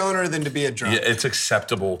be a stoner than to be a drunk. Yeah, it's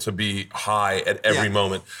acceptable to be high at every Yeah.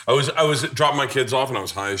 moment. I was dropping my kids off and I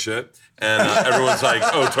was high as shit, and everyone's like,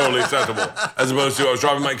 "Oh, totally acceptable." As opposed to I was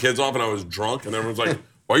dropping my kids off and I was drunk, and everyone's like,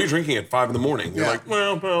 "Why are you drinking at 5 a.m?" You're Yeah. like,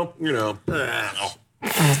 "Well, you know."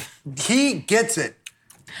 He gets it.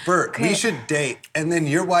 Bert, we should date, and then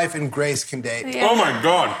your wife and Grace can date. Yeah. Oh my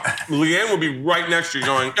God. Leanne will be right next to you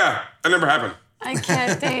going, yeah, that never happened. I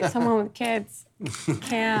can't date someone with kids.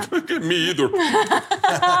 Can't. Me either.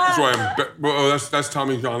 That's why that's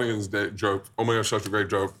Tommy Johnigan's joke. Oh my gosh, such a great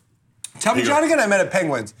joke. Tommy Johnigan I met at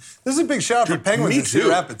Penguins. This is a big shout out for Penguins in Cedar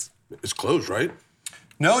Rapids. It's closed, right?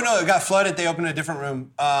 No, it got flooded. They opened a different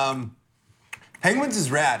room. Penguins is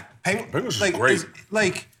rad. Penguins is great.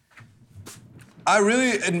 I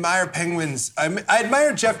really admire Penguins. I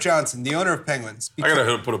admire Jeff Johnson, the owner of Penguins. I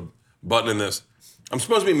gotta put a button in this. I'm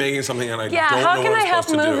supposed to be making something and I don't know how can what I I'm help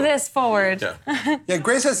supposed to move do. this forward? Yeah. Yeah,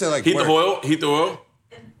 Grace has to Heat work. the oil. Heat the oil.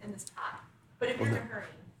 in this pot. But if you're in a hurry.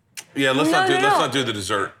 Yeah, let's No. not do the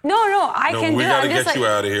dessert. No, I can do it. we gotta I'm just get you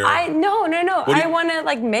out of here. No. do you- I want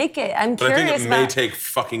to make it. I'm But I curious think it may about. take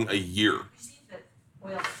fucking a year. You see the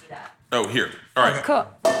oil to see that. Oh, here. All right. Cool.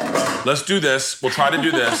 Let's do this. We'll try to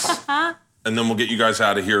do this. And then we'll get you guys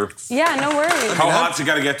out of here. Yeah, no worries. How hot's it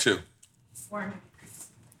gotta get to? 400.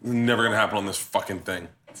 Never gonna happen on this fucking thing.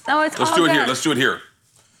 No, it's Let's all do it good. here. Let's do it here.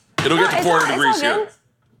 It'll get to 400 degrees here.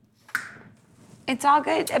 It's all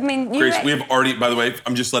good. I mean, Grace, we have already, by the way,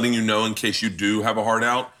 I'm just letting you know in case you do have a heart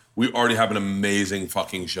out, we already have an amazing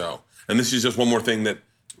fucking show. And this is just one more thing that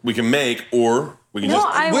we can make, or we can No,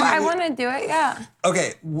 just... I want to do it, yeah.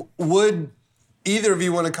 Okay, would either of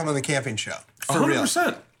you want to come on the camping show? For real.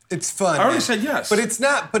 100%. It's fun. I already man. said yes. But it's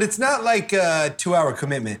not like a 2-hour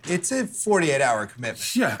commitment. It's a 48-hour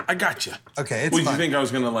commitment. Yeah, I got you. Okay, it's What, did fun. you think I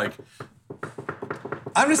was gonna like...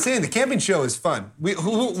 I'm just saying the camping show is fun. We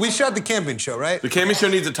shot the camping show, right? The camping show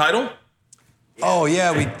needs a title? Oh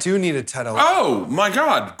yeah, we do need a title. Oh, my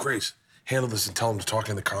God. Grace, handle this and tell them to talk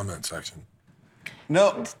in the comment section.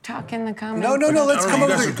 No, Talk in the comments. no. Let's come you up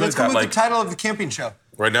guys with are the, good let's at come that, up with like- the title of the camping show.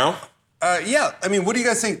 Right now? Yeah. I mean, what do you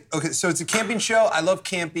guys think? Okay, so it's a camping show. I love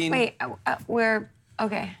camping. Wait,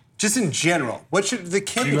 okay. Just in general, what should the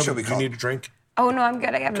camping show be Do you called? need a drink? Oh, no, I'm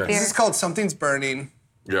good. I have a beer. This is called Something's Burning.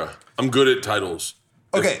 Yeah. I'm good at titles.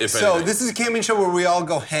 Okay, if so anything. this is a camping show where we all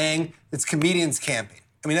go hang. It's comedians camping.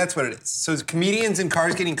 I mean, that's what it is. So it's comedians in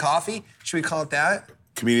cars getting coffee. Should we call it that?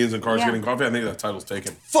 Comedians in cars Yeah. getting coffee? I think that title's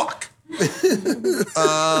taken. Fuck.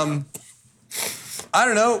 I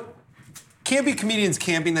don't know. Can't be comedians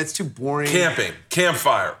camping. That's too boring. Camping,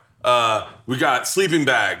 campfire. We got sleeping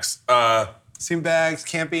bags. Sleeping bags,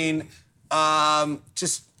 camping.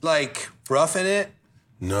 Just like roughing it.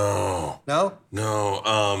 No. No.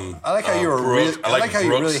 I like how you were Brooks. really. I like how you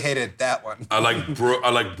Brooks. really hated that one. I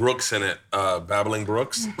like Brooks in it. Babbling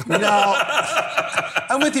Brooks. No,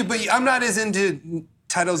 I'm with you, but I'm not as into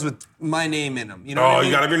titles with my name in them. You know? what I Oh, mean?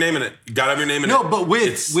 you gotta have your name in it. You gotta have your name in No, it. but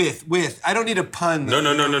It's- with. I don't need a pun.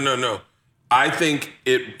 No. I think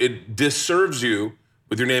it disserves you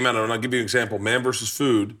with your name out. And I'll give you an example. Man versus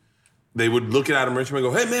Food. They would look at Adam Richman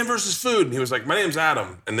and go, "Hey, Man versus Food," and he was like, "My name's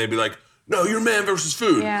Adam," and they'd be like, "No, you're Man versus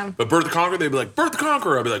Food." Yeah. But Bert the Conqueror, they'd be like, "Bert the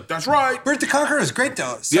Conqueror." I'd be like, "That's right." Bert the Conqueror is great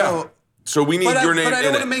though. So, Yeah. So we need your name but I in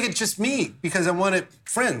don't it. want to make it just me because I want it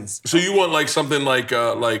friends. So you want like something like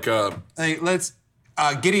Like let's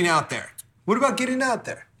getting out there. What about getting out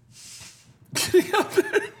there? getting out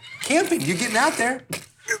there. Camping. You're getting out there.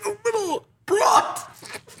 It's a little broad.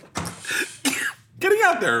 Getting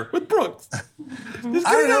out there with Brooks. Just I don't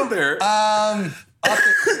getting know. out there. Off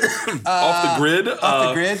off the grid.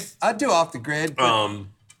 the grid. I'd do off the grid.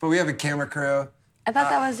 But we have a camera crew. I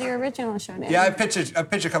thought that was your original show name. Yeah, I pitch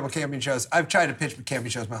a couple camping shows. I've tried to pitch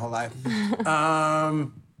camping shows my whole life.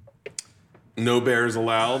 No bears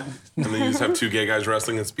allowed. And then you just have two gay guys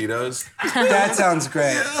wrestling in Speedos. That sounds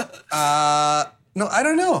great. No, I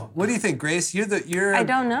don't know. What do you think, Grace? You're. I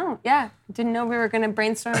don't know. Yeah. Didn't know we were going to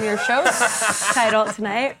brainstorm your show title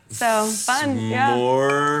tonight. So fun. Yeah.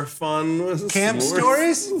 More fun was Camp more-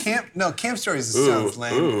 stories? Camp stories sounds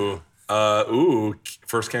lame.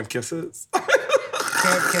 First camp kisses.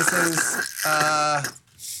 Camp kisses.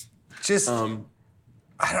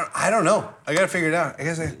 I don't know. I gotta figure it out. I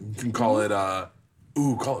guess You can call it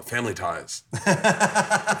call it Family Ties.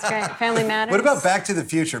 That's great. Family Matters. What about Back to the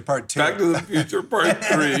Future Part 2? Back to the Future Part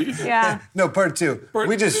 3. Yeah. No, Part 2.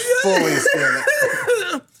 We just fully steal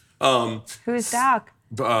it. Who's Doc?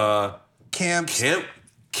 Camps.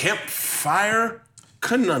 Campfire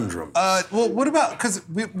Conundrum. Well, what about, because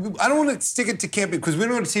I don't want to stick it to camping, because we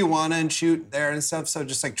don't go to Tijuana and shoot there and stuff, so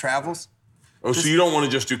just like travels. So you don't want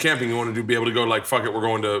to just do camping, you want to be able to go like, fuck it, we're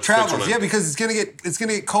going to Travels, Switzerland. yeah, because it's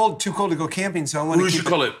gonna get cold, too cold to go camping, so I want What to should keep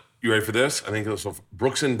call it? You ready for this? I think it's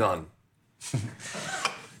Brooks and Dunn.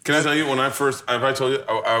 Can I tell you, when I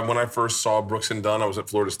first saw Brooks and Dunn, I was at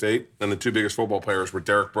Florida State, and the two biggest football players were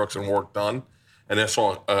Derek Brooks and Warwick Dunn. and I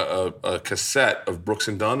saw a cassette of Brooks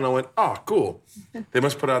and Dunn, and I went, oh, cool. They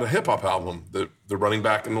must put out a hip hop album, the running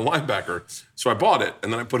back and the linebacker. So I bought it,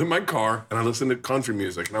 and then I put it in my car, and I listened to country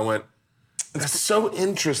music, and I went, that's so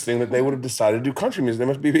interesting that they would have decided to do country music. They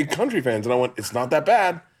must be big country fans. And I went, it's not that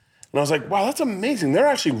bad. And I was like, wow, that's amazing. They're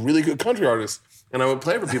actually really good country artists. And I would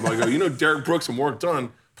play for people. I go, you know, Derek Brooks and Warwick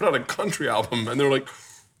Dunn put out a country album. And they were like,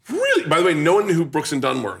 really? By the way, no one knew who Brooks and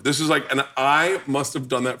Dunn were. This is like, and I must have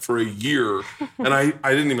done that for a year. And I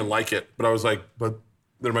didn't even like it. But I was like, but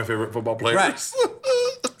they're my favorite football players.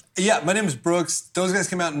 Right. Yeah, my name is Brooks. Those guys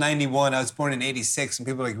came out in 91. I was born in 86. And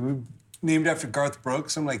people are like, we named after Garth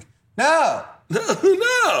Brooks. I'm like, no.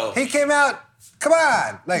 No. He came out, come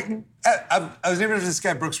on. Like, I was named after this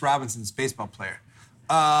guy, Brooks Robinson's baseball player.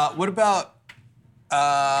 What about,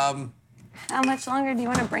 How much longer do you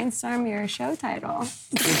want to brainstorm your show title?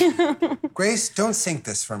 Grace, don't sink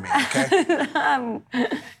this for me, okay?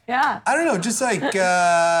 Yeah. I don't know, just like,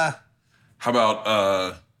 How about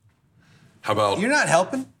you're not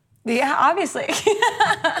helping? Yeah, obviously.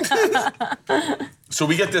 So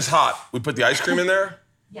we get this hot. We put the ice cream in there,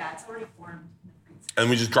 Yeah, it's already formed. and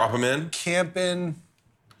we just drop them in. Camping.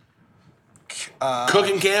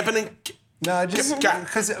 Cooking, camping, and... No, just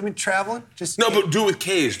because, I mean, traveling. Just No, but do it with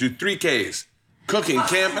K's. Do 3 K's. Cooking,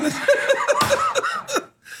 camping.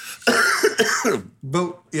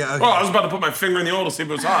 But, yeah, okay. Oh, I was about to put my finger in the oil to see if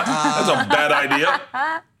it was hot. That's a bad idea.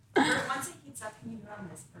 Once it heats up, can you do it on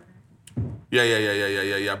this burner?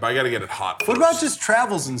 Yeah. But I got to get it hot. What about just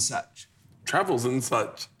travels and such? Travels and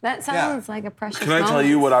such? That sounds like a precious Can I tell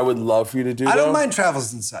you what I would love for you to do, I don't though? mind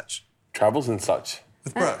travels and such Travels and such.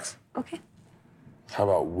 with Brooks. Okay. How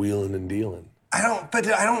about wheeling and dealing? I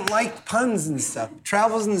don't like puns and stuff.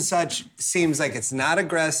 Travels and such seems like it's not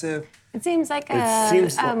aggressive. It seems like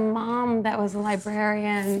seems a like- mom that was a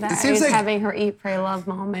librarian that seems is like- having her eat, pray, love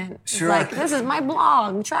moment. It's Sure. like, this is my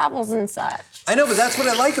blog, travels and such. I know, but that's what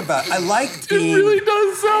I like about it. I like It being. really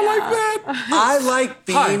does sound like that. I like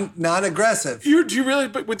being Hi. non-aggressive. Do you really,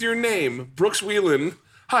 but with your name, Brooks Wheelan.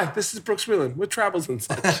 Hi, this is Brooks Wheelan with Travels and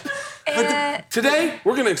such. Today,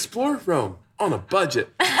 we're going to explore Rome on a budget.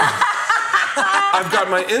 I've got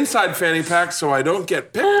my inside fanny pack so I don't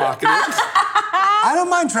get pickpocketed. I don't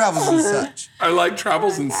mind travels and such I like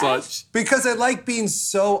travels and such. because I like being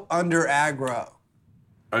so under aggro.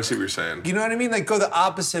 I see what you're saying. You know what I mean? Like go the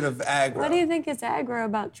opposite of aggro. What do you think is aggro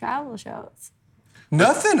about travel shows?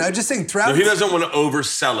 Nothing. I just think No, travel. he doesn't want to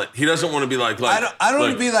oversell it. He doesn't want to be like I don't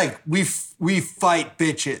want to be like we fight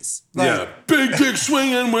bitches. Like, yeah, big dick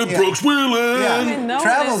swinging with Yeah. Brooks Wheelan. Yeah. didn't know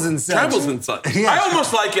Travels this. and such. Travels and such. Yeah. I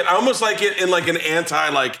almost like it. I almost like it in like an anti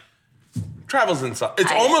like travels and such.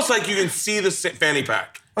 It's almost like you can see the fanny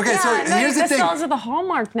pack. Okay, so here's the This thing. sells at the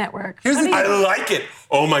Hallmark Network. Here's What the do you- I like it.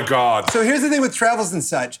 Oh my God. So here's the thing with travels and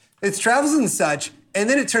such. It's travels and such, and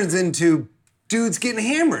then it turns into dudes getting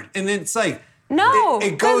hammered, and it's like No,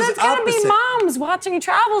 it goes it's gonna opposite. be moms watching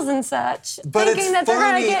travels and such, But thinking it's that they're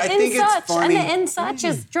funny. gonna I get think in it's such, funny. and the in such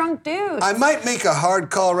is drunk dudes. I might make a hard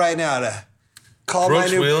call right now to call Brooks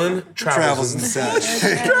my new Wheelan, travels and such.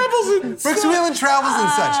 Travels and Brooks Wheelan travels and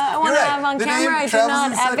such. I want You're to right. have on The camera. name I do Travels not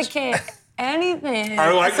and Such. advocate anything.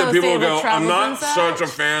 I like that people associated go, with I'm travels not and such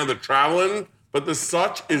a fan of the traveling, but the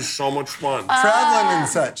such is so much fun. Traveling and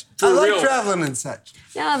such. I like real. traveling and such.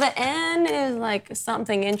 No, the N is like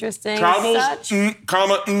something interesting. Travels, Such.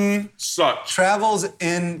 comma, such. Travels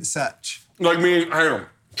in such. Like me, hang on.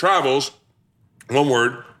 Travels, one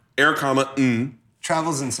word, air, comma,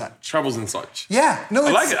 Travels and such. travels and such. Yeah, no,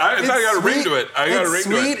 it's, like it. I got a ring sweet. to it. I got a It's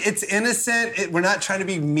ring to sweet. it. It's innocent. We're not trying to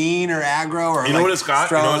be mean or aggro or You know like what it's got?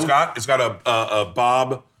 strong. You know what it's got? It's got a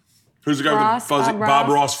Bob. Who's the guy Ross, with the fuzzy? Bob Bob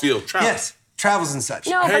Ross? Ross Field. Travels. Yes, travels and such.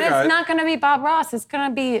 No, Hey, but guys. it's not going to be Bob Ross. It's going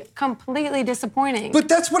to be completely disappointing. But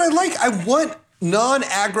that's what I like. I want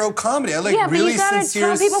non-aggro comedy. I like yeah, but really you gotta sincere,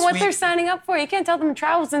 tell people what sweet- they're signing up for. You can't tell them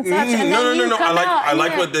travels and such, and then No. you come out. I and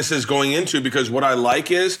like you're- what this is going into because what I like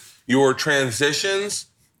is your transitions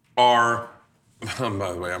are.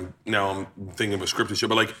 By the way, I'm thinking of a scripted show,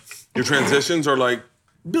 but like your transitions are like,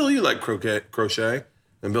 Bill, you like crochet,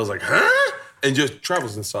 and Bill's like, huh? And just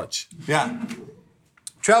travels and such. Yeah.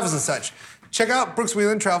 Travels and such. Check out Brooks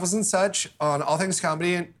Wheelan, Travels and Such on All Things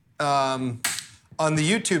Comedy on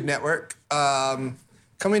the YouTube network.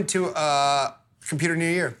 Coming to Computer New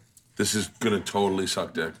Year. This is gonna totally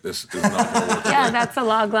suck dick. This is not gonna work. Yeah, that's the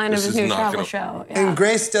log line of This his is new not travel gonna- show. Yeah. And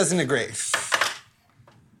Grace doesn't agree.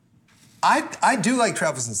 I do like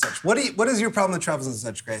Travels and Such. What is your problem with Travels and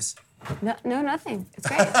Such, Grace? No, nothing. It's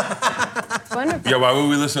great. It's wonderful. Yeah, why would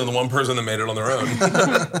we listen to the one person that made it on their own?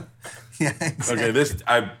 Yeah, exactly. Okay,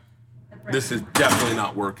 this is definitely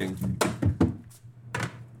not working.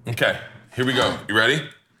 Okay, Here we go. You ready?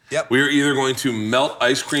 Yep. We are either going to melt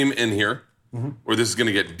ice cream in here, or this is going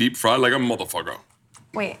to get deep fried like a motherfucker.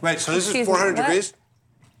 Wait. Right, so this excuse is 400 me, what? degrees?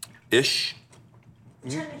 Ish.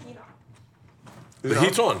 Turn the heat on. The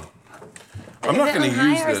heat's on. I'm not it going on to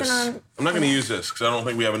high use or is it this. on- I'm not going to use this because I don't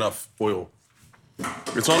think we have enough oil.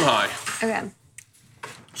 It's on high. Okay.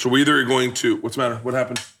 So we either are going to. What's the matter? What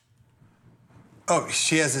happened? Oh,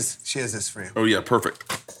 she has this. She has this for you. Oh yeah, perfect.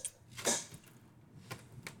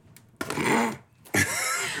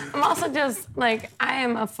 I'm also just like, I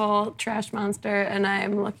am a full trash monster, and I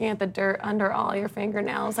am looking at the dirt under all your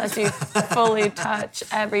fingernails as you fully touch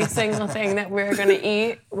every single thing that we're gonna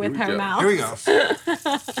eat with Here we her go. mouth. Here we go.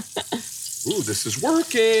 Ooh, this is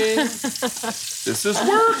working. This is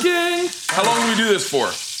working. How long do we do this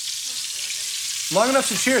for? Long enough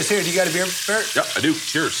to cheers. Here, do you got a beer, Bert? Yep, I do.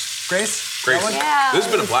 Cheers. Grace? Great. Got one? Yeah. This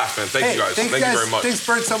has been a blast, man. Thank Hey, you guys. thanks, Thank guys. you very much. Thanks,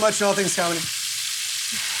 Bert, so much and all things comedy.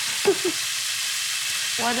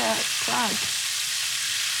 What a plug.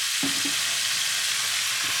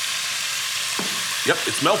 Yep,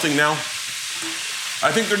 it's melting now.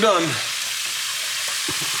 I think they're done.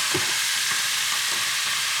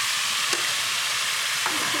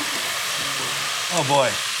 Oh, boy.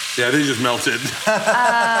 Yeah, they just melted.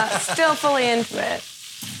 Still fully into it.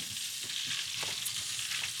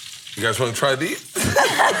 You guys want to try these?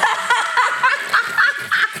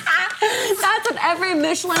 That's what every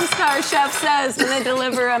Michelin star chef says when they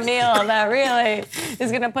deliver a meal that really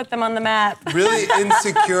is gonna put them on the map. Really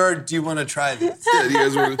insecure. Do you want to try these? Yeah, do you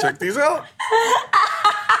guys want to check these out?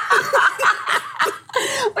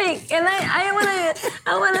 Wait, and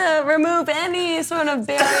I wanna remove any sort of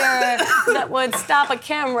barrier that would stop a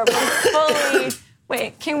camera from fully.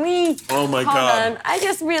 Wait, can we? Oh my hold God. on. I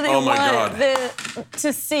just really Oh my want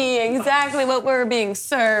to see exactly what we're being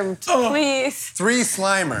served, Oh. please. 3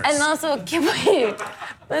 Slimers. And also, can we?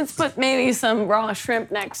 Let's put maybe some raw shrimp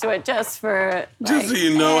next to it, just for. Just so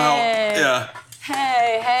you know how. hey, Yeah.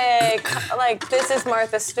 Hey, like this is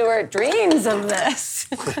Martha Stewart dreams of this.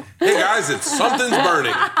 Hey guys, it's something's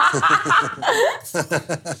burning.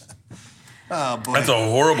 Oh, boy. That's a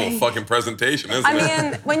horrible fucking presentation, isn't I it?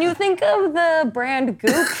 mean, when you think of the brand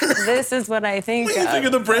Goop, this is what I think What do you think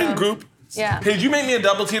of the brand group? Yeah. Hey, did you make me a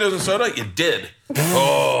double Tito's and soda? You did.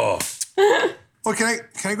 Oh. Oh, can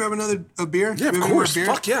I grab another beer? Yeah, of Maybe more course. beer?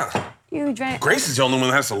 Fuck yeah. You drank. Grace is the only one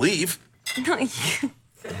that has to leave. No, you.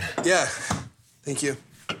 Yeah. Thank you.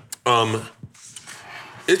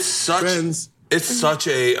 It's such. Friends. It's such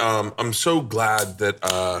a. I'm so glad that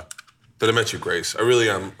I met you, Grace. I really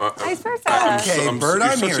am. Vice versa. Okay, Bert, you're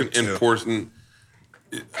I'm such here an too. important.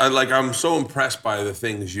 I'm so impressed by the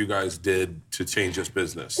things you guys did to change this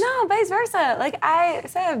business. No, vice versa. Like I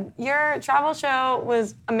said, your travel show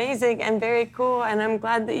was amazing and very cool, and I'm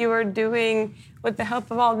glad that you were doing, with the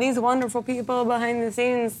help of all these wonderful people behind the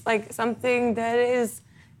scenes, like something that is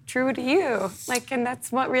true to you. Like, and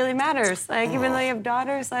that's what really matters. Like, even though you have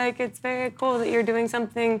daughters, like, it's very cool that you're doing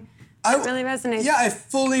something that really resonates. Yeah, I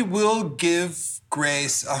fully will give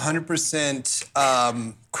Grace 100%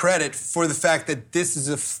 credit for the fact that this is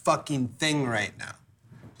a fucking thing right now.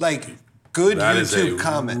 Like, good That is YouTube a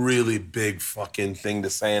comment. really big fucking thing to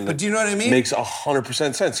say, and But do you know what I mean? Makes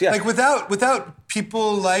 100% sense. Yeah. Like, without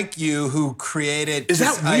people like you who created Is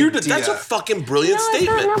this that weird? idea. That's a fucking brilliant No, it's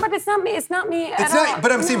statement. not, no, but it's not me. It's not me at It's all. not,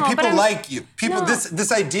 but I'm saying No, people but like you. People, No.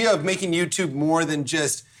 this idea of making YouTube more than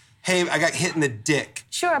just, hey, I got hit in the dick.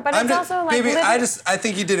 Sure, but I'm it's just- also like baby, living- I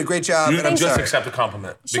think you did a great job, and I'm just sorry. accept the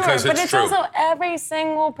compliment Sure, because but it's it's true. also every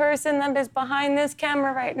single person that is behind this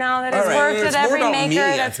camera right now that has All right. worked It's at every more about maker. me,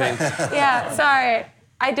 I that's think. Yeah, sorry.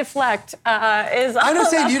 I deflect. Is I'm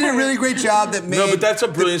just saying all you did a about- really great job that made. No, but that's a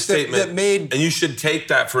brilliant statement. That made. and you should take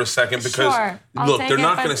that for a second because Sure, I'll look, take they're it,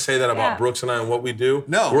 not but- going to say that about yeah. Brooks and I and what we do.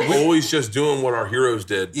 No. We're always just doing what our heroes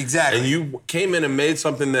did. Exactly. And you came in and made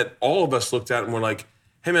something that all of us looked at and were like,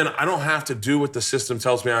 hey man, I don't have to do what the system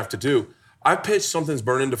tells me I have to do. I pitched Something's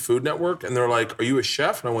Burning to Food Network and they're like, are you a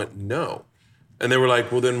chef? And I went, no. And they were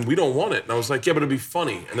like, well then we don't want it. And I was like, yeah, but it'll be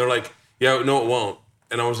funny. And they're like, yeah, no, it won't.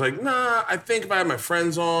 And I was like, nah, I think if I have my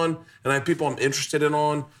friends on and I have people I'm interested in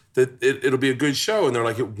on, that it'll be a good show. And they're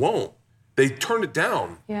like, it won't. They turned it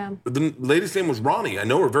down. Yeah. The lady's name was Ronnie. I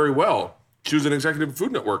know her very well. She was an executive at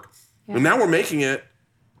Food Network. Yeah. And now we're making it,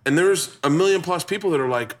 and there's 1 million+ people that are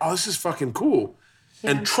like, oh, this is fucking cool.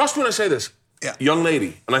 And trust me when I say this, Yeah. young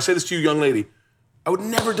lady, and I say this to you, young lady, I would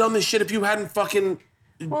never done this shit if you hadn't fucking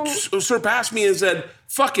surpassed me and said,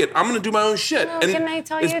 fuck it, I'm gonna do my own shit. Well, and can I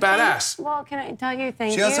tell it's you badass. Well, can I tell you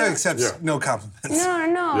thank She you? also accepts Yeah. no compliments.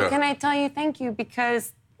 No. Yeah. Can I tell you thank you?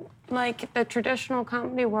 Because, like, the traditional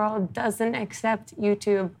comedy world doesn't accept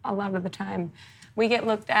YouTube a lot of the time. we get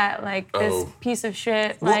looked at like this Oh. piece of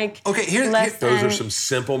shit. Well, Like, okay, less Those are than- some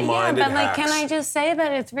simple-minded Yeah, but like, hacks. can I just say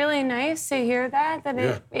that it's really nice to hear that? That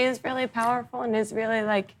it is really powerful and is really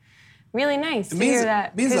like, really nice to hear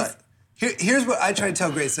that. Means 'Cause- like, here's what I try to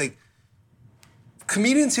tell Grace. Like,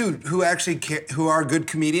 comedians who actually care, who are good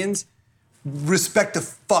comedians, respect the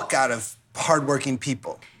fuck out of hardworking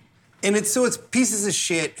people. And it's pieces of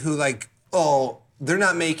shit who like, oh, they're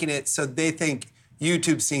not making it, so they think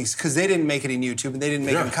YouTube stinks because they didn't make it in YouTube and they didn't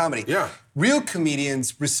make it in comedy. Yeah. Real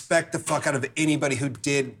comedians respect the fuck out of anybody who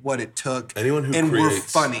did what it took Anyone who and were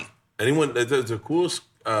creates. funny. Anyone, the coolest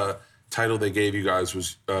title they gave you guys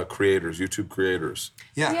was creators, YouTube creators.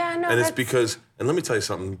 Yeah. Yeah, no, And it's that's- because, and let me tell you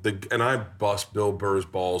something, and I bust Bill Burr's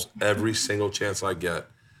balls every single chance I get.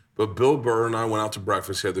 But Bill Burr and I went out to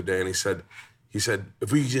breakfast the other day, and he said,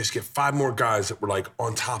 if we could just get 5 more guys that were like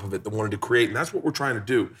on top of it, that wanted to create, and that's what we're trying to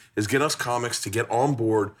do, is get us comics to get on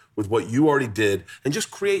board with what you already did and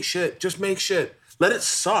just create shit, just make shit. Let it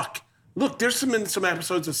suck. Look, there's some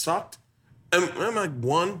episodes that sucked, and I'm like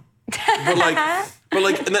one,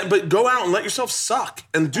 but go out and let yourself suck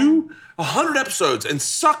and do 100 episodes and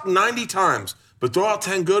suck 90 times, but throw out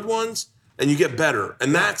 10 good ones and you get better.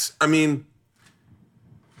 And that's, I mean.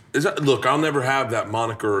 Look, I'll never have that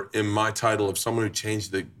moniker in my title of someone who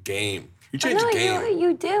changed the game. You changed the game.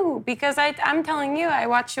 You do, because I'm telling you, I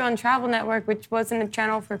watched you on Travel Network, which wasn't a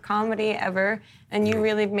channel for comedy ever, and you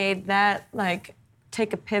really made that like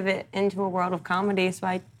take a pivot into a world of comedy. So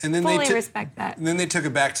I fully respect that. And then they took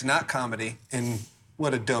it back to not comedy, and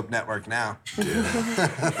what a dope network now.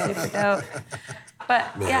 Super dope.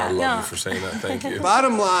 But Man, yeah, I love no. you for saying that. Thank you.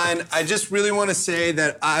 Bottom line, I just really want to say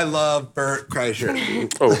that I love Bert Kreischer.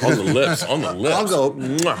 Oh, on the lips, on the lips. I'll go.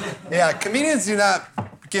 Mwah. Yeah, comedians do not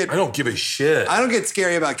get. I don't give a shit. I don't get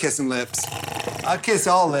scary about kissing lips. I'll kiss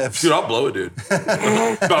all lips. Dude, I'll blow it, dude.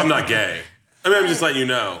 But I'm not gay. I mean, I'm just letting you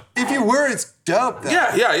know. If you were, it's dope. Though.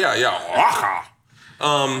 Yeah.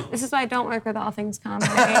 This is why I don't work with All Things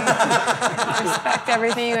Comedy. I respect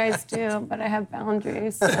everything you guys do, but I have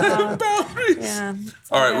boundaries. So, Boundaries. yeah.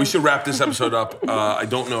 All right, we should wrap this episode up. I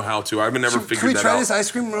don't know how to. I've never figured Can we that try out. this ice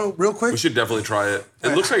cream real quick? We should definitely try it. It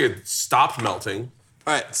right. looks like it stopped melting.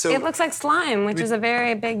 All right, so It looks like slime, which is a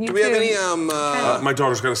very big YouTube. do we have any My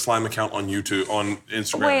daughter's got a slime account on YouTube, on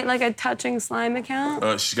Instagram. Wait, like a touching slime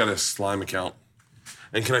account? She's got a slime account.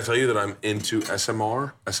 And can I tell you that I'm into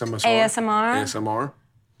SMR? ASMR?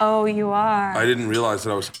 Oh, you are. I didn't realize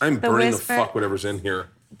that I'm burning whisper- the fuck whatever's in here.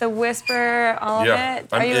 The whisper, all Yeah, of it?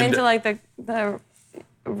 I'm Are you into- into like the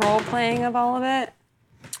role playing of all of it?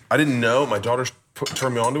 I didn't know. My daughter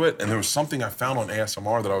turned me on to it, and there was something I found on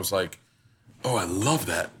ASMR that I was like, oh, I love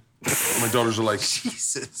that. My daughters are like,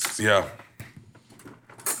 Jesus. yeah.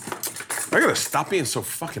 I gotta stop being so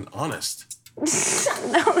fucking honest.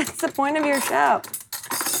 No, that's the point of your show.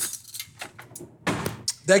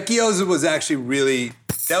 That gyoza was actually really.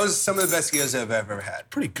 That was some of the best gyoza I've ever had.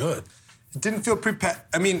 Pretty good. It didn't feel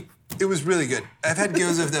I mean, it was really good. I've had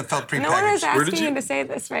gyoza that felt prepackaged. No one is Where did asking you you- to say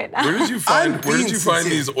this right now. Where did you find I'm being sincere.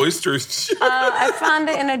 these oysters? I found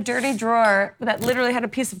it in a dirty drawer that literally had a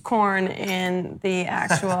piece of corn in the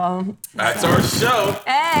actual. That's our show.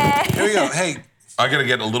 Hey! Here we go. Hey, I gotta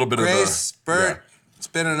get a little bit Grace, of the. Bert, Yeah. it's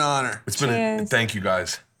been an honor. It's been a, Cheers. thank you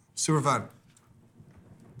guys. Super fun.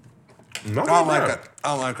 Not I don't bad. like it. I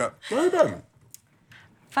don't like it. Not bad.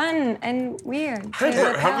 Fun and weird. Hey, Change the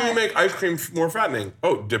Bert, how can you palate. make ice cream more fattening?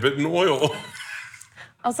 Oh, dip it in oil.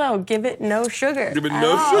 Also, give it no sugar. Give it at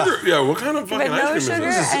no all. sugar. Yeah, what kind of Give it fucking no ice cream sugar.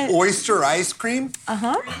 is this? And- Oyster ice cream?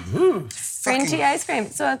 Green tea ice cream.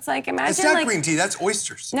 So it's like, imagine It's not like. green tea. That's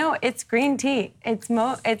oysters. No, it's green tea. It's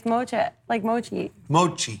mocha, like mochi.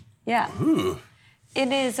 Mochi. Yeah.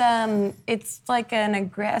 It is. It's like an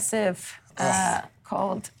aggressive,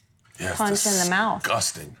 cold Yeah, it's punch in the mouth.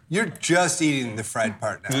 Disgusting. You're just eating the fried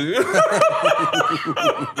part now.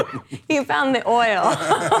 You found the oil.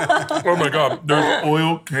 Oh my God, there's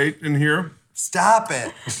oil cake in here. Stop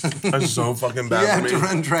it. That's so fucking You bad have for to me.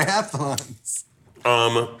 run triathlons.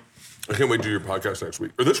 I can't wait to do your podcast next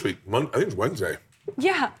week or this week. I think it's Wednesday.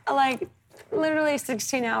 Yeah, like literally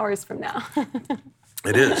 16 hours from now.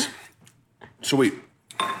 It is. Sweet.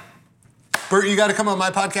 Bert, you got to come on my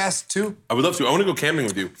podcast too? I would love to. I want to go camping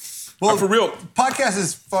with you. Well, For real. Podcast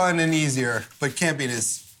is fun and easier, but camping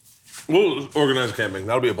is. We'll organize camping.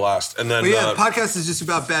 That'll be a blast. And then. But yeah, podcast is just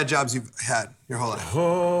about bad jobs you've had your whole life.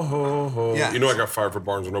 Ho, ho, ho. Yeah. You know I got fired for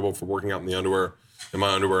Barnes & Noble for working out in my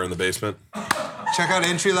underwear in the basement. Check out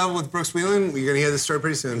Entry Level with Brooks Wheelan. You're going to hear this story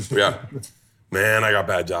pretty soon. Yeah. Man, I got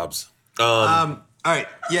bad jobs. All right.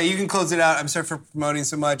 Yeah, you can close it out. I'm sorry for promoting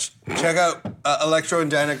so much. Check out Electro and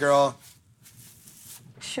Dinah Girl.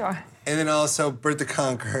 Sure. And then also Bert the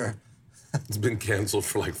Conqueror. It's been canceled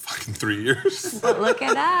for like fucking 3 years. But look it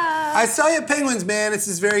up. I saw you at Penguins, man. This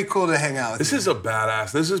is very cool to hang out with This you. is a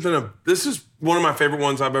badass. This is one of my favorite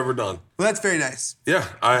ones I've ever done. Well, that's very nice. Yeah,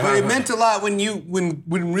 But it meant a lot when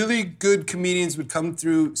really good comedians would come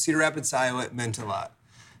through Cedar Rapids, Iowa. It meant a lot.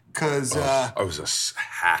 Because, I was a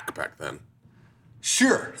hack back then.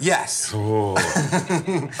 sure, yes. Oh.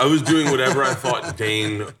 I was doing whatever I thought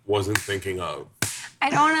Dane wasn't thinking of. I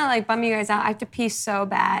don't want to like bum you guys out. I have to pee so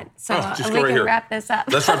bad. So Just we go right can here. wrap this up.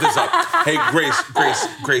 Let's wrap this up. Hey,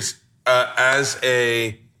 Grace. As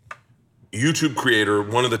a YouTube creator,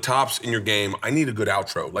 one of the tops in your game, I need a good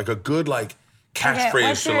outro, like a good catchphrase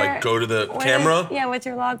what's to your- go to the what camera. is- what's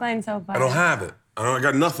your log line so far? I don't have it. I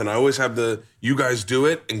got nothing. I always have you guys do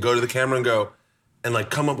it and go to the camera and go and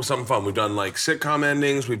come up with something fun. We've done sitcom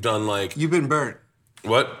endings. We've done You've been burnt.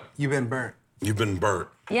 what? You've been burnt. You've been burnt.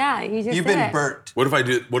 Yeah, you just You've did been it. burnt. What if I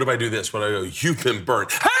do this? When I go, you've been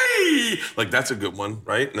burnt. Hey! That's a good one,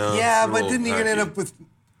 right? No. Yeah, it's a but little then you're gonna end tacky. up with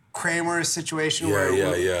Kramer's situation Yeah,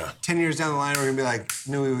 where yeah. 10 years down the line we're gonna be like,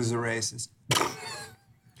 knew he was a racist.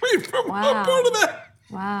 Wait, I'm Wow. part of that.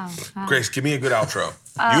 Wow. Grace, give me a good outro.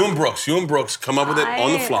 You and Brooks, come up with it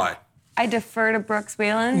on the fly. I defer to Brooks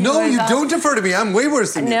Wheelan. No, who is you also- don't defer to me. I'm way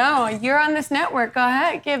worse than you. No, you're on this network. Go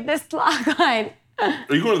ahead, give this log line. Are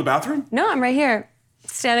you going to the bathroom? No, I'm right here,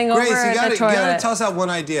 standing Grace, over you the gotta toilet. toss out one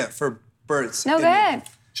idea for Bert's. No, go ahead.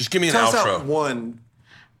 Just give me an Toss outro. out one.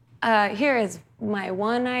 Here is my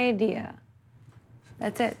one idea.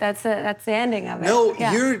 That's it. That's the ending of it. No,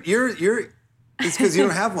 Yeah. you're. It's because you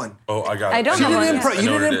don't have one. Oh, I got it. I don't You have did one. improv. You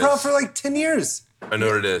I know did what it improv is. for 10 years. I know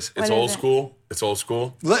what it is. It's is old it? school. It's old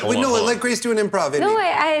school. Let Grace do an improv. No, Indy.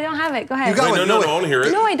 I don't have it. Go ahead. You got Wait, one. no, No, I want to hear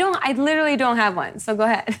it. No, I don't. I literally don't have one. So go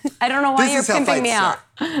ahead. I don't know why This you're is how pimping me fights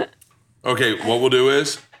out. Okay, what we'll do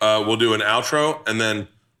is we'll do an outro and then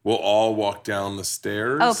we'll all walk down the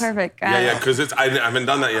stairs. Oh, perfect. Got Yeah, it. because I haven't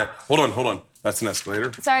done that yet. Hold on. That's an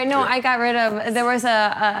escalator. Sorry, no, Yeah. I got rid of. There was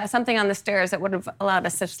something on the stairs that would have allowed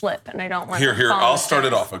us to slip, and I don't want. Here. to fall I'll on the start it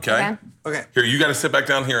stairs. off, okay? Okay. Here, you got to sit back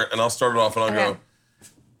down here, and I'll start it off, and I'll Okay. go.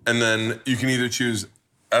 And then you can either choose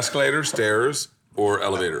escalator, stairs, or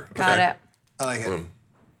elevator. Got okay? it. I like it.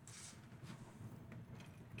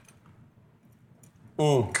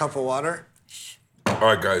 Cup of water. All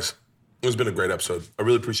right, guys. It has been a great episode. I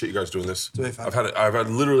really appreciate you guys doing this. really fun. I've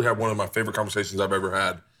literally had one of my favorite conversations I've ever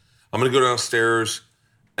had. I'm gonna go downstairs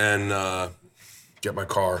and get my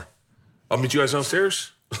car. I'll meet you guys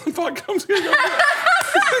downstairs. Fuck, I'm just gonna go.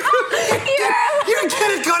 You're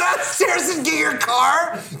gonna go downstairs and get your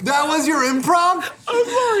car? That was your improv? I'm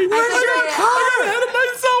sorry. I got ahead of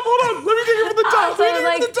myself. Hold on. Let me take it from the top. So, Let me take it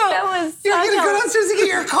like, from the top. that was. You're such gonna a- go downstairs and get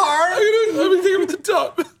your car? Let me take it from the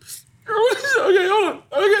top. Okay,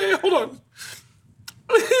 hold on.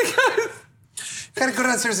 Guys, Gotta go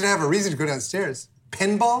downstairs and have a reason to go downstairs.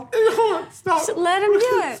 Pinball? hold on. Stop. Let him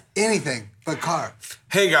do it. Anything but car.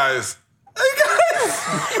 Hey, guys.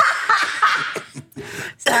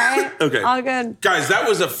 Sorry. Okay. All good. Guys, that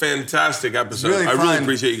was a fantastic episode. Really I really fun.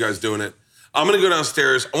 appreciate you guys doing it. I'm gonna go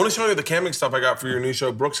downstairs. I want to show you the camping stuff I got for your new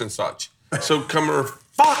show, Brooks and Such. So come over.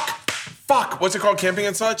 Fuck. What's it called? Camping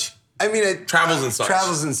and Such? I mean, it Travels and Such.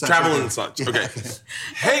 Travels and Such. Travel okay. and Such. Okay.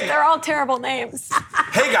 Hey, They're all terrible names.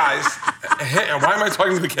 hey guys. Hey, why am I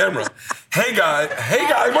talking to the camera? Hey guys.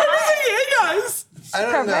 Why am I saying hey guys? I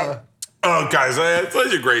don't know. Perfect. Oh, guys, I had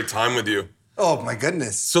such a great time with you. Oh my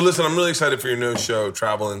goodness. So listen, I'm really excited for your new show,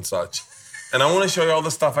 Travel and Such. And I want to show you all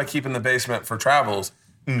the stuff I keep in the basement for travels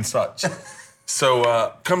and such.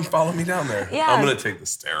 So come follow me down there. Yeah. I'm going to take the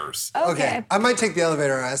stairs. Okay. I might take the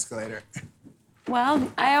elevator or escalator.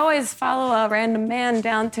 Well, I always follow a random man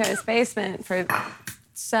down to his basement for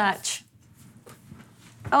such.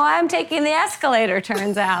 Oh, I'm taking the escalator,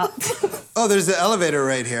 turns out. Oh, there's the elevator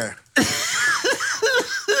right here.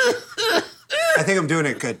 I think I'm doing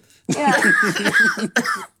it good. Yeah.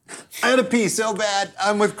 I gotta pee so bad.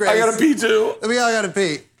 I'm with Grace. I got to pee too. We all gotta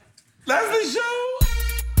pee. That's the show.